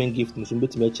 what being gift?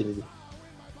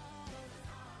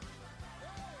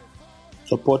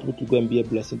 Support me to go and be a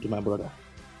blessing to my brother.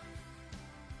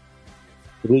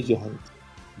 Raise your hand.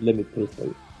 Let me pray for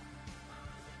you.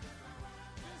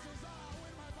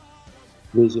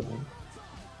 Raise your hand.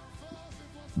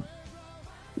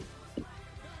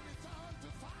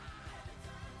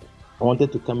 I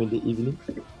wanted to come in the evening,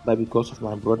 but because of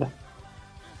my brother,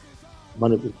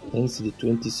 one of the 10 CD,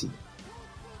 20 CD.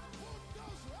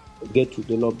 Get to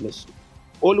the Lord bless you.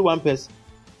 Only one person.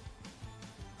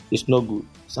 It's not good.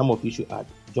 Some of you should add.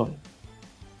 Join.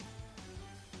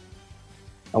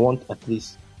 I want at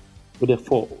least with the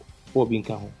four being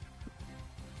count.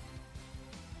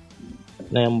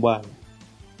 Number one.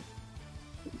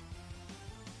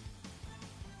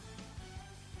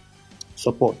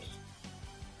 Support.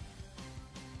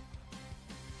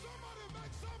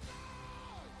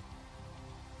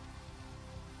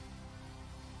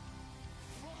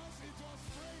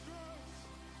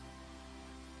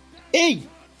 Hey,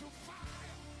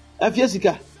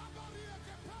 Jessica,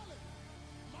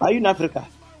 are you in Africa?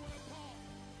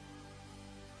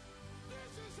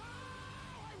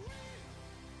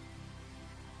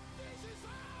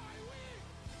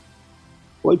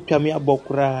 What come here,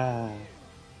 Bokra?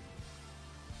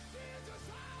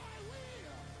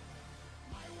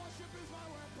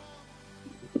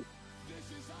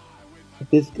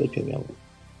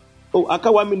 Oh, I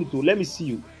got 1 minute too. Let me see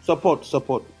you. Support.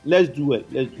 Let's do it.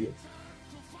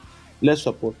 Let's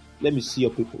support. Let me see your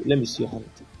people. Let me see your hand.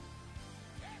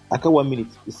 I got 1 minute.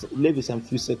 Leave it some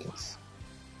few seconds.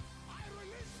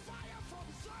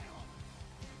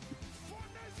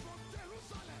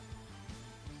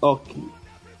 Okay.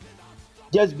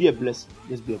 Just be a blessing.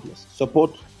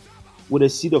 Support with a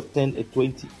seed of 10, a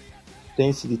 20.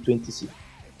 10 CD, 20 CD.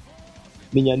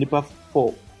 Minya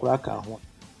 4 cracker.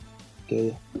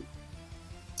 Okay.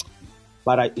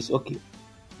 But it's okay.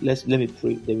 Let me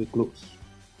pray. Then we close.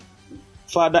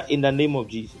 Father, in the name of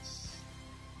Jesus,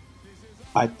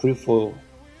 I pray for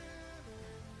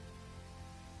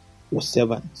your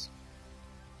servants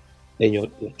and your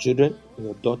children and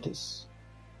your daughters.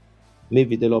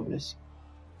 Maybe the Lord bless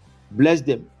you. Bless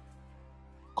them.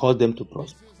 Cause them to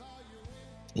prosper.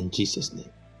 In Jesus'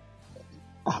 name.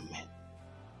 Amen.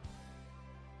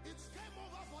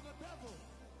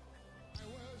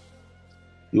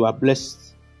 You are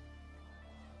blessed.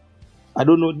 I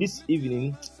don't know, this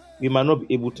evening we might not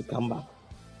be able to come back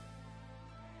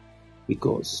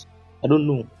because I don't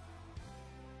know.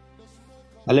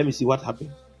 But let me see what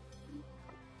happened.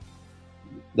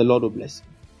 The Lord will bless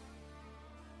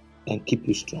you and keep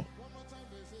you strong.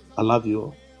 I love you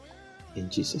all.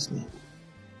 In Jesus' name.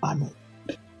 Amen.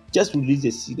 Just release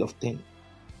a seed of 10,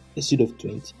 a seed of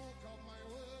 20.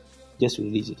 Just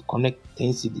release it. Connect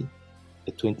 10 CD,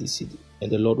 a 20 CD,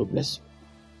 and the Lord will bless you.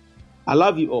 I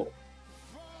love you all.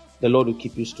 The Lord will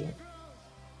keep you strong.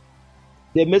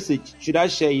 The message, should I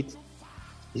share it?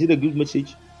 Is it a good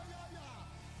message?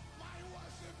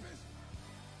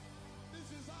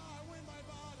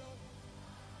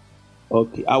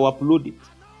 Okay, I will upload it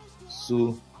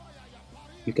so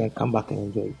you can come back and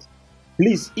enjoy it.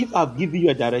 Please, if I've given you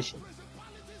a direction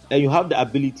and you have the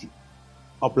ability,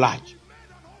 oblige.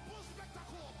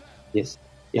 Yes,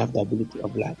 you have the ability,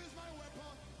 oblige.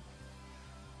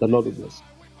 The Lord will bless you.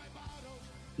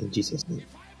 In Jesus' name.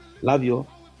 Love you all.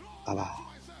 Bye-bye.